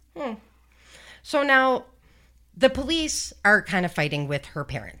 Okay? So now the police are kind of fighting with her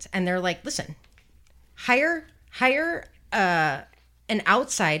parents. And they're like, listen, hire an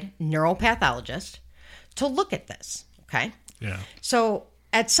outside neuropathologist to look at this. Okay? Yeah. So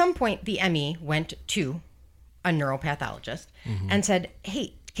at some point, the ME went to a neuropathologist and said,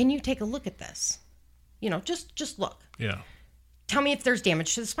 hey, can you take a look at this? Just look. Yeah. Tell me if there's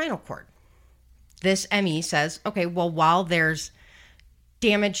damage to the spinal cord. This ME says, okay, well, while there's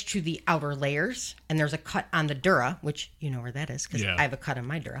damage to the outer layers and there's a cut on the dura, which you know where that is because I have a cut on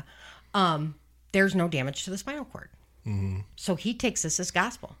my dura, there's no damage to the spinal cord. So he takes this as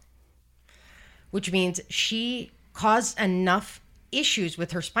gospel, which means she caused enough issues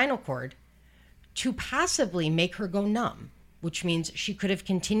with her spinal cord to possibly make her go numb, which means she could have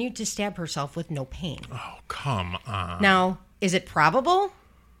continued to stab herself with no pain. Oh, come on. Now, is it probable?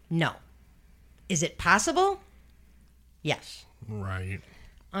 No. Is it possible? Yes. Right.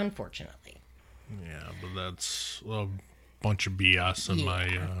 Unfortunately. Yeah, but that's a bunch of BS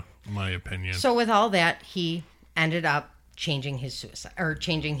in my opinion. So with all that, he ended up changing his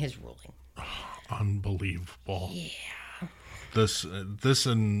ruling. Unbelievable. Yeah. This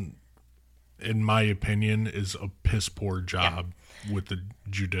in my opinion is a piss poor job with the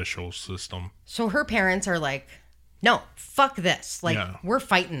judicial system. So her parents are like, no, fuck this. We're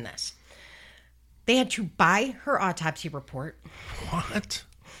fighting this. They had to buy her autopsy report. What?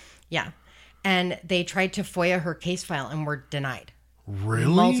 Yeah. And they tried to FOIA her case file and were denied. Really?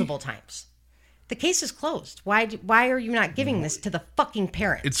 Multiple times. The case is closed. Why are you not giving this to the fucking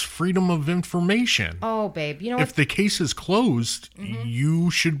parents? It's freedom of information. Oh, babe. You know what? If the case is closed,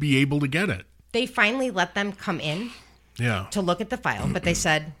 you should be able to get it. They finally let them come in to look at the file, but they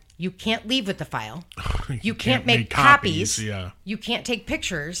said, you can't leave with the file. You can't make copies. Yeah. You can't take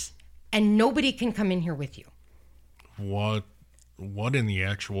pictures, and nobody can come in here with you. What in the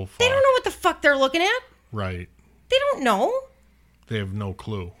actual fuck? They don't know what the fuck they're looking at. Right. They don't know. They have no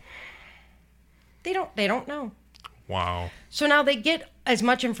clue. They don't know. Wow. So now they get as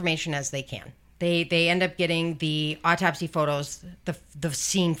much information as they can. They end up getting the autopsy photos, the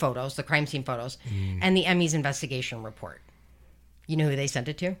scene photos, the crime scene photos, and the Emmys investigation report. You know who they sent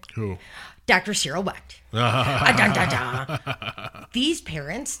it to? Who? Dr. Cyril Wecht. These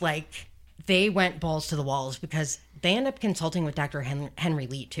parents, like, they went balls to the walls because they end up consulting with Dr. Henry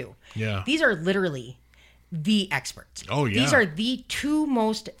Lee, too. Yeah. These are literally the experts. Oh, yeah. These are the two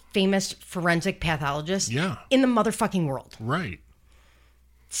most famous forensic pathologists in the motherfucking world. Right.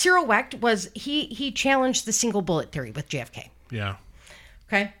 Cyril Wecht he challenged the single bullet theory with JFK. Yeah.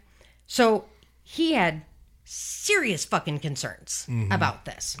 Okay. So he had serious fucking concerns about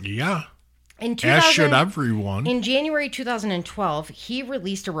this. Yeah. As should everyone. In January 2012, he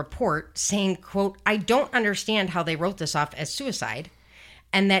released a report saying, quote, I don't understand how they wrote this off as suicide,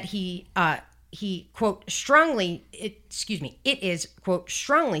 and that he quote, it is, quote,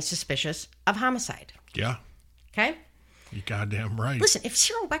 strongly suspicious of homicide. Yeah. Okay? You goddamn right. Listen, if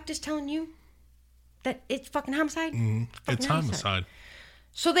Cyril Wecht is telling you that it's fucking homicide, it's homicide.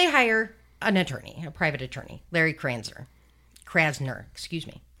 So they hire an attorney, a private attorney, Larry Krasner, excuse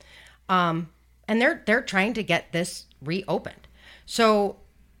me. And they're trying to get this reopened. So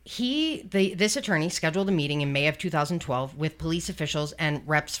this attorney scheduled a meeting in May of 2012 with police officials and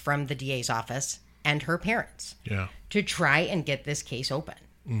reps from the DA's office and her parents to try and get this case open.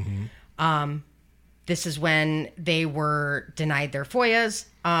 Mm-hmm. This is when they were denied their FOIAs.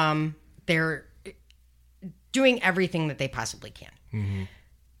 They're doing everything that they possibly can. Mm-hmm.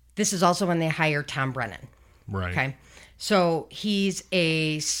 This is also when they hire Tom Brennan. Right. Okay. So he's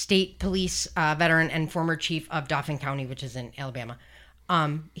a state police veteran and former chief of Dauphin County, which is in Alabama.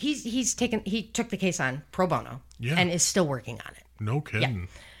 He took the case on pro bono and is still working on it. No kidding. Yeah.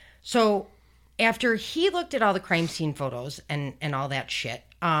 So after he looked at all the crime scene photos and all that shit,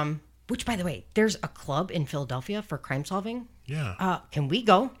 which, by the way, there's a club in Philadelphia for crime solving. Yeah. Can we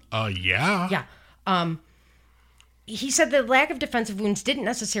go? Yeah. Yeah. He said the lack of defensive wounds didn't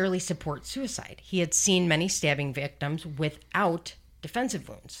necessarily support suicide. He had seen many stabbing victims without defensive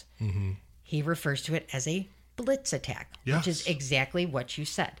wounds. Mm-hmm. He refers to it as a blitz attack, which is exactly what you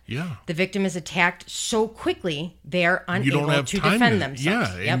said. Yeah. The victim is attacked so quickly, they are unable to defend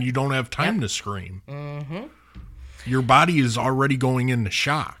themselves. Yeah, and you don't have time to scream. Mm-hmm. Your body is already going into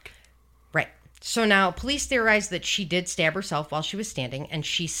shock. Right. So now police theorize that she did stab herself while she was standing, and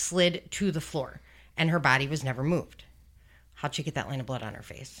she slid to the floor, and her body was never moved. How'd she get that line of blood on her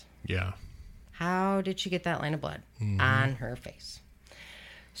face? Yeah. How did she get that line of blood on her face?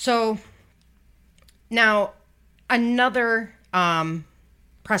 So now another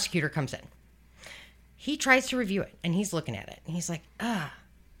prosecutor comes in. He tries to review it, and he's looking at it, and he's like,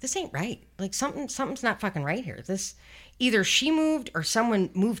 this ain't right. Like, something's not fucking right here. This, either she moved or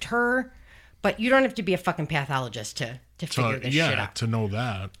someone moved her, but you don't have to be a fucking pathologist to figure this shit out. Yeah, to know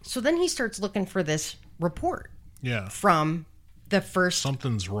that. So then he starts looking for this report. Yeah. From the first...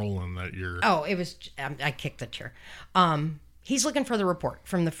 Something's rolling that you're... Oh, it was... I kicked the chair. He's looking for the report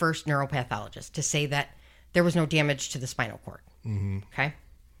from the first neuropathologist to say that there was no damage to the spinal cord. Mm-hmm. Okay?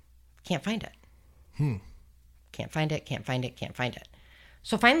 Can't find it. Can't find it.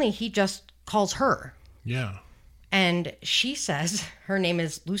 So finally, he just calls her. Yeah. And she says, her name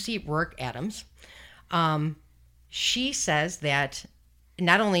is Lucy Rourke Adams. She says that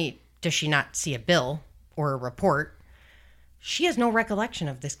not only does she not see a bill or a report, she has no recollection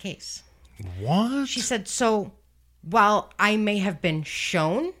of this case. What? She said, so while I may have been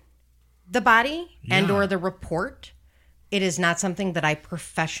shown the body and or the report, it is not something that I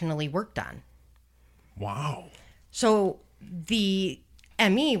professionally worked on. Wow. So the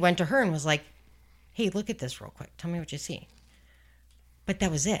ME went to her and was like, hey, look at this real quick. Tell me what you see. But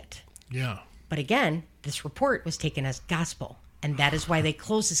that was it. Yeah. But again, this report was taken as gospel. And that is why they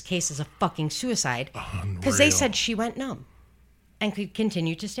closed this case as a fucking suicide. Because they said she went numb and could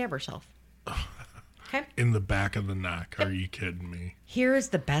continue to stab herself. Okay? In the back of the neck. Yep. Are you kidding me? Here is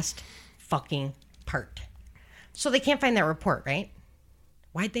the best fucking part. So they can't find that report, right?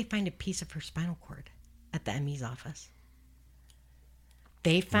 Why'd they find a piece of her spinal cord at the ME's office?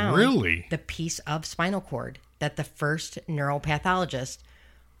 They found the piece of spinal cord that the first neuropathologist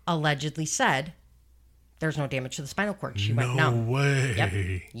allegedly said there's no damage to the spinal cord. She went numb. No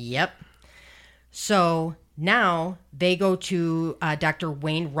way. Yep. So now they go to Dr.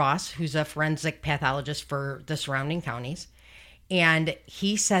 Wayne Ross, who's a forensic pathologist for the surrounding counties. And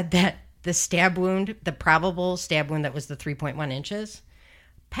he said that the stab wound, the probable stab wound that was the 3.1 inches,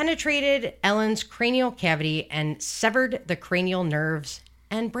 penetrated Ellen's cranial cavity and severed the cranial nerves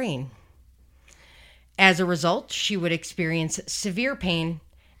and brain. As a result, she would experience severe pain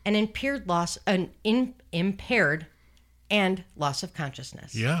and impaired and loss of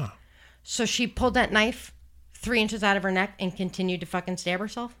consciousness. Yeah. So she pulled that knife 3 inches out of her neck and continued to fucking stab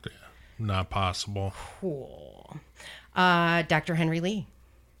herself? Yeah, not possible. Cool. Dr. Henry Lee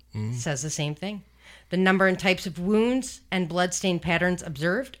says the same thing. The number and types of wounds and bloodstain patterns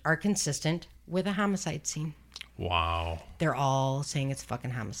observed are consistent with a homicide scene. Wow. They're all saying it's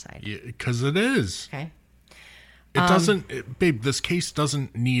fucking homicide. Yeah, because it is. Okay. It doesn't, babe, this case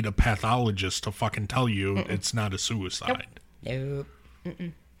doesn't need a pathologist to fucking tell you it's not a suicide. Nope.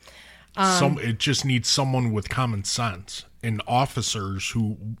 It just needs someone with common sense and officers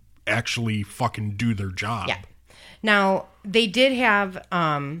who actually fucking do their job. Yeah. Now, they did have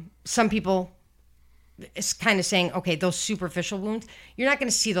some people is kind of saying, okay, those superficial wounds, you're not going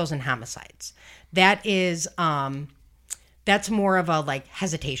to see those in homicides. That is, that's more of a like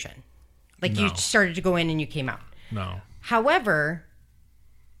hesitation. Like you started to go in and you came out. No. However,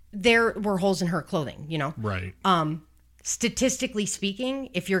 there were holes in her clothing, you know? Right. Statistically speaking,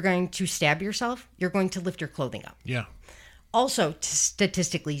 if you're going to stab yourself, you're going to lift your clothing up. Yeah. Also,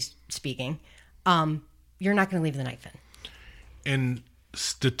 statistically speaking, you're not going to leave the knife in. And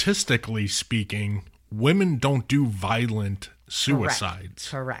statistically speaking, women don't do violent suicides.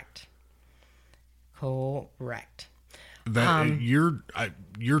 Correct. That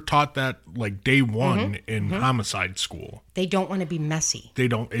you're taught that like day one in homicide school. They don't want to be messy.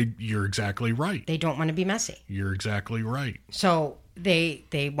 You're exactly right. They don't want to be messy. You're exactly right. So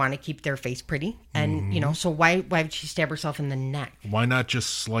they want to keep their face pretty, and you know. So why would she stab herself in the neck? Why not just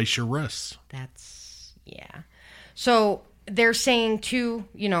slice your wrists? Yeah. So they're saying too,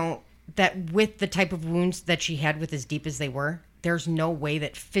 you know, that with the type of wounds that she had, with as deep as they were, there's no way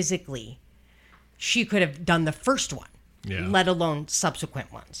that physically she could have done the first one, let alone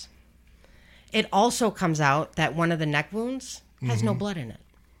subsequent ones. It also comes out that one of the neck wounds has no blood in it.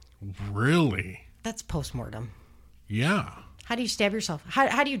 Really? That's postmortem. Yeah. How do you stab yourself?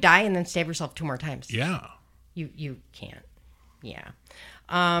 How do you die and then stab yourself 2 more times? Yeah. You can't. Yeah.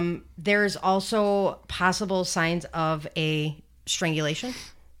 There's also possible signs of a strangulation.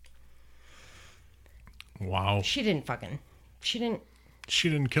 Wow. She didn't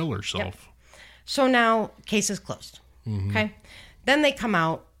kill herself. Yep. So now, case is closed. Okay. Then they come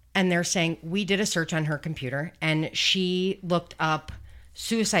out and they're saying, we did a search on her computer and she looked up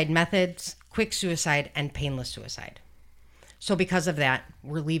suicide methods, quick suicide, and painless suicide. So because of that,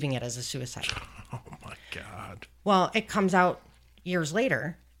 we're leaving it as a suicide. Oh my God. Well, it comes out years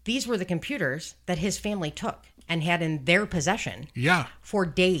later, these were the computers that his family took and had in their possession for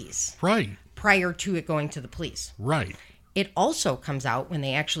days. Right. Prior to it going to the police. Right. It also comes out when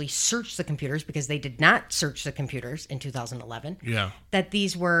they actually searched the computers, because they did not search the computers in 2011. Yeah. That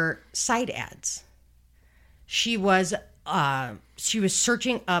these were side ads. She was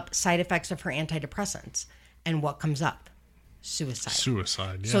searching up side effects of her antidepressants, and what comes up?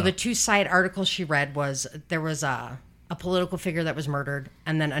 Suicide. Yeah. So the 2 side articles she read was there was a political figure that was murdered,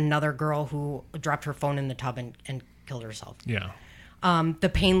 and then another girl who dropped her phone in the tub and killed herself. Yeah.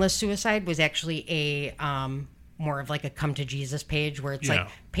 The painless suicide was actually a more of like a come to Jesus page, where it's like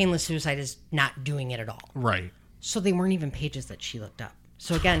painless suicide is not doing it at all. Right. So they weren't even pages that she looked up.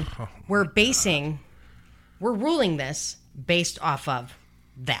 So again, we're ruling this based off of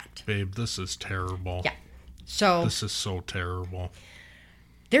that. Babe, this is terrible. Yeah. So this is so terrible.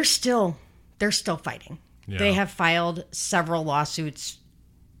 They're still fighting. Yeah. They have filed several lawsuits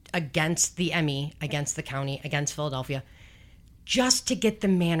against the ME, against the county, against Philadelphia, just to get the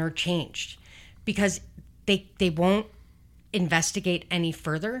manner changed, because they won't investigate any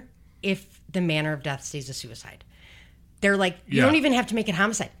further if the manner of death stays a suicide. They're like, you don't even have to make it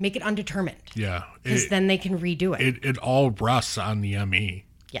homicide. Make it undetermined. Yeah. Because then they can redo it. It all rests on the ME.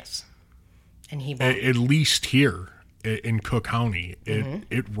 Yes. And he won't. At least here in Cook County,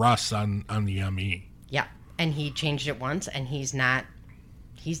 it rests on the ME. Yeah. And he changed it once, and he's not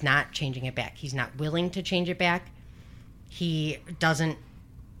changing it back. He's not willing to change it back.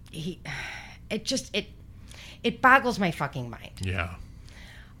 It boggles my fucking mind. Yeah.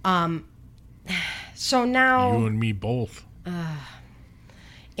 So now... You and me both.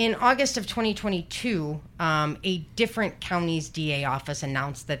 In August of 2022, a different county's DA office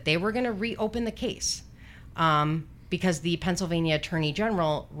announced that they were going to reopen the case because the Pennsylvania Attorney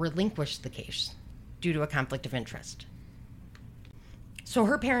General relinquished the case due to a conflict of interest. So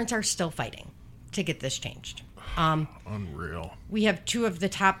her parents are still fighting to get this changed. Unreal. We have 2 of the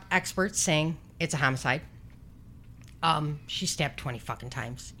top experts saying it's a homicide. She stabbed 20 fucking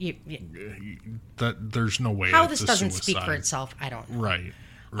times. There's no way. How this doesn't speak for itself, I don't know. Right.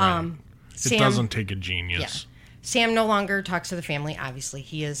 Sam, it doesn't take a genius. Yeah. Sam no longer talks to the family, obviously.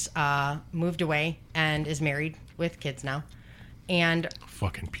 He is moved away and is married with kids now. And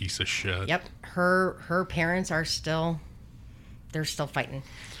fucking piece of shit. Yep. Her parents are still fighting.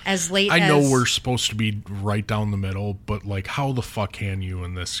 As late I as... know we're supposed to be right down the middle, but like, how the fuck can you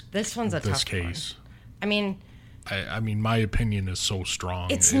in this one's a tough case? One. I mean, my opinion is so strong.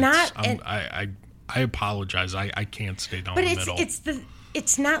 It's not. I apologize. I can't stay down the middle.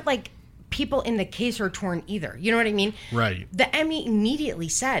 It's not like people in the case are torn either. You know what I mean? Right. The Emmy immediately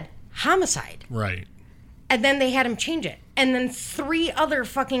said homicide. Right. And then they had him change it. And then 3 other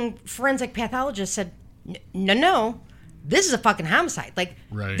fucking forensic pathologists said, no, this is a fucking homicide. Like,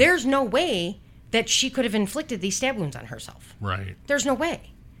 right. There's no way that she could have inflicted these stab wounds on herself. Right. There's no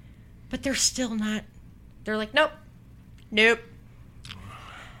way. But they're still not. They're like, nope.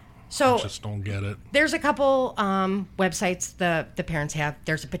 So I just don't get it. There's a couple websites the parents have.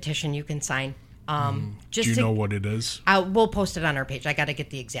 There's a petition you can sign. Do you know what it is? We'll post it on our page. I got to get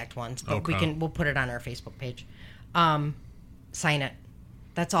the exact ones, but okay. we'll put it on our Facebook page. Sign it.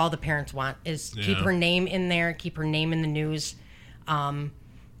 That's all the parents want is keep her name in there, keep her name in the news.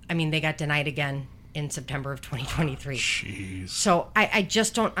 They got denied again in September of 2023. Jeez. So I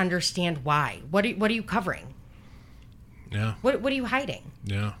just don't understand why. What are you covering? Yeah. What are you hiding?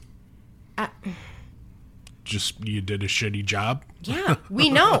 Yeah. Just you did a shitty job. Yeah, we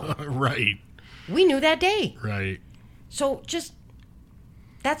know. Right. We knew that day. Right. So just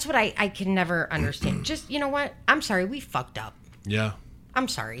that's what I can never understand. Just, you know what? I'm sorry, we fucked up. Yeah. I'm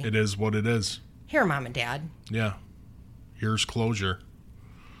sorry. It is what it is. Here, Mom and Dad. Yeah. Here's closure.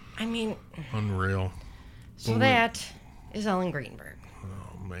 Unreal. So that is Ellen Greenberg.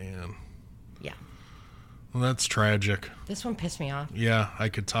 Oh, man. Yeah. Well, that's tragic. This one pissed me off. Yeah, I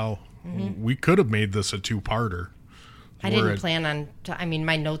could tell. Mm-hmm. We could have made this a 2-parter. I didn't plan on...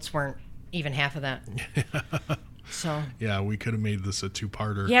 my notes weren't even half of that. So... Yeah, we could have made this a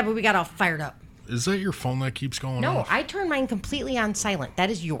 2-parter. Yeah, but we got all fired up. Is that your phone that keeps going off? No, I turned mine completely on silent. That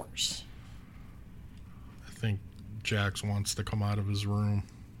is yours. I think Jax wants to come out of his room.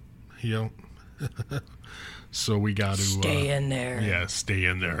 Yep. So we got to... Stay in there. Yeah, stay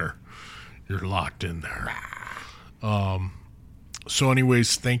in there. You're locked in there. So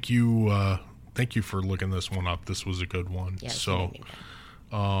anyways, thank you for looking this one up. This was a good one. Yeah, so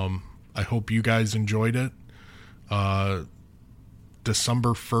I hope you guys enjoyed it. December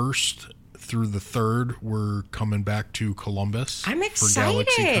 1st through the 3rd, we're coming back to Columbus. I'm excited.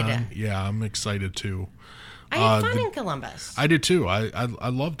 For GalaxyCon. Yeah, I'm excited too. I had fun in Columbus. I did too. I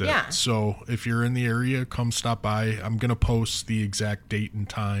loved it. Yeah. So if you're in the area, come stop by. I'm going to post the exact date and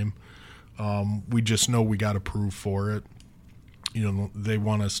time. We just know we got approved for it. You know, they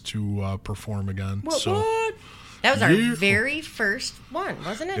want us to perform again. What? That was our very first one,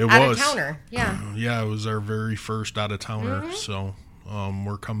 wasn't it? Out of towner. Yeah. Yeah, it was our very first out of towner. Mm-hmm. So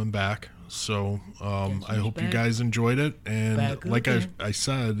we're coming back. So I hope you guys enjoyed it. And like I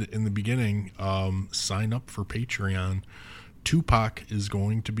said in the beginning, sign up for Patreon. Tupac is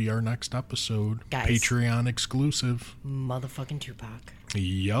going to be our next episode. Guys. Patreon exclusive. Motherfucking Tupac.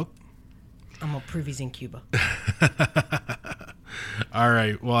 Yep. I'm going to prove he's in Cuba. All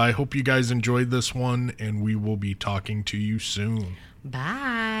right. Well, I hope you guys enjoyed this one, and we will be talking to you soon.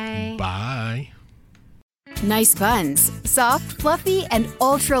 Bye. Bye. Nice buns, soft, fluffy, and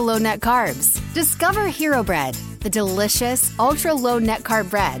ultra-low net carbs. Discover Hero Bread, the delicious ultra-low net carb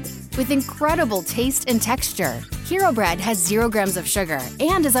bread with incredible taste and texture. Hero Bread has 0 grams of sugar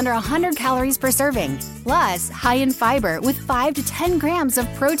and is under 100 calories per serving. Plus, high in fiber with 5 to 10 grams of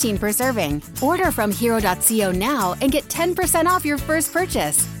protein per serving. Order from hero.co now and get 10% off your first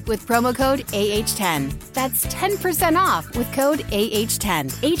purchase with promo code AH10. That's 10% off with code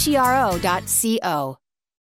AH10. HERO.co.